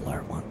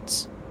 smaller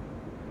ones.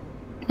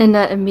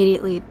 Ninette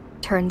immediately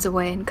turns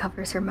away and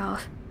covers her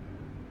mouth.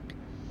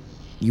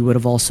 You would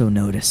have also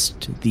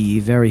noticed the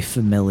very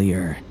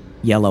familiar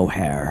yellow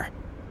hair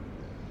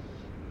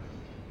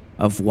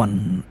of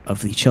one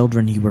of the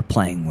children you were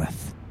playing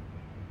with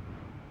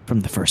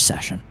from the first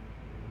session.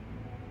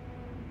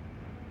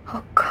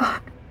 Oh,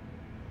 God.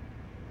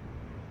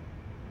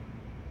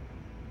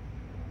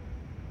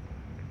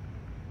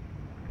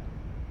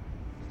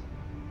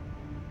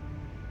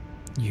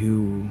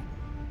 You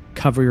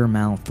cover your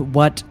mouth.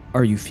 What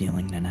are you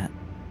feeling, Ninette?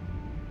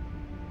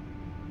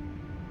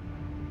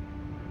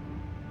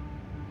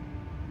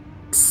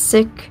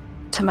 Sick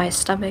to my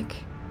stomach.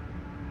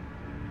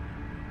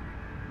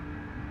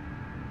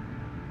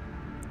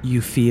 You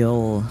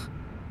feel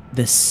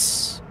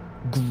this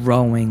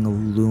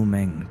growing,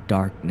 looming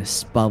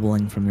darkness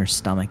bubbling from your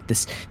stomach,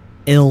 this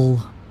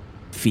ill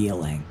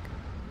feeling.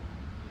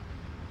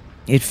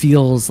 It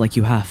feels like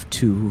you have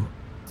to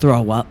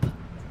throw up.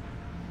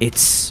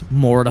 It's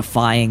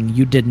mortifying.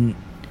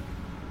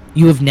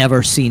 You have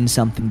never seen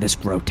something this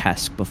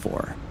grotesque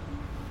before.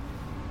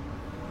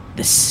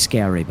 This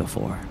scary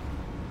before.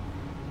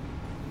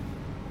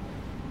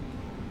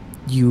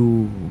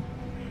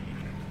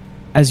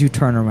 As you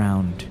turn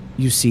around,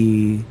 you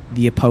see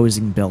the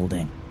opposing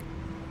building.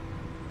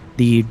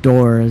 The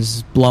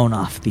doors blown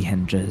off the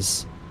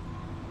hinges.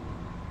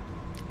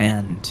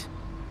 And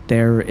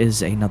there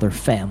is another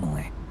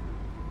family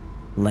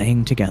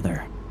laying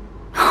together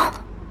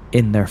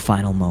in their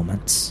final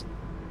moments.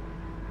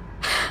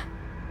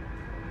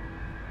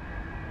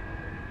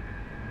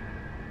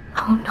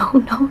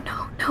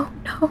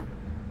 No.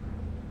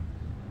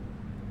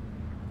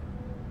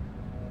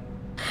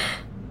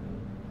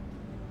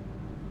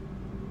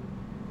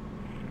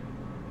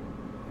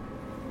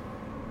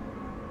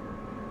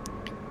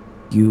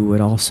 You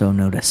would also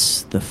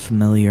notice the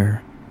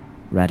familiar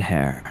red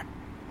hair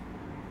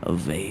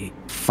of a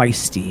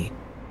feisty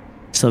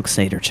silk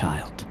satyr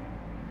child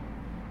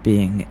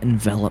being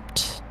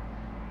enveloped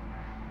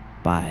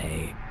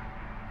by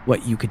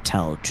what you could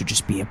tell to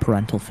just be a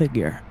parental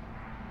figure.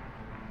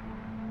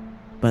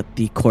 But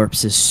the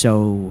corpse is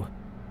so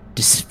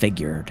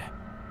disfigured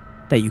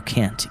that you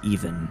can't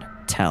even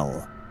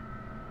tell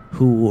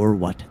who or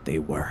what they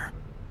were.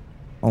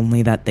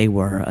 Only that they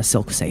were a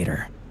silk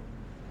satyr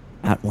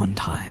at one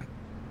time.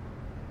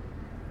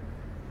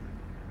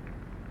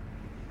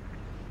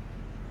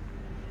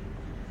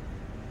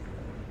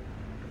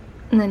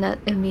 Ninette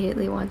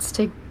immediately wants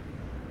to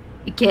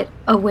get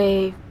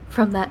away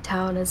from that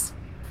town as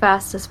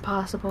fast as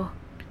possible.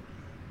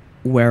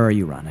 Where are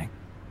you running?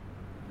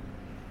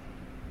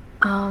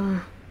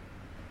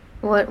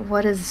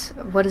 What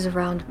is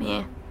around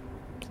me?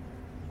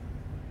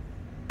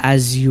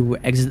 As you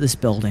exit this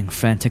building,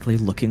 frantically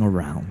looking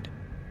around,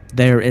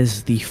 there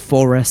is the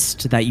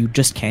forest that you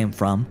just came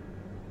from.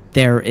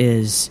 There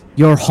is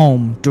your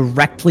home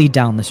directly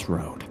down this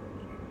road.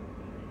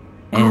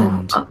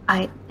 And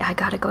I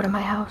gotta go to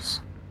my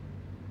house.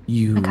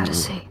 You I gotta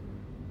see.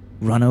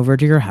 Run over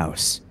to your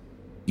house.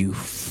 You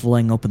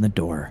fling open the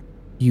door.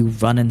 You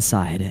run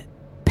inside it,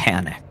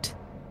 panicked.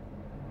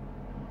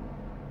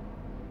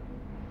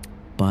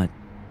 But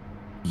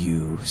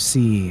you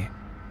see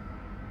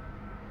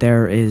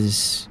there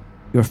is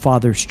your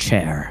father's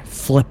chair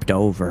flipped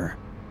over,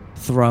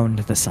 thrown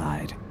to the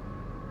side.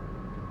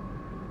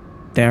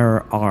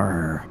 There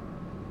are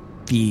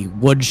the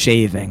wood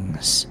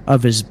shavings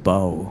of his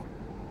bow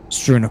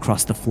strewn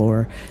across the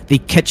floor. The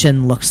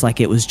kitchen looks like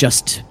it was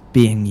just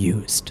being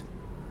used.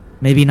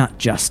 Maybe not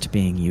just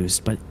being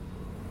used, but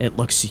it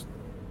looks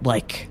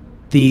like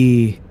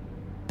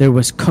there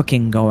was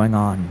cooking going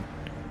on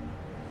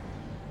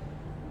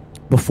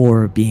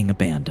before being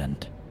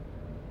abandoned.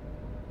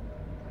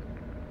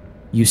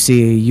 You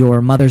see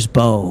your mother's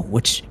bow,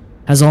 which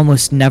has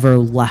almost never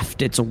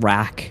left its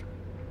rack,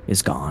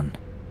 is gone.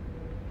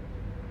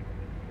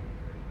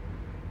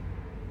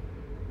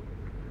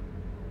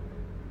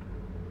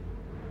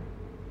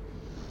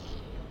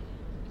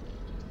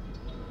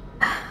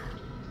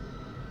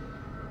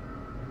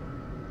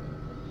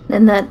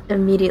 Ninette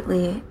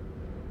immediately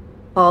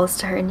falls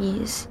to her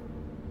knees.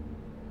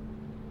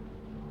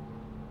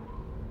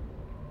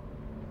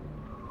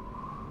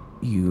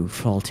 You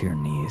fall to your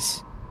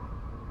knees.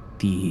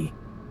 The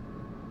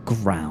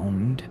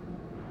ground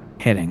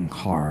hitting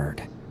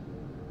hard.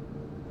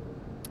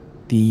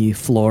 The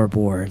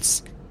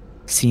floorboards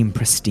seem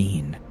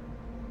pristine.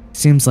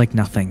 Seems like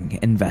nothing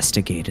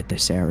investigated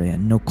this area.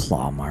 No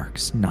claw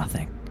marks,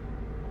 nothing.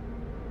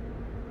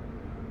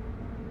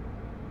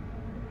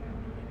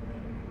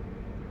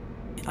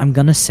 I'm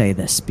gonna say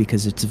this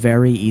because it's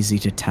very easy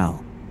to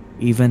tell,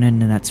 even in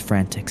Nanette's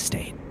frantic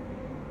state.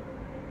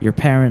 Your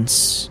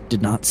parents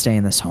did not stay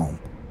in this home.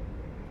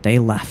 They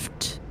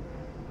left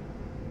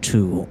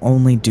to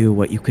only do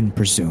what you can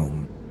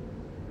presume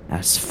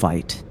as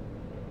fight.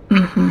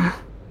 Mm-hmm.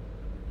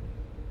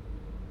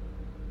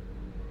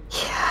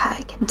 Yeah,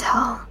 I can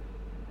tell.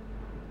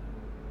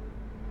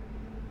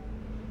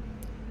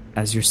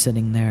 As you're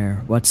sitting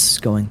there, what's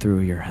going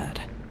through your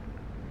head?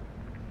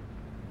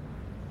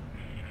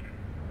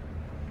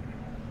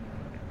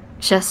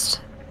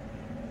 Just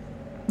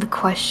the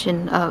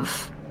question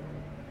of,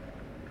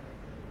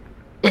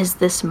 is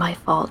this my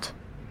fault?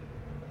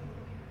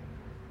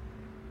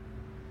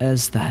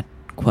 As that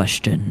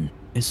question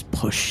is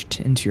pushed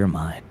into your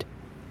mind,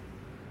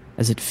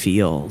 as it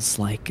feels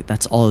like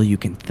that's all you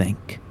can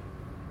think.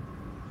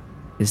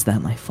 Is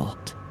that my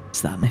fault?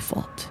 Is that my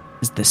fault?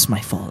 Is this my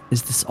fault?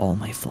 Is this all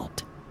my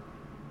fault?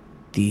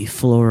 The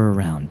floor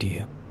around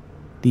you,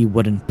 the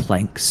wooden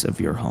planks of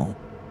your home,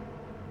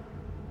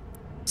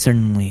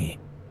 suddenly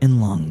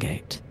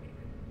elongate,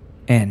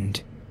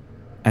 and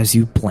as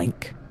you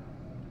blink,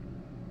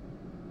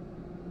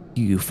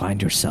 you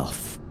find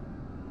yourself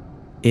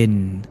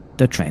in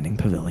the training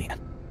pavilion.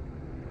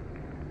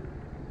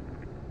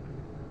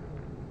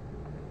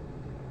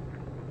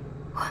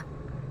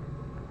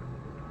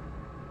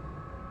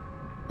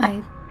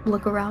 I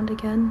look around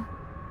again.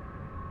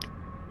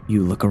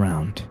 You look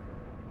around.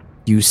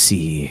 You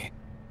see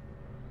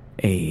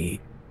a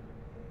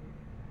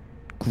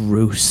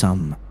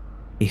gruesome,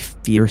 a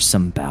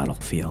fearsome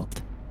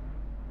battlefield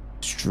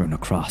strewn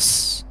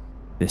across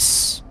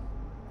this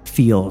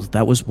field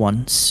that was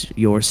once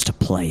yours to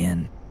play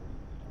in,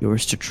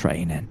 yours to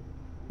train in,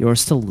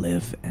 yours to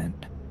live in.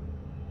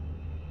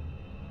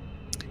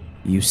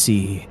 You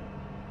see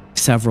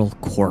several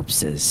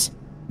corpses,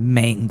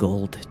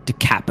 mangled,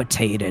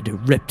 decapitated,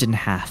 ripped in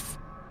half,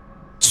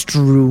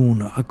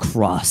 strewn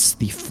across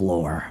the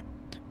floor.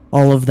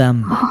 All of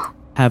them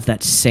have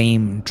that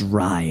same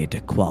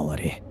dried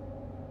quality,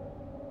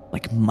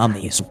 like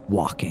mummies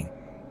walking.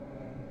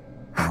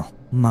 Well,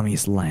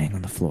 mummies laying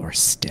on the floor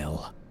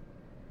still.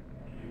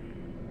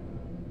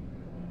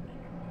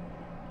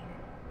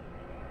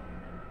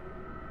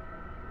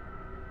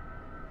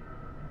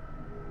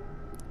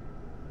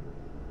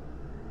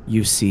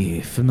 You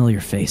see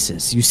familiar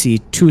faces. You see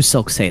two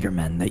Silk Satyr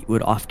men that you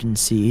would often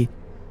see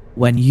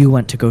when you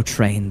went to go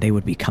train. They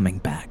would be coming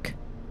back.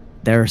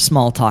 Their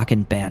small talk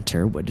and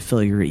banter would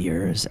fill your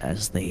ears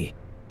as they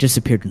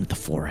disappeared into the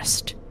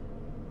forest.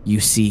 You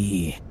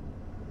see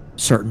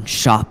certain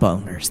shop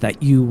owners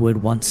that you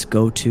would once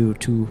go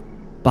to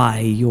buy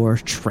your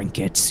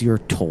trinkets, your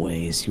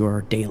toys,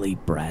 your daily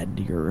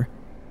bread,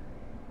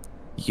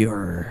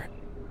 your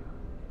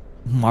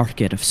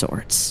market of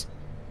sorts.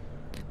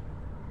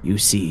 You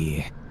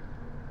see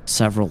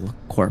several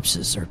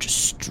corpses are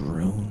just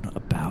strewn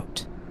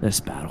about this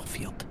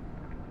battlefield.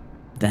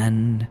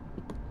 Then,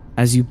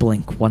 as you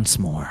blink once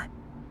more,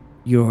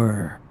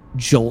 you're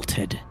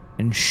jolted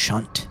and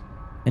shunt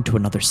into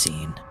another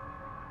scene.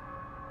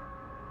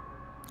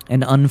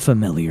 An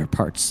unfamiliar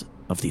parts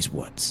of these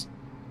woods.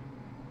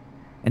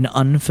 An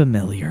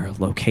unfamiliar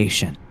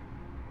location.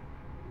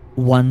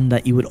 One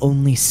that you would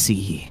only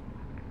see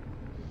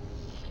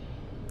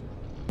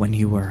when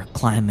you were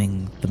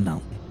climbing the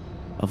mountain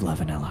of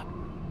Lavanella.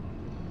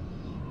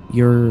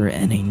 You're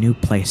in a new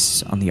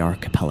place on the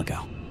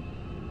archipelago.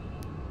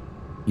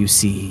 You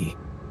see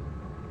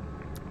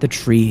the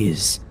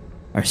trees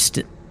are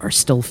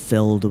still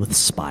filled with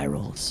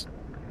spirals.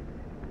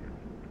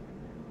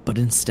 But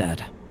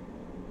instead,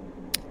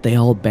 they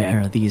all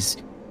bear these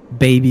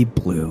baby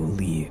blue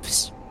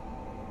leaves.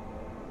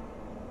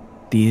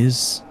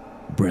 These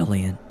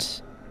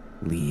brilliant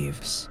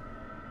leaves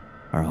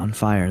are on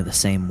fire the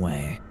same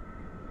way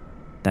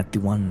that the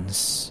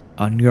ones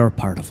on your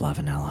part of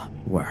Lavanella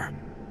were.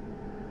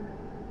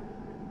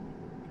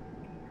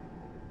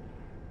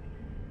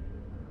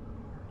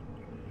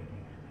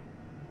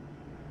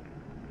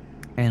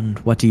 And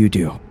what do you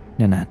do,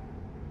 Nanette?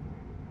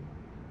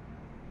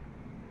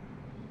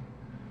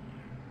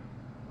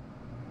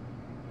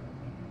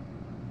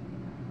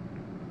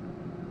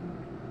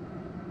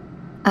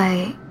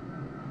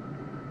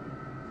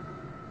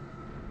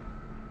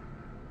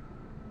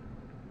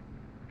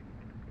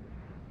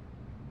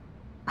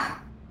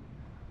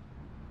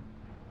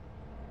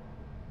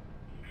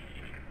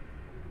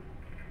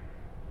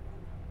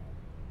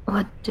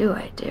 What do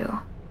I do?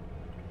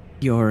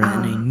 You're in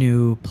a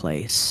new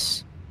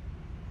place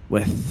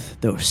with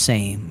those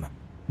same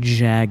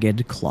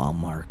jagged claw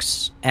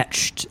marks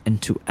etched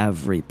into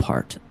every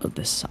part of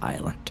this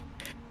island,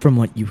 from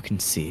what you can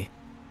see.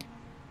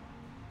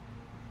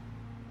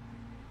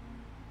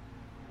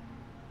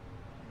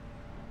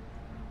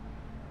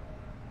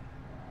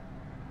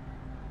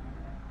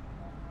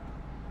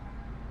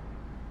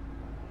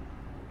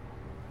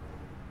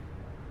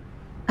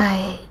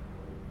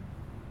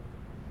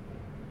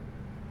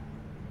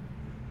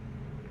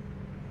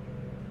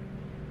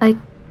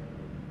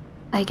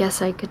 I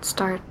guess I could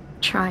start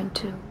trying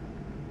to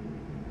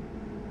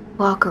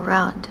walk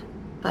around,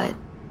 but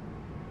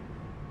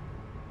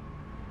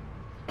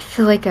I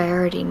feel like I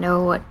already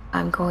know what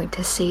I'm going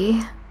to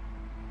see.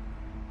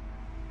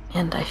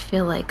 And I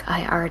feel like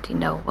I already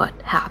know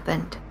what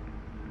happened.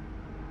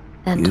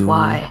 And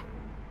why.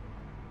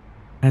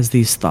 As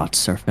these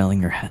thoughts are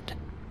filling your head,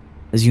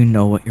 as you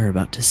know what you're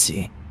about to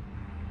see,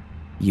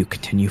 you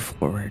continue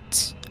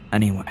forwards,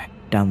 anyway,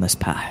 down this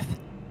path.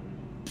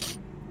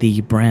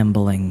 The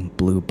brambling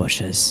blue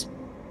bushes,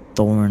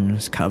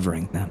 thorns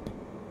covering them,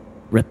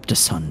 ripped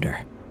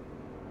asunder.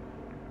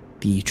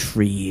 The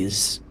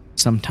trees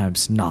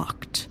sometimes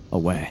knocked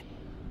away.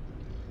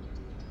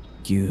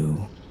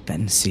 You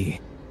then see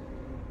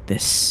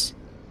this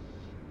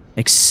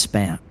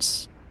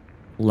expanse,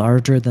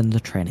 larger than the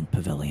training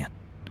pavilion.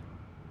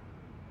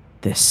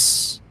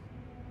 This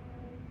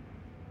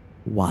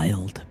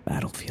wild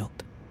battlefield.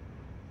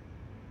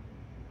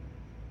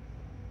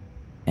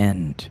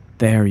 And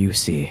there you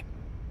see,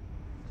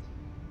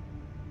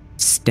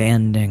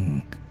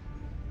 standing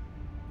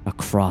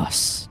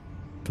across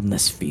from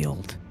this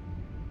field,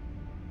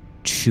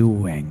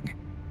 chewing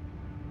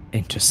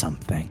into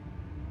something,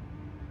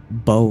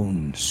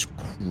 bones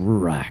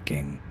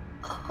cracking,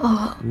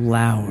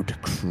 loud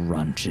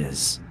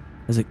crunches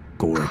as it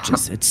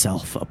gorges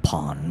itself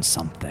upon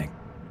something.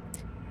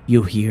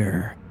 You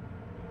hear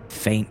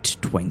faint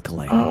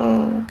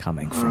twinkling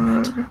coming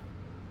from it.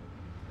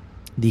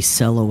 The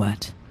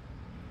silhouette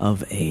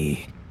of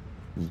a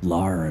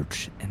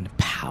large and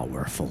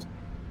powerful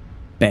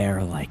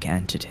bear-like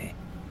entity,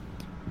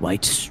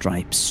 white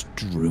stripes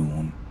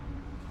strewn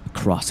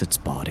across its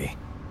body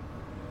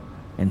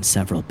in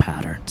several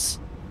patterns.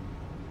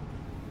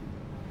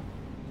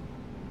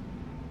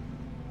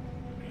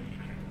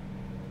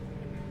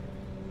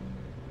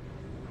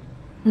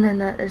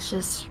 Nanette is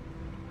just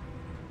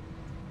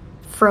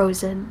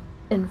frozen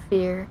in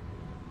fear.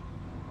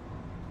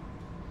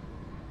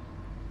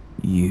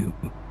 You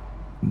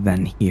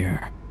then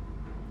hear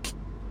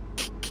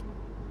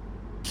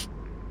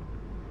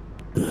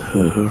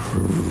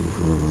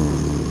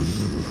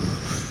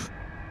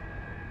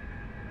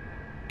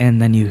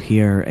and then you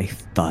hear a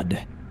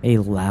thud, a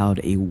loud,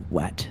 a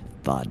wet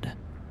thud.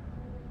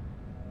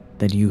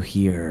 Then you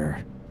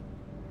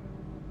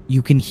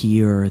can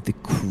hear the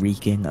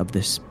creaking of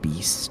this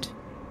beast,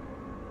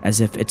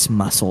 as if its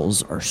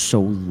muscles are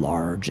so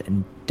large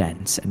and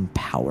dense and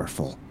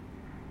powerful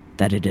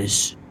that it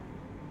is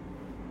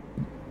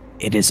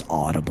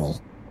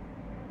audible.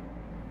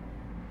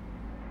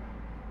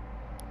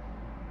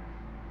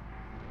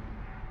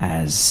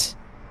 As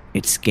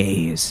its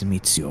gaze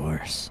meets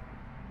yours,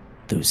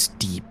 those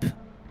deep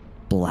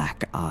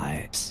black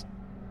eyes,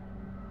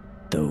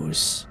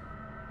 those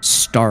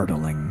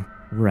startling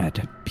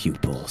red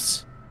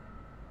pupils,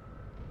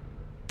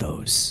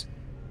 those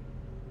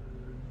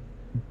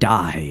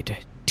dyed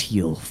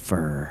teal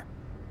fur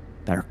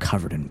that are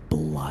covered in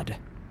blood,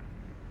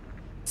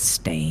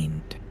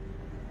 stained,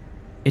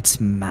 its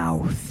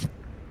mouth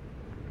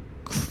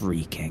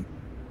creaking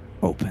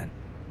open.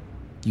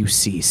 You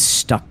see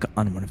stuck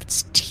on one of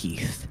its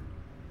teeth,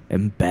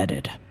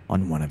 embedded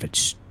on one of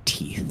its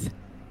teeth,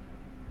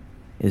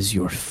 is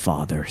your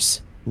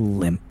father's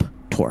limp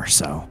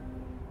torso.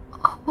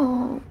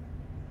 Oh.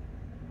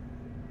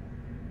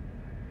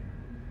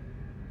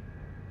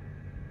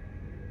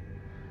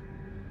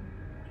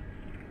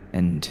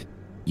 And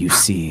you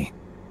see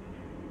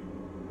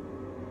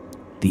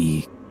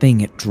the thing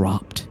it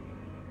dropped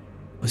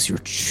was your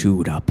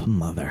chewed up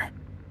mother.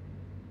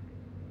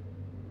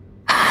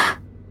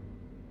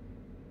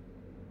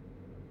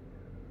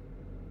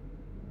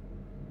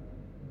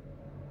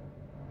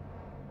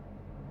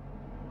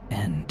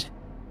 And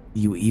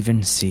you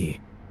even see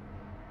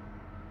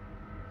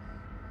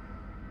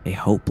a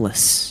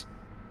hopeless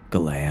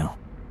Galeo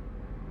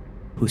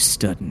who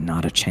stood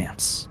not a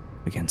chance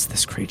against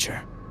this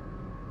creature.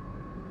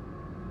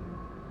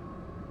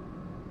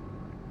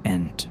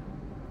 And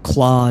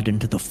clawed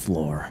into the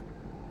floor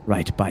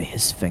right by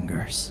his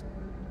fingers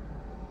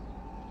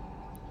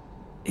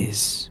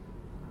is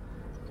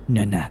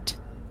Nanette.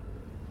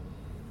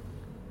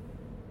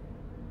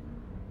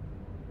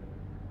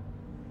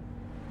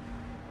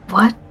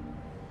 What?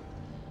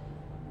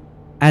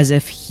 As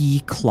if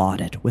he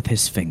clawed it with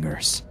his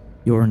fingers,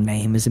 your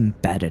name is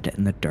embedded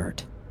in the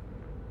dirt.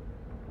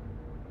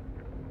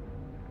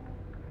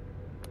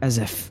 As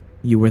if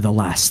you were the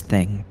last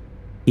thing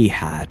he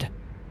had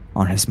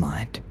on his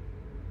mind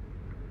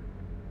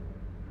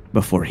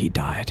before he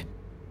died.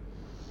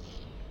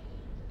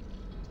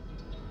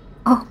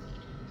 Oh.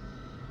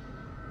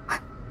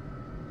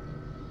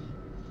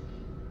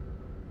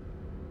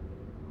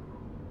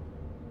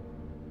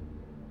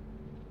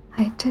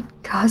 I did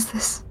cause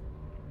this,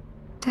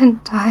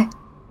 didn't I?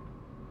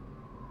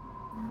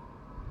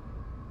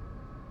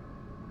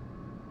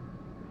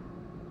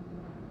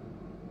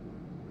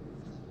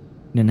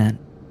 Nanette,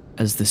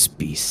 as this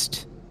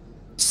beast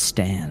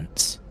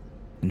stands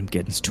and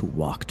begins to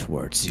walk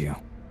towards you,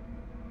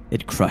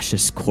 it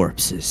crushes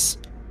corpses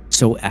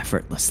so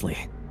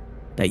effortlessly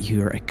that you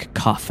hear a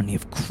cacophony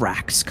of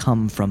cracks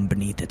come from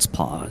beneath its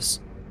paws.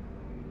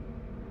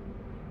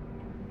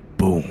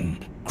 Boom,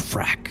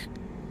 crack,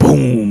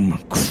 boom,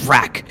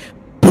 crack,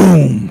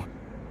 boom,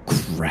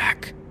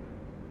 crack.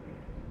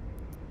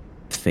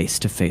 Face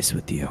to face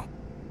with you,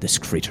 this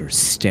creature is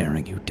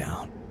staring you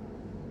down.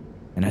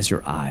 And as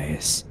your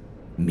eyes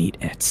meet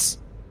it's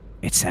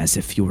as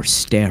if you were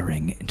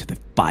staring into the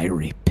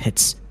fiery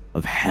pits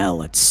of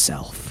hell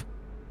itself.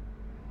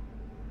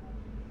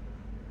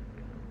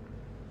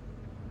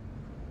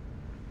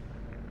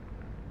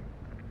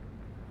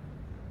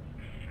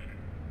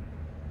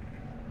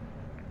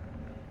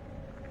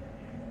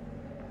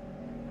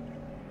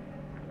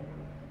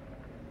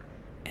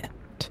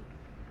 And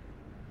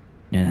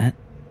Nanette,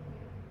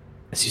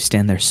 as you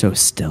stand there so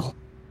still,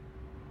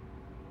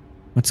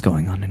 what's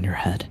going on in your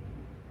head?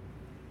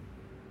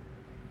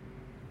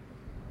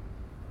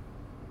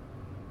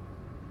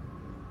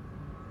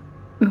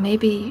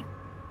 Maybe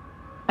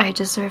I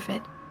deserve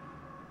it.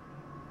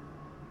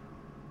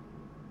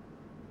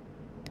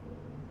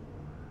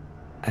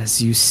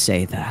 As you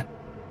say that,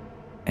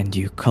 and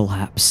you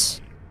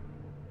collapse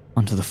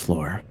onto the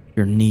floor,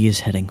 your knees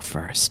hitting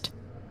first,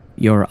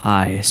 your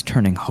eyes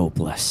turning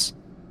hopeless,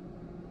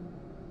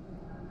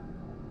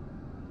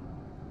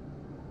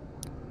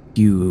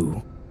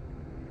 you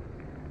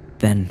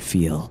then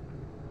feel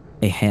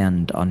a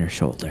hand on your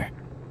shoulder,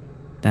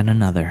 then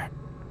another,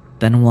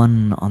 then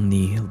one on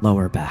the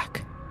lower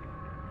back.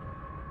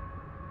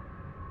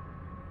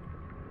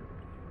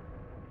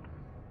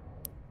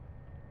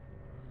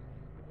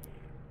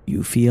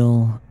 You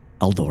feel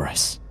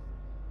Eldoris.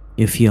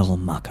 You feel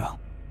Mako.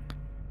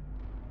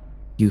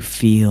 You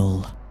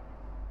feel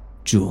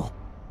Jewel.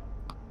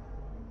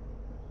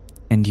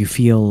 And you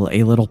feel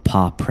a little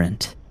paw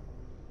print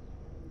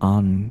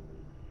on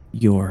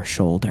your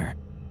shoulder.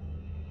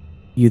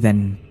 You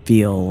then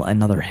feel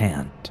another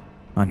hand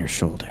on your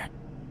shoulder.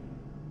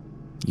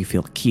 You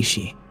feel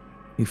Kishi.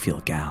 You feel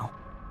Gao.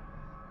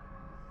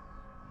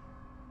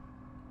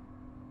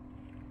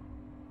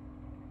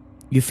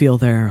 You feel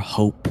their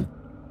hope,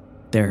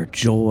 their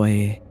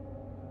joy,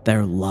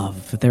 their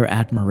love, their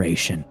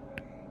admiration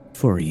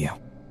for you.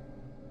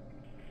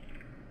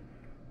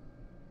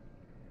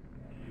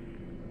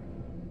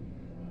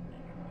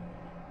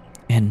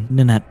 And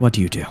Nanette, what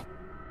do you do?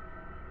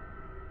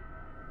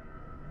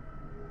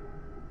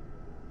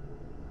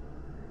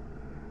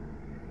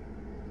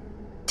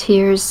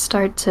 Tears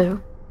start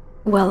to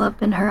well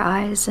up in her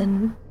eyes,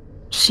 and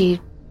she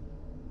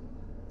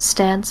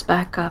stands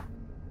back up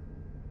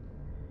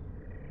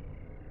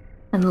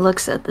and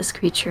looks at this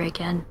creature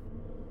again.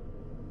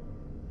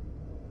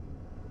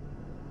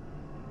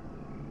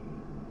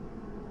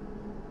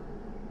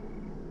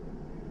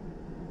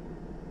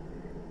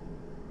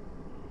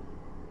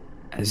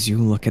 As you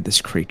look at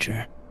this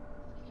creature,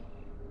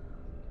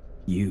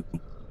 you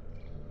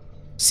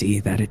see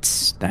that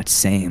it's that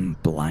same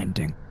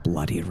blinding,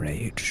 bloody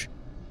rage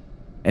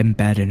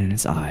embedded in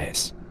its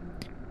eyes.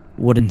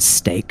 Wooden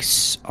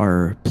stakes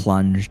are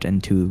plunged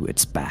into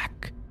its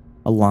back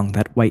along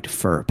that white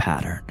fur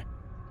pattern.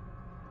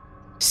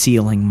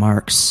 Sealing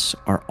marks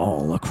are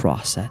all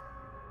across it.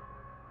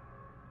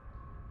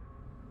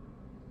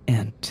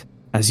 And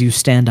as you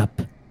stand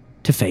up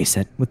to face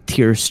it with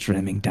tears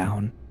streaming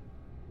down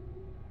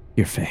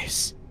your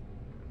face,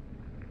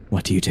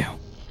 what do you do?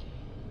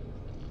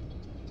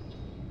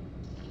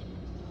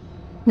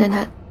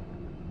 Nanette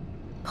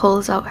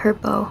pulls out her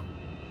bow.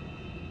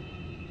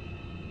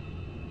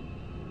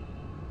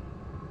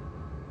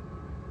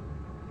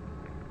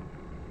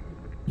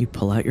 You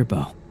pull out your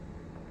bow.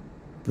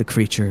 The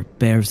creature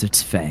bares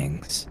its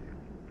fangs,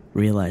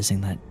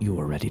 realizing that you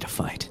are ready to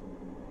fight.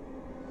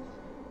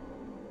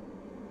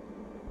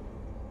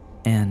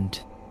 And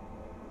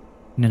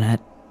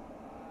Nanette,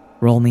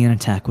 roll me an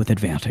attack with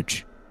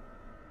advantage.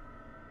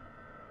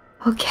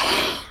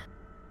 Okay.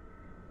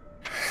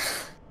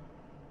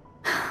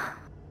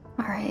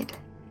 Alright.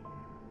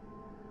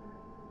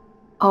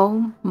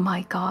 Oh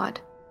my god.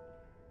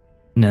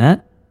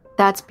 Nanette?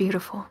 That's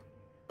beautiful.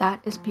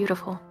 That is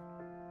beautiful.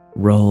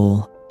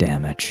 Roll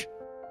damage.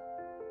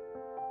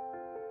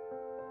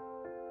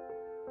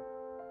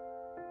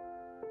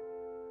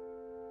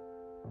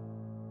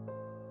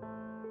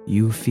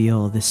 You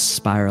feel this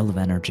spiral of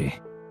energy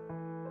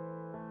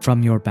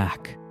from your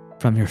back,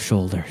 from your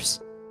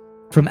shoulders,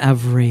 from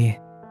every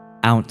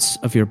ounce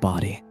of your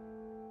body.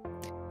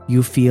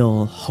 You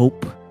feel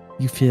hope,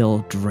 you feel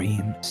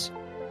dreams,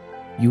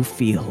 you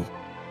feel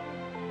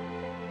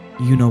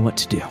you know what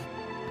to do.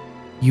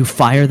 You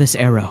fire this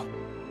arrow,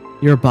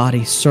 your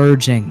body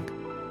surging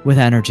with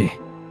energy,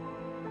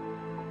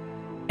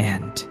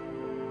 and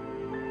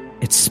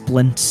it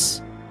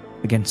splints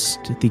against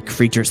the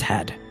creature's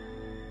head.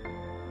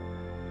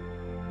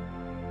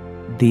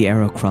 The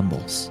arrow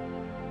crumbles.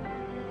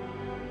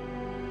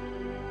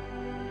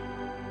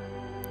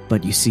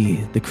 But you see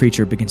the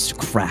creature begins to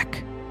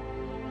crack.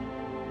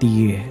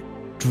 The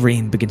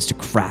dream begins to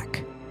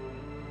crack.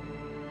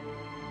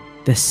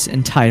 This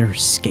entire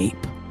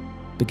scape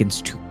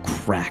begins to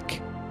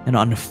crack and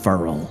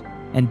unfurl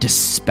and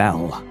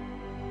dispel.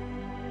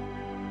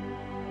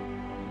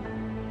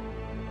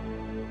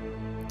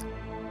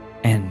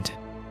 And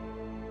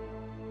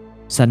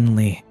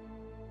suddenly,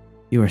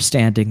 you are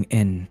standing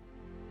in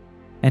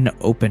an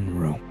open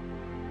room.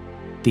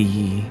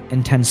 The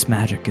intense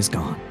magic is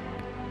gone.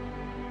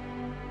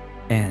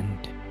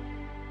 And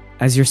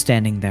as you're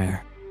standing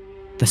there,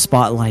 the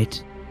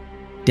spotlight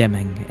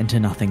dimming into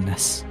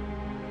nothingness,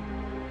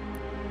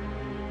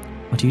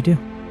 what do you do?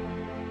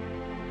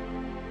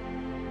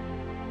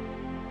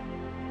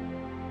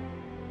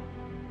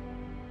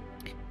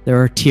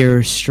 There are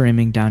tears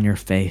streaming down your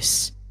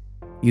face.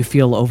 You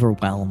feel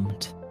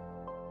overwhelmed.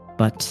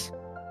 But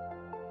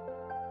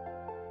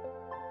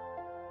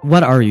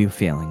what are you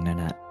feeling,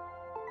 Nanette?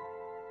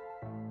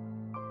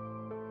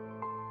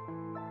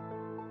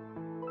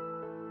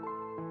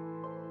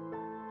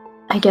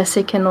 I guess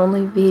it can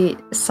only be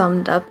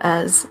summed up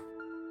as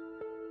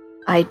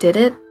I did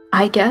it,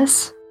 I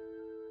guess.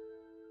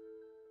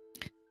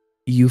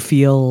 You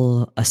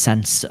feel a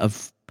sense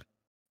of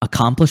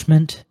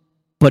accomplishment,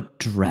 but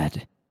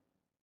dread.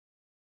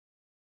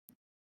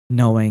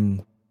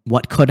 Knowing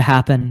what could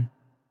happen,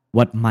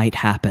 what might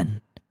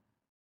happen,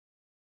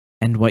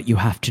 and what you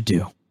have to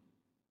do.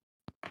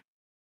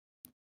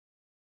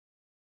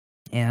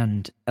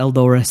 And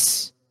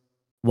Eldoris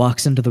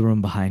walks into the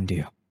room behind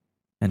you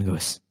and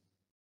goes,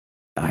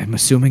 I'm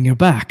assuming you're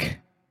back,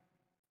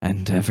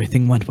 and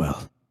everything went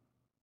well.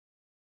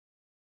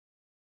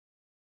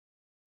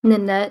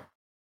 Nanette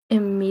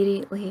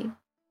immediately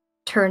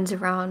turns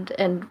around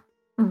and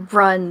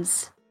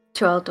runs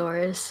to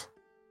Eldoris.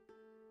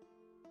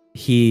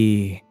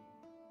 He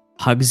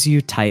hugs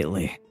you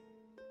tightly,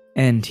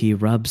 and he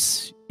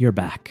rubs your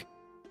back.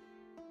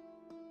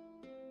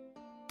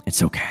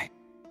 It's okay.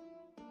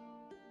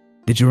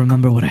 Did you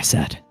remember what I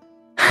said?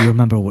 Do you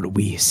remember what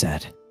we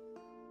said?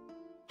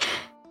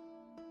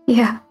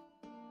 Yeah.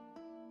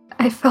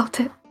 I felt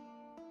it.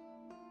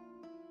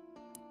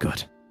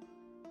 Good.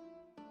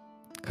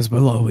 Because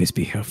we'll always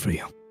be here for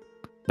you,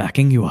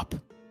 backing you up,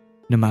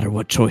 no matter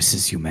what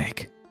choices you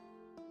make.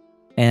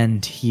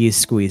 And he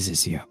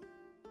squeezes you.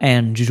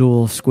 And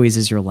Jewel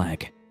squeezes your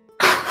leg.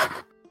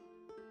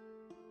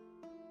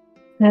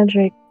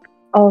 Edric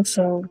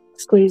also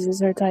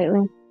squeezes her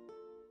tightly.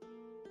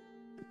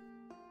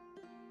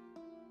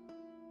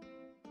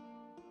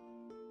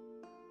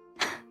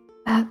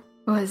 That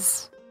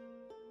was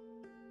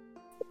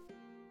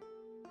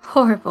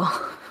horrible.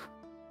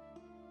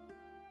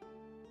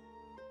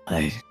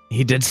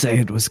 He did say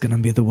it was gonna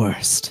be the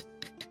worst.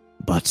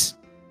 But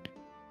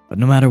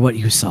no matter what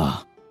you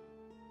saw,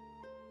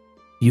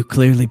 you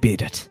clearly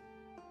beat it.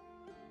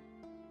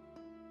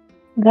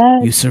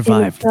 That You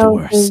survived the itself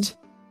worst. is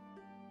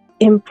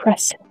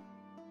impressive.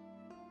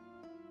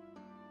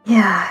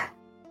 Yeah.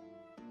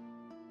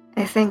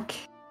 I think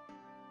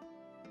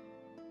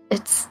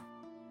it's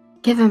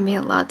given me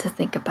a lot to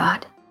think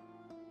about.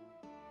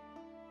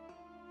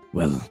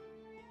 Well,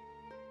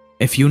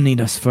 if you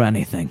need us for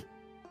anything,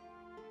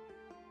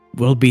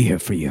 we'll be here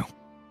for you.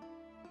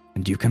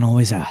 And you can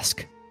always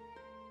ask.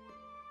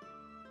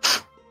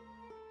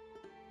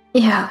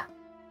 Yeah,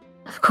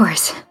 of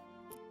course.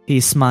 He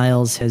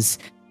smiles his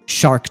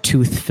shark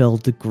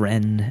tooth-filled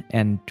grin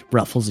and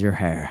ruffles your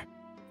hair.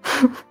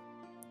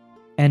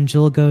 And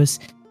Jewel goes,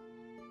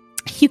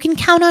 you can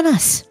count on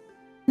us,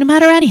 no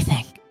matter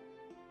anything.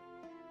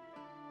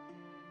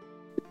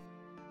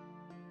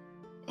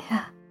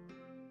 Yeah.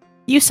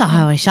 You saw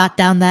how I shot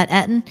down that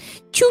Etten.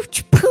 Choo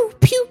choo poo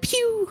pew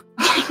pew.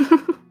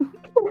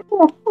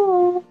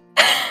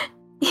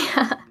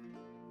 Yeah.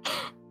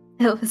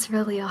 It was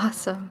really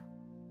awesome.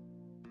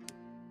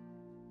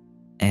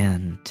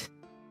 And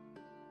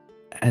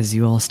as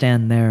you all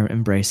stand there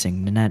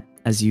embracing Nanette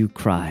as you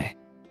cry,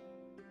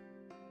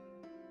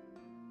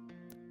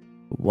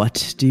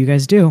 what do you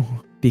guys do?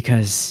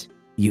 Because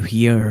you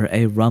hear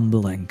a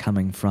rumbling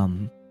coming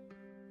from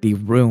the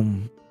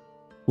room,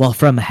 well,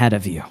 from ahead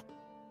of you.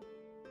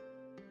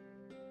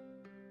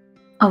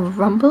 A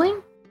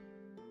rumbling?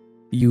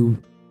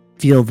 You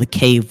feel the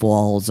cave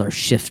walls are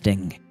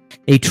shifting.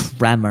 A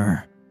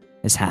tremor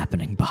is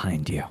happening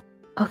behind you.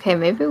 Okay,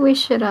 maybe we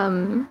should,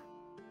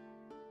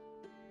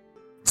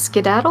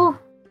 skedaddle?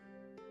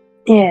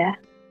 Yeah.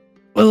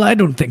 Well, I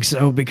don't think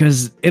so,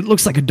 because it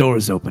looks like a door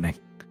is opening.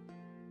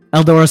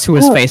 Eldoris, who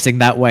is facing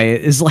that way,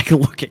 is like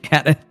looking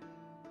at it.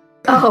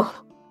 Oh.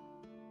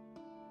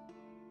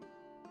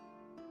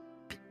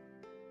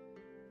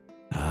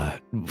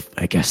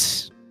 I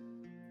guess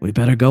we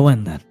better go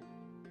in then.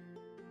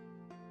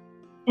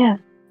 Yeah.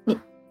 Yeah.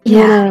 You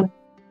wanna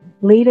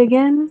lead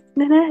again,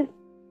 Nanette?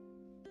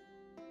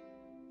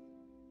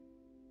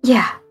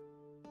 Yeah.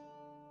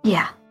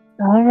 Yeah.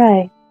 All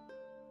right.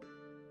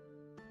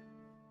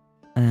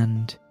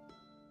 And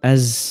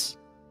as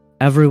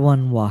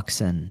everyone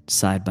walks in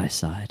side by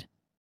side,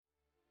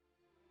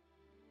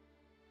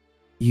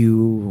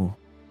 you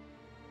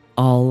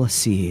all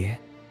see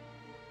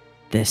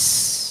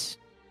this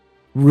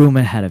room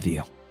ahead of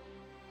you.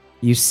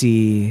 You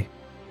see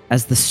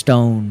as the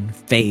stone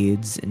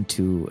fades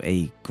into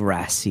a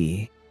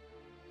grassy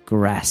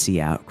grassy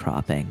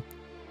outcropping,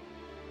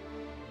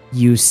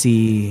 you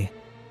see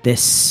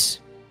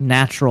this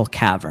natural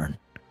cavern,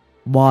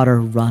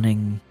 water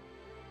running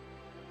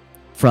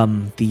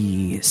from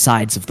the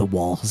sides of the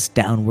walls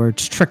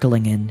downwards,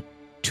 trickling in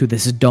to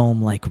this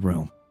dome-like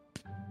room.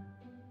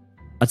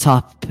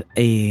 Atop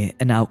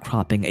an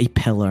outcropping, a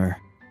pillar,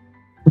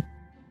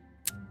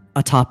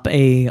 atop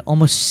a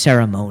almost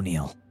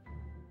ceremonial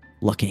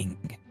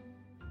looking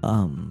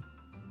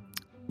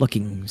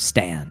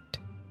stand.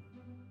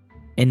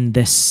 In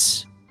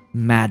this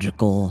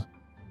magical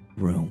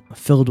room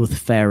filled with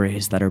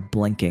fairies that are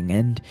blinking,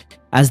 and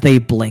as they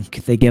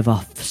blink, they give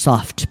off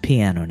soft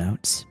piano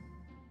notes.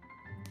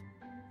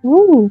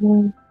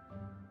 Ooh.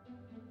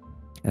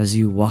 As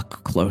you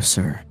walk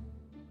closer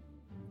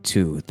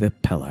to the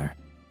pillar,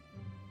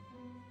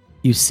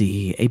 you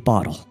see a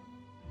bottle.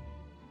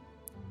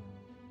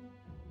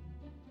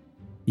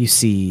 You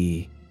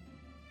see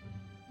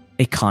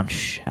a conch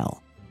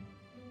shell.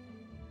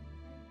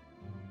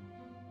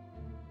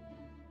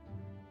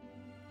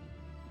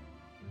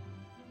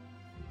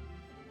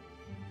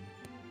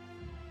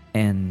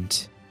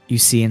 And you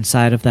see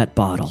inside of that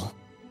bottle,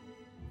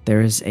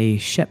 there is a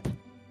ship.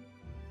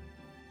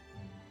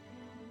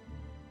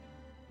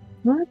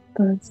 What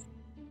does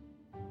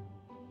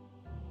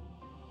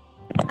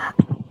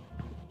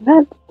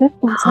that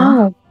doesn't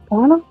sound like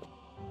Ghana?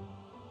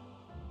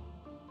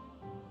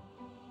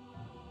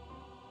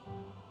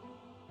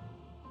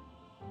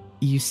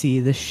 You see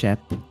the ship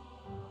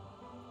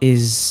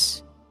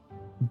is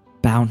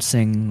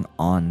bouncing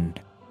on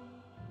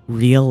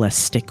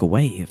realistic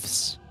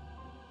waves.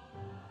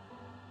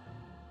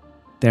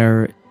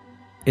 There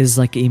is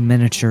like a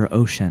miniature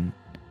ocean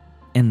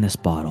in this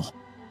bottle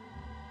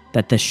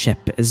that the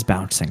ship is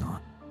bouncing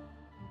on,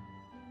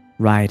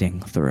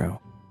 riding through.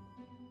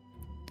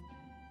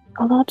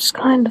 Oh, that's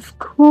kind of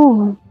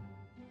cool.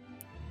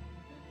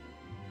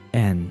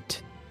 And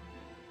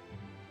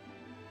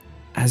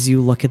as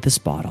you look at this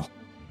bottle,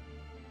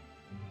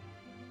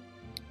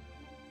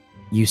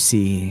 you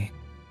see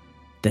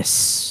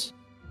this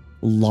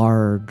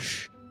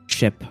large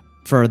ship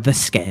for the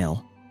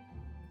scale,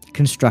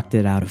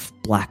 constructed out of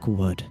black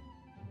wood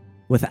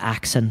with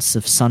accents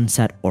of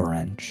sunset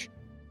orange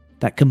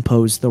that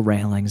compose the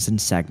railings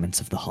and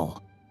segments of the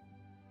hull.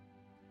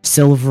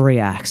 Silvery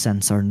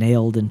accents are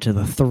nailed into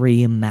the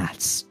three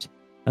masts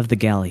of the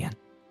galleon.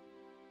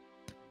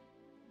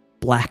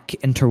 Black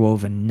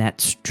interwoven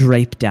nets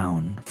drape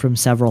down from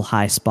several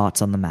high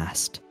spots on the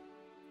mast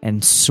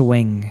and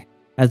swing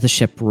as the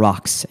ship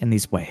rocks in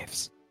these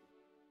waves.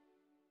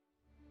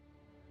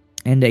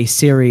 And a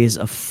series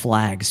of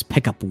flags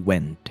pick up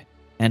wind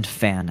and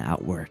fan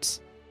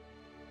outwards.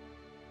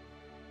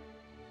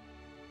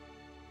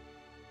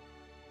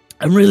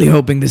 I'm really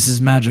hoping this is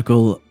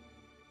magical,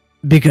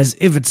 because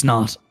if it's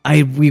not,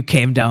 we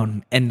came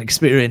down and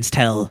experienced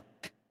hell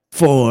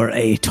for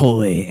a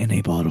toy in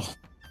a bottle.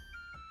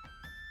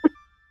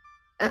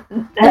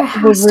 There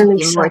has to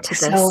be more to this.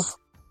 So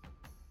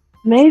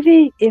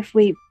maybe if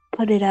we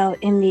put it out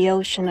in the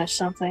ocean or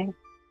something.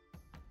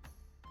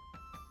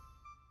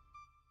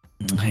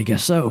 I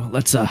guess so.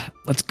 Let's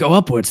go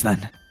upwards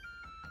then.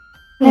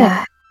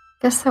 Yeah,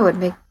 guess that would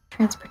make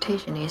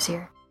transportation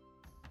easier.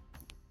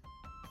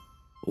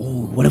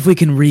 Ooh, what if we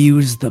can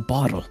reuse the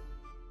bottle?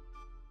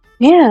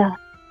 Yeah,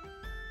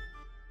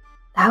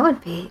 That would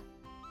be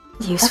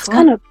useful. that's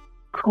kind of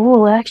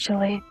cool,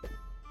 actually.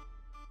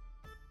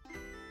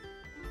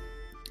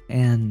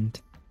 And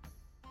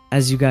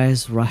as you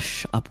guys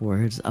rush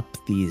upwards, up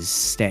these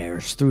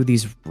stairs, through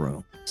these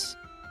rooms,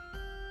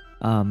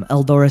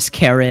 Eldoris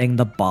carrying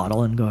the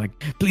bottle and going,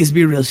 "Please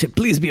be a real ship,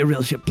 please be a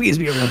real ship, please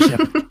be a real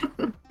ship."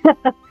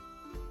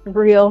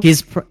 Real.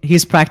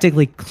 He's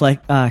practically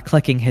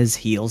clicking his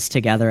heels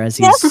together as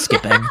he's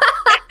skipping.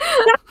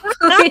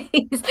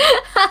 Please.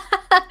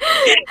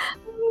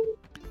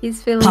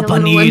 He's feeling Papa a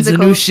little needs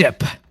whimsical. a new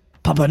ship.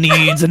 Papa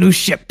needs a new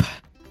ship.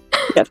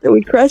 After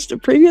we crashed the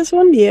previous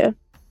one, yeah.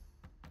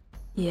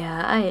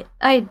 Yeah,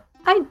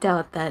 I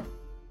doubt that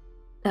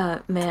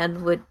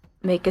man would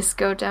make us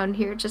go down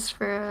here just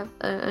for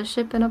a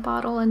ship in a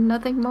bottle and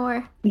nothing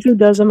more. If he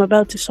does, I'm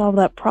about to solve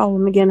that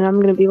problem again, and I'm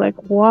gonna be like,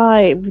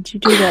 why would you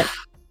do that?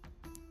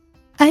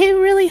 I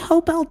really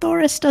hope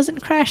Eldoris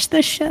doesn't crash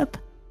this ship.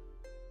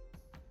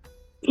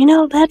 You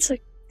know, that's a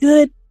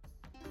good,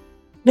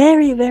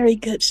 very, very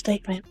good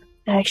statement,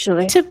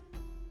 actually.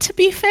 To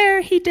be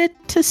fair, he did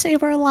to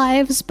save our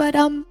lives, but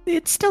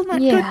it's still not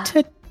Yeah. good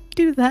to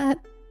do that.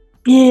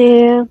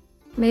 Yeah.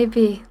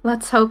 Maybe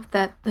let's hope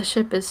that the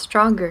ship is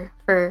stronger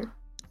for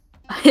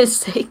his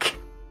sake.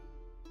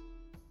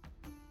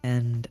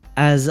 And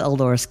as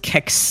Eldoris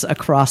kicks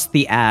across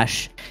the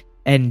ash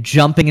and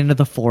jumping into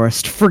the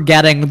forest,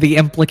 forgetting the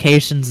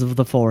implications of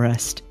the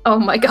forest, Oh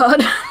my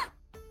god.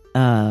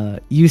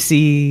 you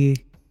see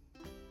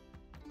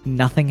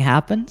nothing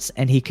happens,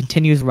 and he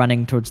continues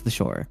running towards the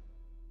shore.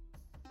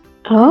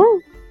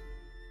 Oh.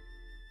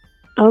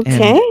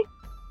 Okay.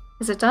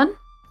 Is it done?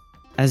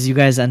 As you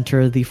guys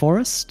enter the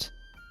forest,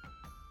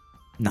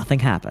 nothing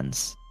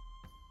happens.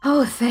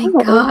 Oh, thank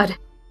Oh. god.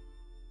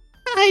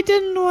 I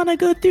didn't want to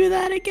go through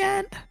that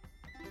again.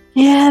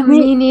 Yeah,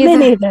 Me neither.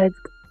 Me neither.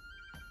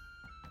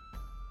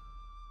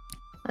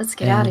 Let's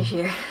get out of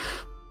here.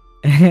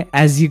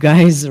 As you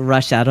guys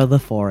rush out of the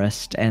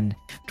forest and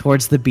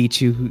towards the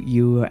beach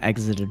you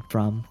exited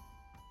from,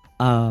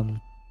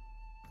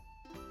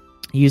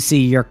 you see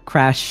your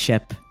crashed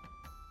ship,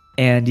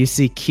 and you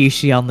see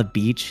Kishi on the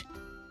beach.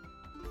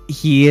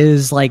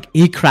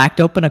 He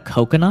cracked open a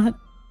coconut,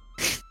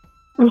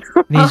 and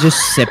he's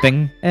just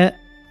sipping it.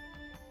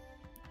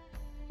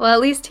 Well, at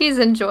least he's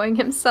enjoying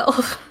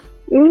himself.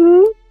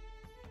 Mm-hmm.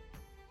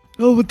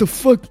 Oh, what the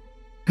fuck?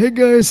 Hey,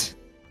 guys.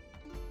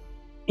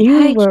 You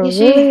Hi, were Kishi.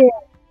 really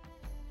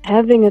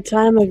having a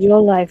time of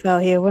your life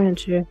out here,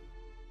 weren't you?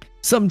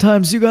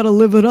 Sometimes you gotta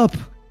live it up.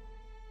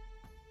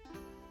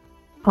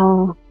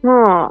 Oh,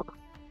 huh.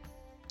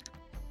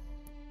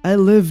 I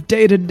live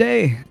day to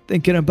day,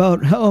 thinking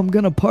about how I'm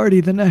gonna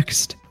party the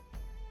next.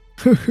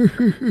 I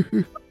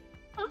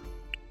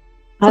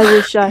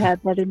wish I had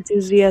that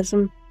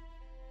enthusiasm.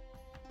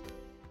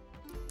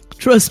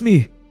 Trust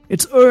me,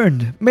 it's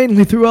earned,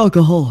 mainly through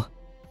alcohol.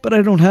 But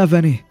I don't have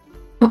any.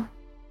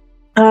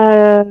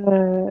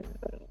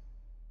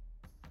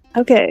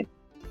 Okay.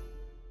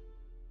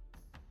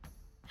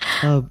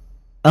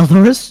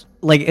 Eldoris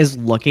is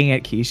looking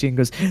at Kishi and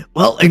goes,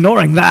 Well,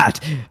 ignoring that,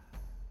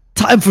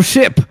 time for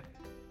ship.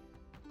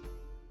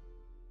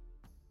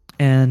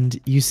 and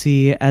you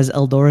see as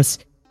Eldoris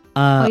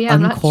I'm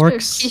not sure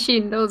if uncorks.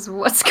 Kishi knows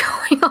what's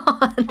going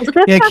on.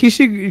 Yeah,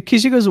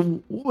 Kishi goes,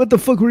 What the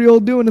fuck were you all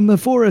doing in the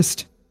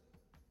forest?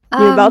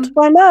 You're about to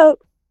find out.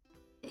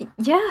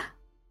 Yeah.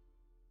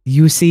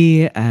 you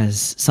see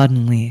as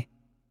suddenly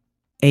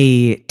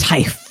a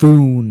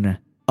typhoon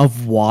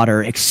of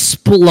water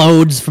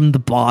explodes from the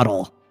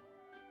bottle.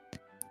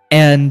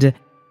 And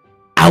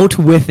out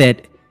with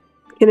it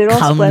Can it all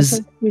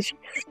comes- splash?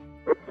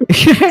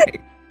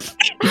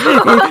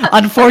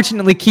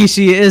 Unfortunately,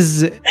 Kishi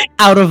is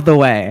out of the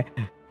way.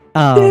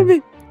 Damn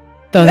it.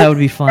 Though that would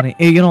be funny.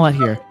 You know what?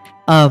 Here,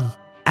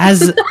 as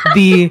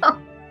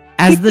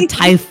the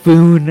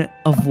typhoon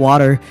of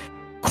water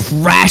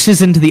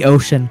crashes into the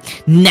ocean,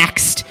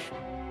 next,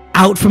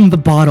 out from the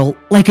bottle,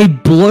 like a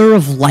blur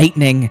of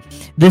lightning,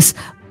 this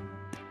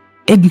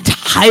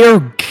entire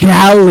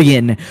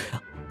galleon,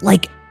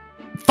 like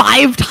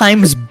 5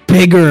 times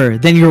bigger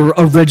than your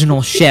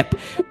original ship,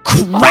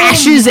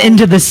 crashes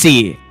into the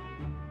sea.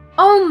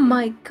 Oh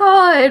my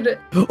god.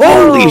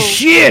 Holy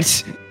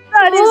shit!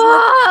 That is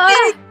Ah,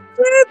 a big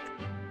trip.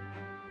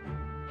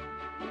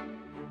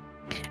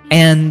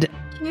 And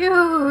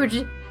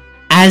huge.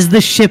 as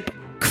the ship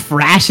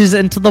crashes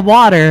into the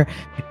water,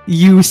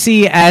 you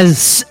see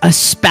as a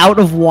spout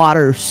of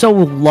water so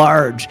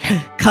large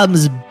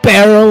comes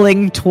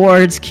barreling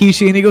towards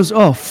Kishi, and he goes,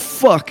 "Oh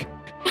fuck!"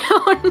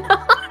 Oh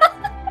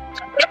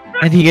no.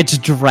 and he gets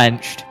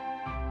drenched.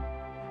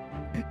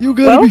 You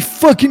gotta Well? be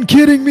fucking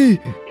kidding me!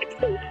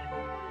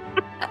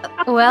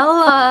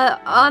 Well,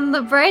 on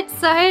the bright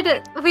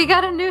side, we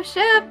got a new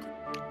ship.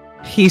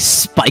 He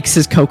spikes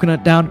his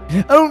coconut down.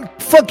 I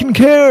don't fucking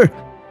care!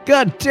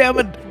 God damn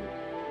it!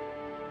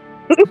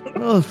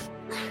 Oh,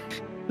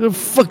 the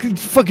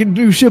fucking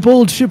new ship,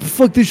 old ship,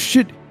 fuck this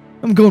shit.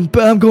 I'm going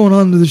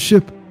onto the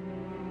ship.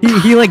 He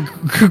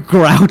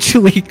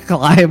grouchily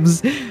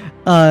climbs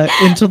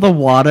into the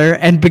water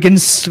and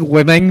begins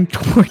swimming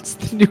towards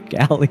the new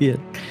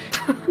galleon.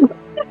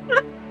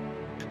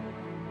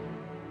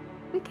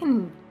 We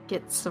can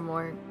get some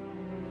more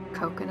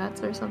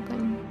coconuts or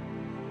something.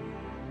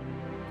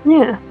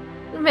 Yeah.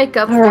 Make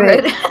up All for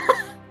right. it.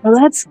 Well,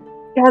 that's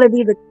gotta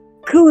be the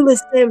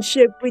coolest damn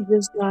ship we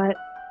just got.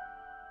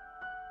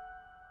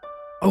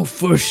 Oh,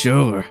 for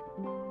sure.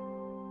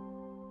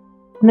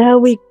 Now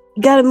we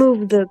gotta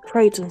move the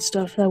crates and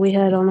stuff that we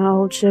had on our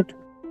old ship.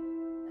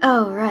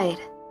 Oh, right.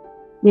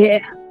 Yeah.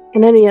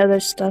 And any other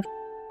stuff.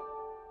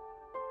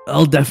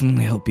 I'll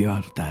definitely help you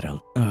out with that,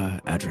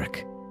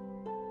 Adric.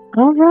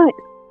 Alright.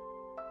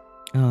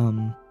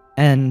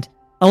 And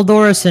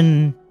Eldoris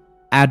and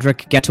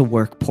Adric get to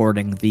work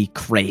porting the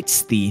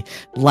crates, the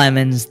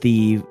lemons,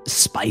 the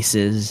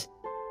spices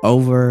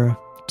over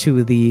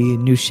to the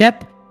new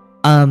ship.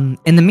 In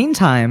the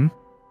meantime,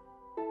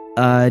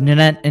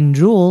 Nanette and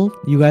Jewel,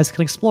 you guys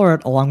can explore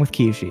it along with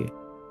Kishi.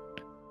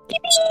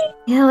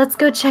 Yeah, let's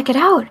go check it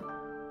out.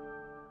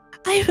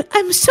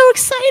 I'm so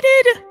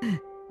excited!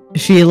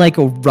 She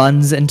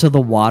runs into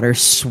the water,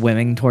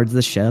 swimming towards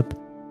the ship.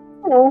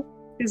 Oh.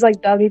 He's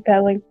like doggy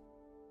paddling.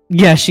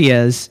 Yeah, she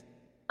is.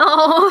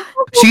 Oh,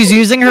 She's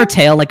using her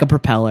tail like a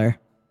propeller.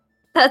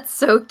 that's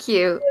so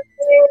cute.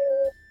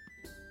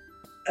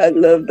 I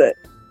love that.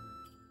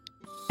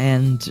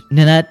 And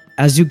Nanette,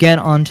 as you get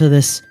onto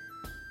this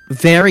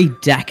very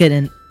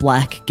decadent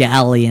black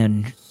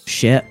galleon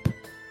ship,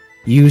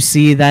 you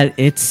see that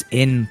it's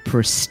in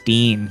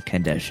pristine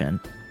condition.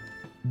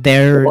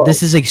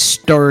 This is a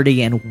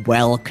sturdy and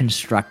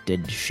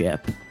well-constructed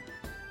ship.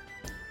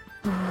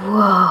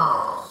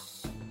 Whoa.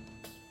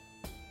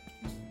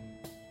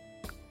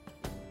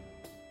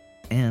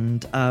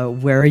 And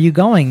where are you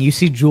going? You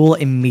see Jewel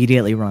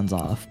immediately runs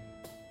off.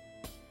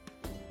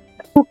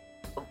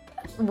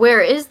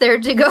 where is there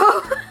to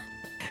go?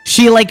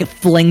 She like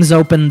flings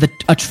open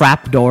a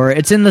trap door.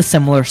 It's in the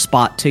similar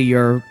spot to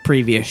your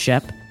previous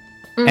ship,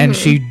 and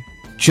she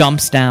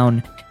jumps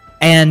down,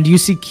 and you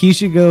see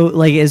Kishigo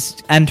like is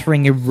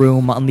entering a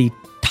room on the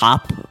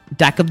top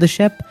deck of the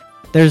ship.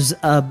 There's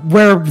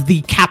where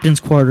the captain's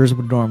quarters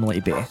would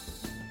normally be.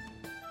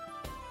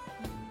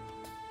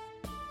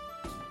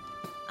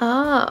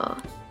 Oh.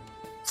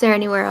 Is there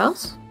anywhere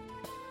else?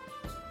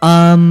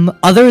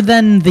 Other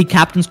than the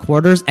captain's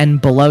quarters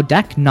and below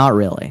deck, not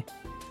really.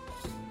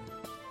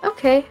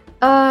 Okay.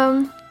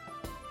 I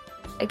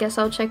guess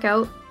I'll check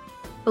out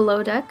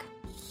below deck.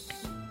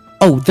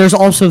 Oh, there's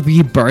also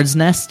the bird's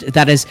nest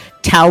that is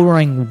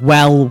towering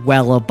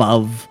well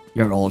above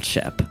your old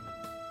ship.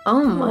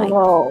 Oh my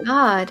Whoa.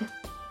 god.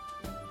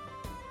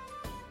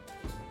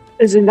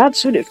 Is it not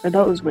suited for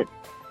those with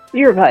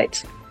fear of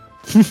heights?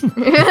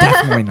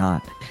 Definitely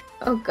not.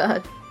 Oh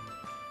god.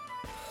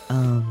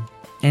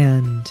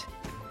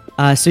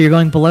 So you're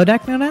going below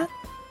deck now, Nat?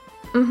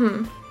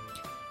 Mm-hmm.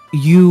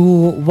 You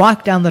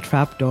walk down the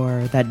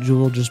trapdoor that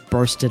Jewel just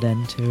bursted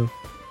into,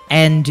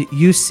 and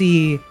you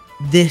see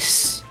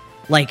this,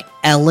 like,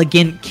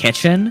 elegant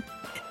kitchen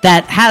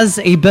that has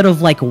a bit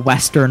of, like,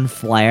 Western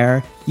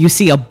flair. You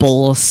see a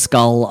bull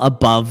skull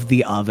above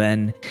the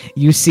oven.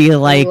 You see,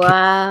 like...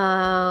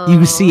 Wow.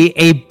 You see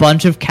a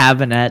bunch of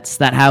cabinets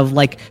that have,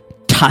 like,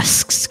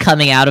 tusks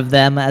coming out of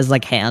them as,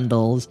 like,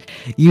 handles.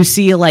 You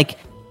see, like,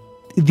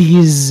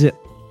 these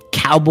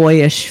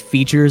cowboyish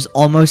features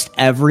almost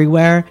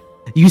everywhere.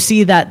 You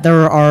see that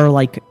there are,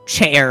 like,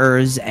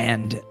 chairs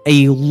and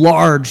a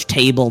large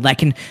table that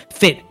can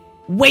fit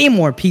way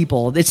more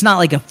people. It's not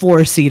like a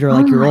 4-seater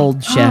like your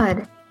old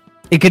ship.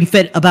 It can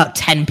fit about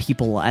 10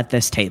 people at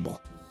this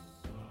table.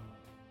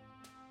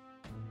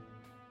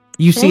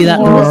 You see that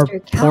there are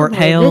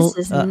portholes.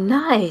 This is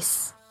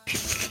nice.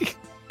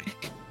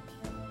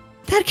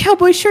 That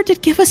cowboy sure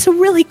did give us a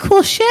really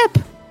cool ship,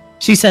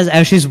 she says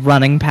as she's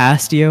running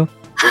past you.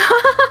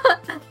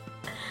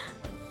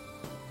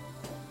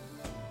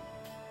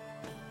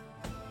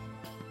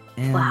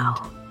 And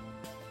Wow.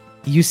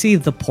 you see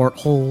the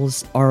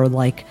portholes are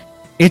like,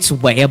 it's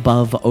way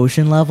above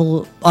ocean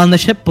level. On the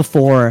ship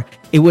before,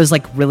 it was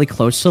like really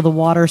close to the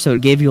water, so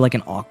it gave you like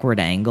an awkward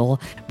angle.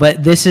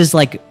 But this is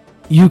like,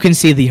 you can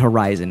see the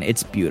horizon.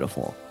 It's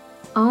beautiful.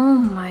 Oh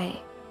my.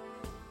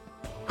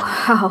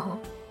 Wow.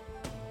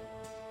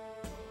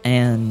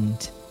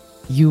 And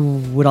you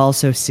would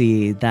also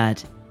see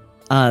that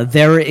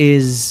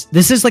this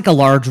is like a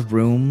large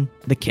room,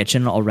 the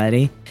kitchen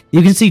already.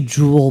 You can see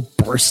Jewel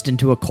burst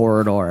into a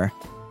corridor.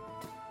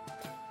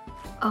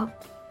 Oh.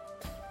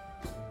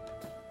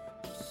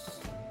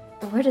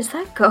 Where does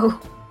that go?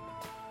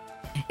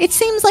 It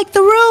seems like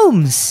the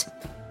rooms.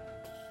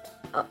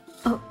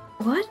 Oh,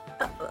 what?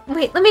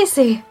 Wait, let me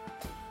see.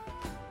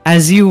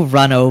 As you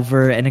run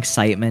over in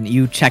excitement,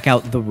 you check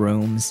out the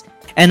rooms.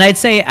 And I'd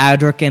say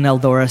Adric and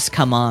Eldoris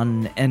come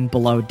on and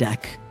below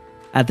deck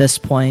at this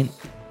point.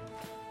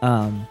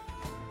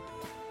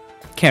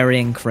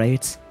 Carrying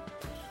crates.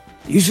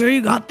 You sure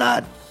you got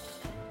that?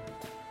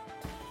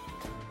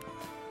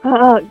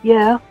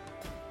 Yeah.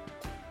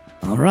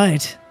 All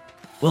right.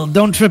 Well,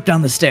 don't trip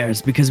down the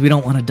stairs because we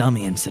don't want a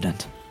dummy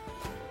incident.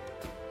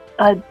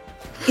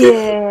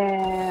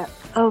 Yeah.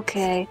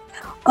 Okay.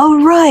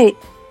 Oh, right.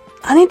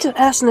 I need to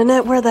ask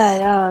Nanette where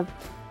that,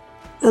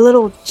 the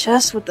little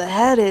chest with the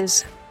head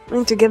is. I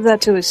need to give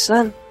that to his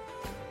son.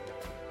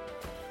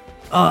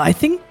 I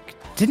think,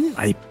 didn't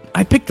I?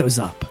 I picked those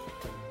up.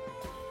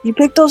 You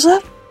picked those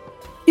up?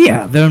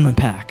 Yeah, they're in my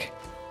pack.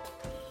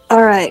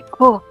 Alright,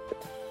 cool.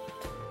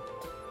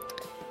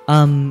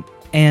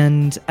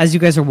 And as you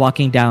guys are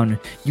walking down,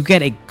 you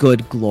get a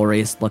good,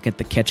 glorious look at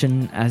the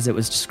kitchen as it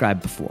was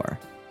described before.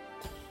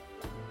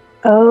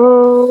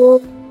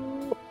 Oh,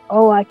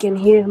 I can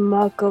hear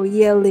Marco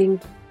yelling.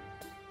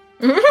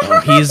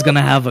 Oh, he's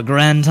gonna have a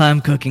grand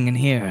time cooking in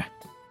here.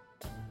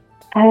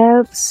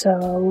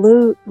 Absolutely.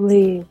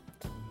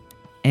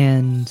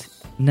 And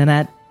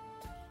Nanette,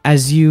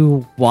 as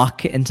you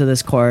walk into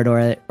this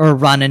corridor, or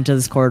run into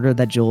this corridor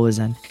that Jewel is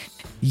in,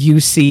 you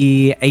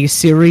see a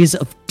series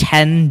of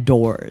 10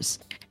 doors,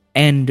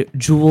 and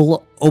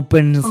Jewel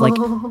opens like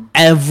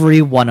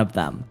every one of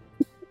them.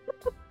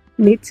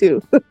 Me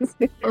too.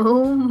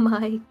 Oh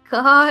my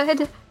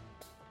god.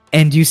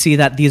 And you see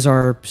that these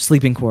are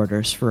sleeping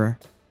quarters for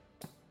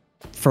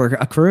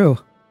a crew.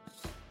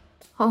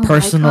 Oh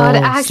Personal my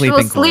god,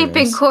 actual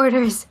sleeping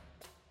quarters.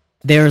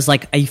 There's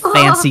like a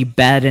fancy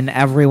bed in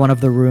every one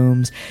of the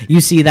rooms.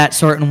 You see that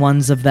certain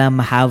ones of them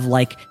have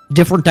like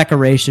different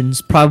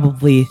decorations,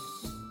 probably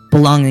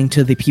belonging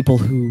to the people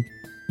who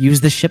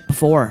used the ship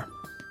before.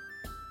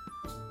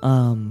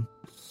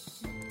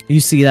 You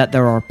see that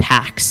there are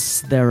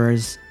packs. There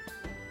is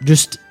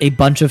just a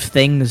bunch of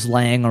things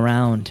laying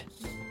around.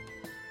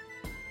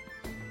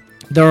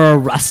 There are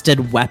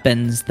rusted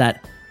weapons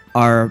that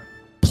are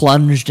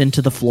plunged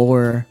into the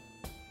floor.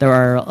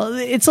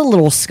 It's a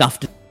little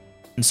scuffed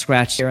and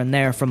scratched here and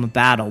there from a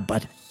battle,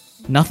 but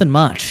nothing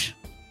much.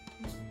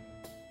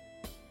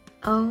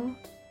 Oh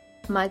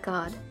my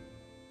god.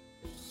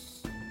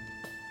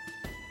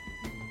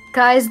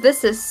 Guys,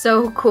 this is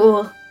so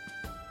cool.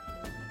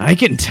 I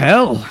can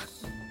tell.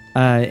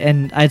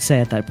 And I'd say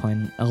at that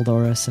point,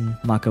 Eldoris and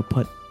Mako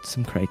put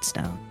some crates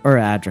down. Or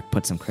Adric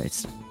put some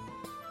crates down.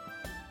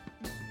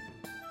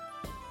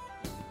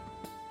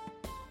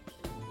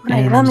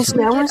 Right, And-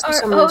 honestly, I We want get to see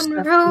our some of this own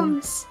stuff.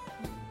 rooms.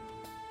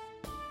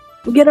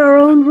 We get our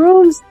own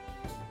rooms.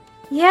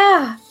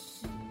 Yeah.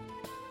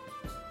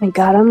 My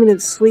God, I'm gonna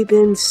sleep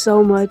in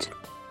so much.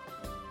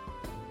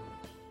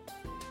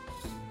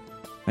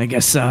 I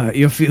guess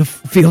you feel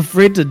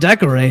free to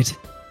decorate.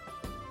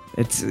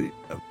 It's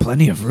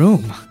plenty of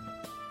room.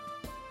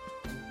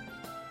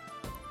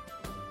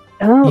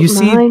 Don't You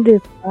see- mind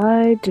if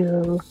I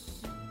do.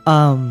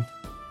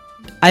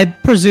 I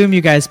presume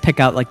you guys pick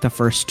out like the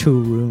first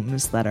 2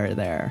 rooms that are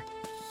there.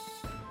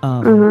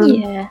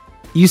 Mhm. Yeah.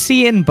 You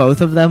see in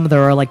both of them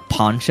there are like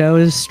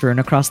ponchos strewn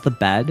across the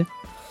bed.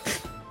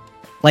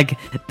 Like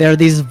there are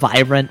these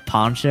vibrant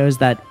ponchos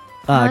that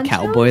Ponchos?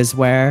 cowboys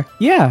wear.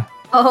 Yeah,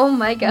 Oh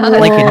my god.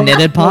 like Whoa.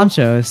 knitted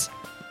ponchos.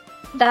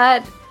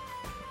 That.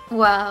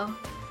 Wow.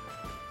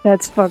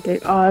 That's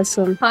fucking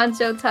awesome.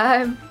 Poncho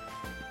time.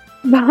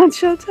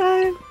 Poncho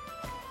time.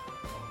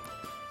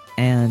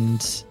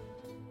 And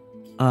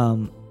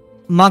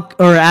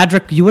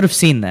Adric, you would have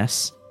seen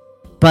this,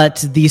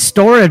 but the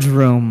storage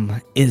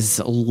room is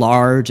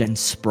large and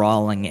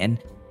sprawling, and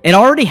it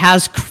already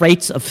has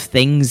crates of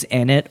things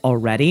in it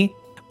already,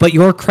 but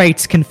your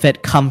crates can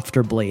fit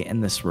comfortably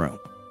in this room.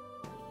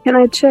 Can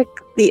I check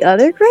the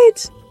other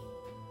crates?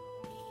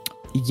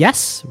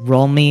 Yes,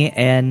 roll me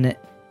an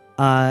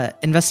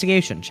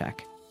investigation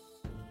check.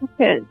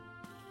 Okay.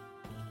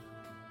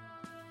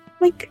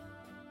 Like.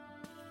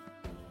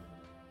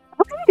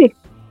 Okay.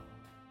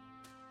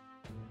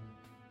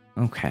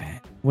 Okay.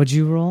 What'd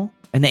you roll?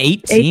 An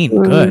 18.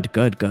 18.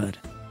 Good.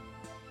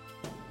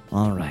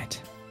 All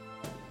right.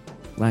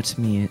 Let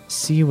me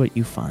see what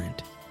you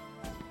find.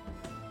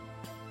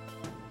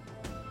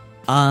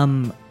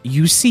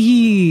 You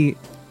see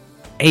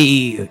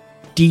a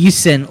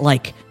decent,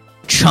 like,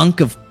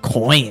 chunk of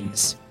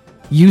coins.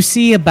 You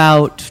see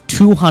about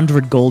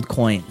 200 gold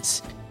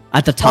coins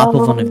at the top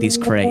of one of these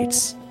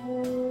crates.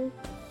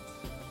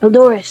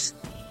 Eldoris,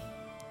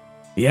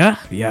 Yeah.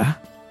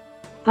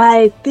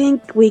 I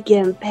think we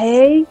can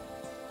pay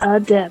a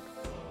debt.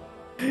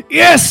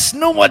 Yes,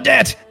 no more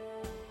debt.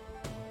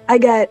 I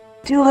got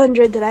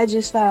 200 that I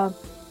just found.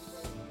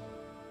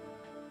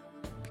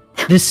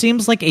 This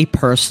seems like a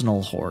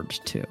personal hoard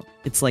too.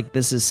 It's like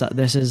this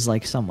is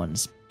like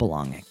someone's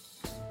belonging.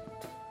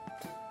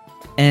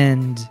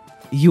 And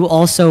you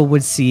also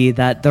would see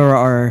that there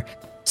are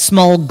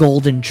small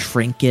golden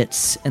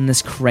trinkets in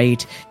this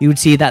crate. You would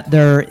see that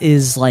there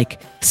is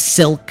like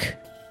silk,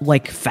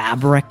 like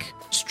fabric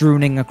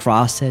strewing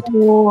across it.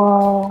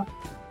 Whoa.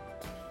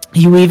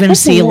 You even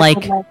This see is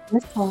like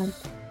this one.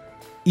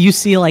 you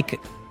see like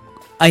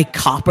a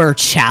copper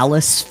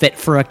chalice fit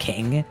for a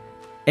king.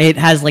 It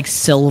has like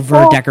silver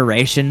Oh.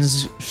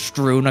 decorations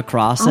strewn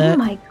across Oh it.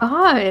 my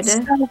god.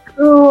 So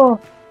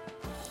cool.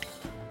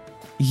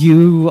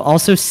 You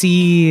also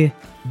see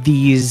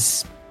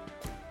these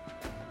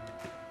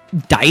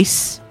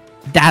dice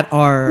that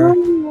are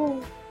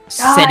Ooh.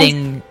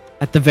 sitting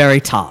at the very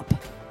top.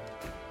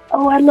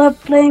 Oh, I love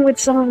playing with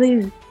some of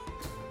these.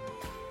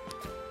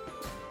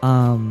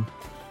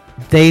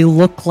 They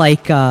look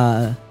like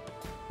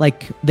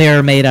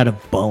they're made out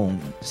of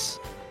bones.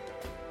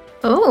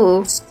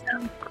 Oh. So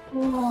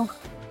cool.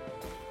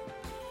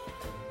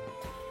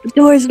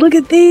 Doors, look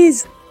at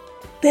these.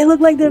 They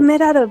look like they're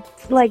made out of,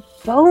 like,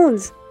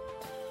 bones.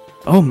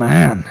 Oh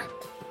man,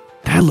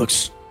 that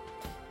looks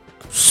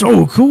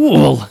so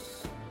cool.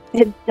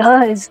 It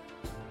does.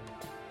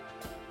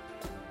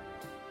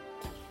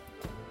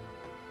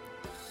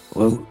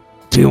 Well,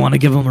 do you want to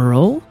give him a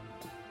roll?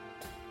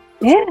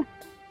 Yeah.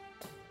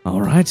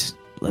 All right,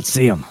 let's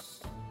see him.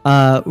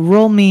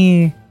 Roll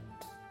me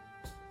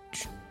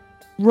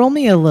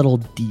a little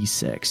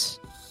d6.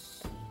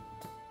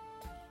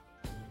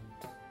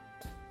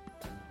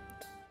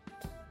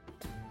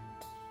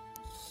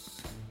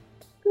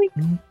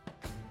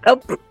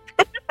 Oh,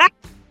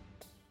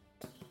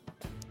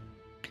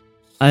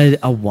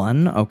 A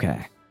 1?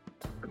 Okay.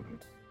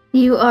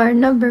 You are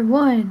number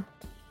 1.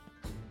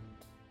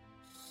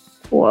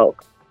 whoa.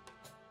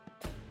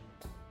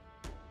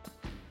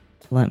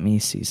 Let me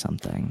see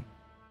something.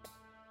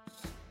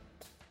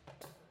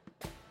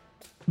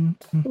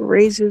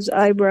 Raise his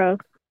eyebrow.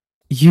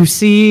 You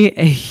see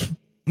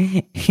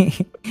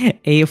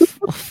a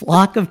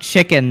flock of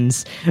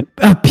chickens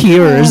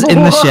appears in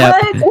the ship.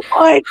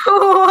 What?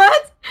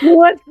 What?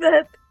 What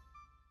the?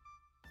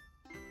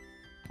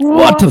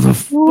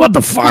 What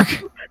the fuck?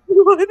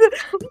 What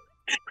the?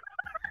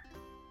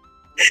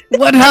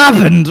 What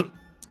happened?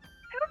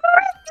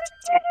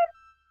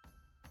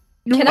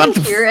 Can I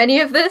hear any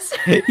of this?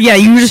 Yeah,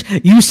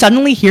 you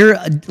suddenly hear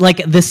like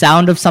the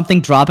sound of something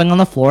dropping on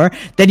the floor.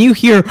 Then you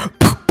hear, poo,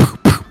 poo,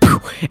 poo, poo,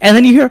 and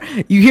then you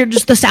hear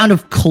just the sound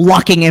of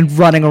clucking and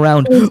running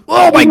around.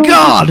 Oh my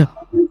god!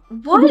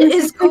 What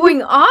is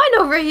going on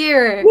over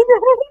here?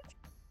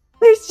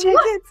 There's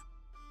chickens.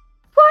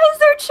 Why is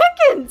there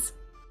chickens?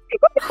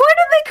 Where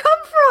did they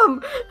come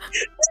from?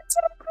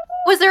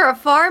 Was there a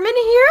farm in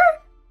here?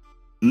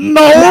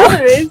 Now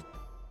there is.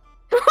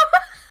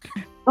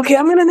 Okay,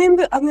 I'm gonna name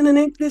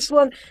this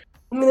one.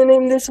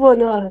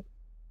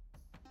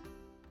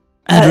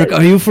 Edric,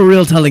 are you for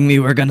real telling me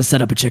we're gonna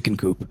set up a chicken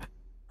coop?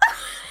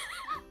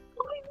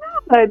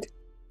 But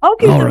I'll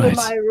keep them in Alright.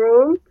 my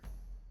room.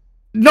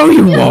 No,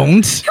 you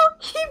won't! Don't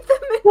keep them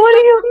in. What do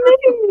you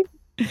mean?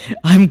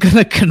 I'm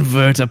gonna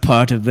convert a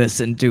part of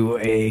this into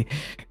a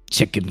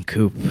chicken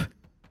coop.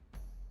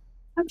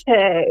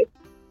 Okay.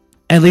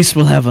 At least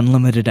we'll have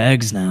unlimited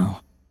eggs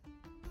now.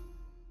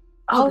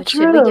 Oh, Oh, but should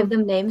we true. give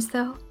them names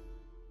though?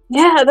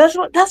 Yeah, that's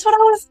what I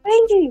was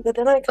thinking. But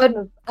then I kind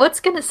of What's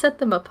gonna set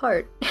them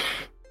apart?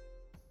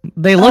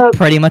 They look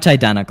pretty much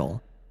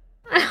identical.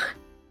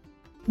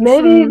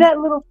 maybe that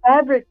little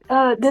fabric.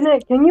 Danae,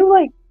 can you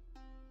like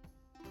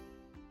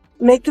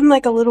make them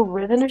like a little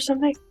ribbon or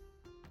something?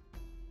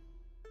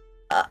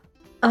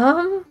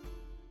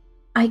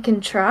 I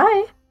can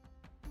try.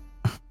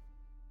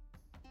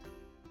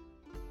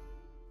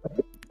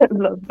 I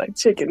love my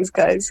chickens,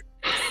 guys.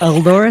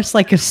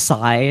 Eldoris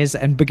sighs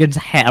and begins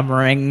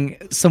hammering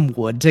some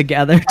wood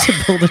together to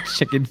build a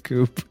chicken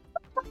coop.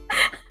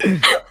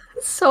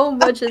 So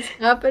much is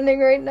happening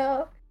right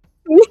now.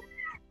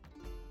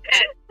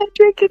 I'm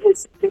drinking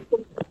this.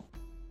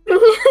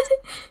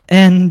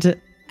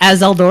 And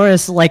as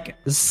Eldoris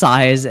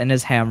sighs and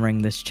is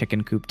hammering this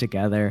chicken coop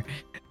together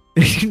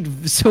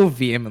so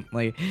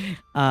vehemently,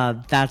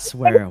 that's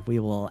where we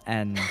will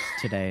end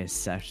today's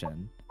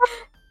session.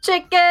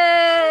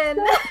 Chicken!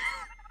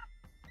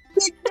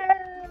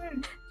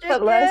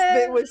 That last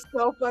bit was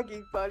so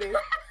fucking funny.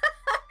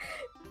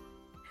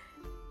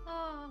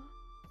 Oh.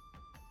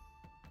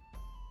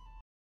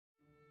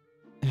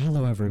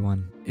 Hello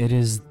everyone, it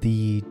is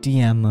the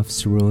DM of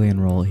Cerulean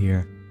Roll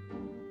here,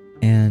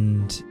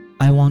 and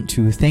I want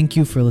to thank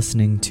you for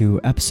listening to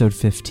episode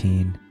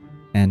 15,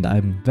 and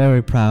I'm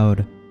very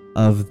proud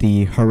of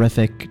the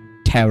horrific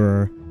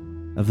terror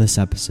of this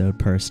episode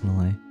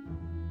personally.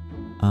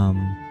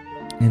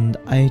 And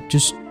I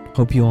just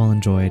hope you all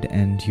enjoyed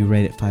and you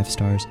rate it 5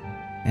 stars.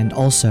 And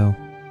also,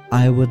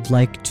 I would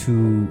like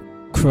to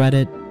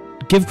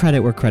give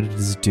credit where credit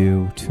is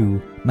due to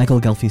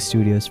Michael Ghelfi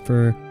Studios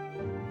for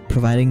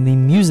providing the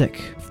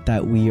music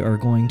that we are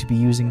going to be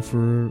using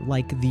for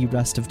the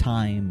rest of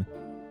time.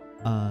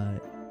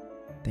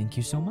 Thank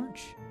you so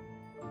much.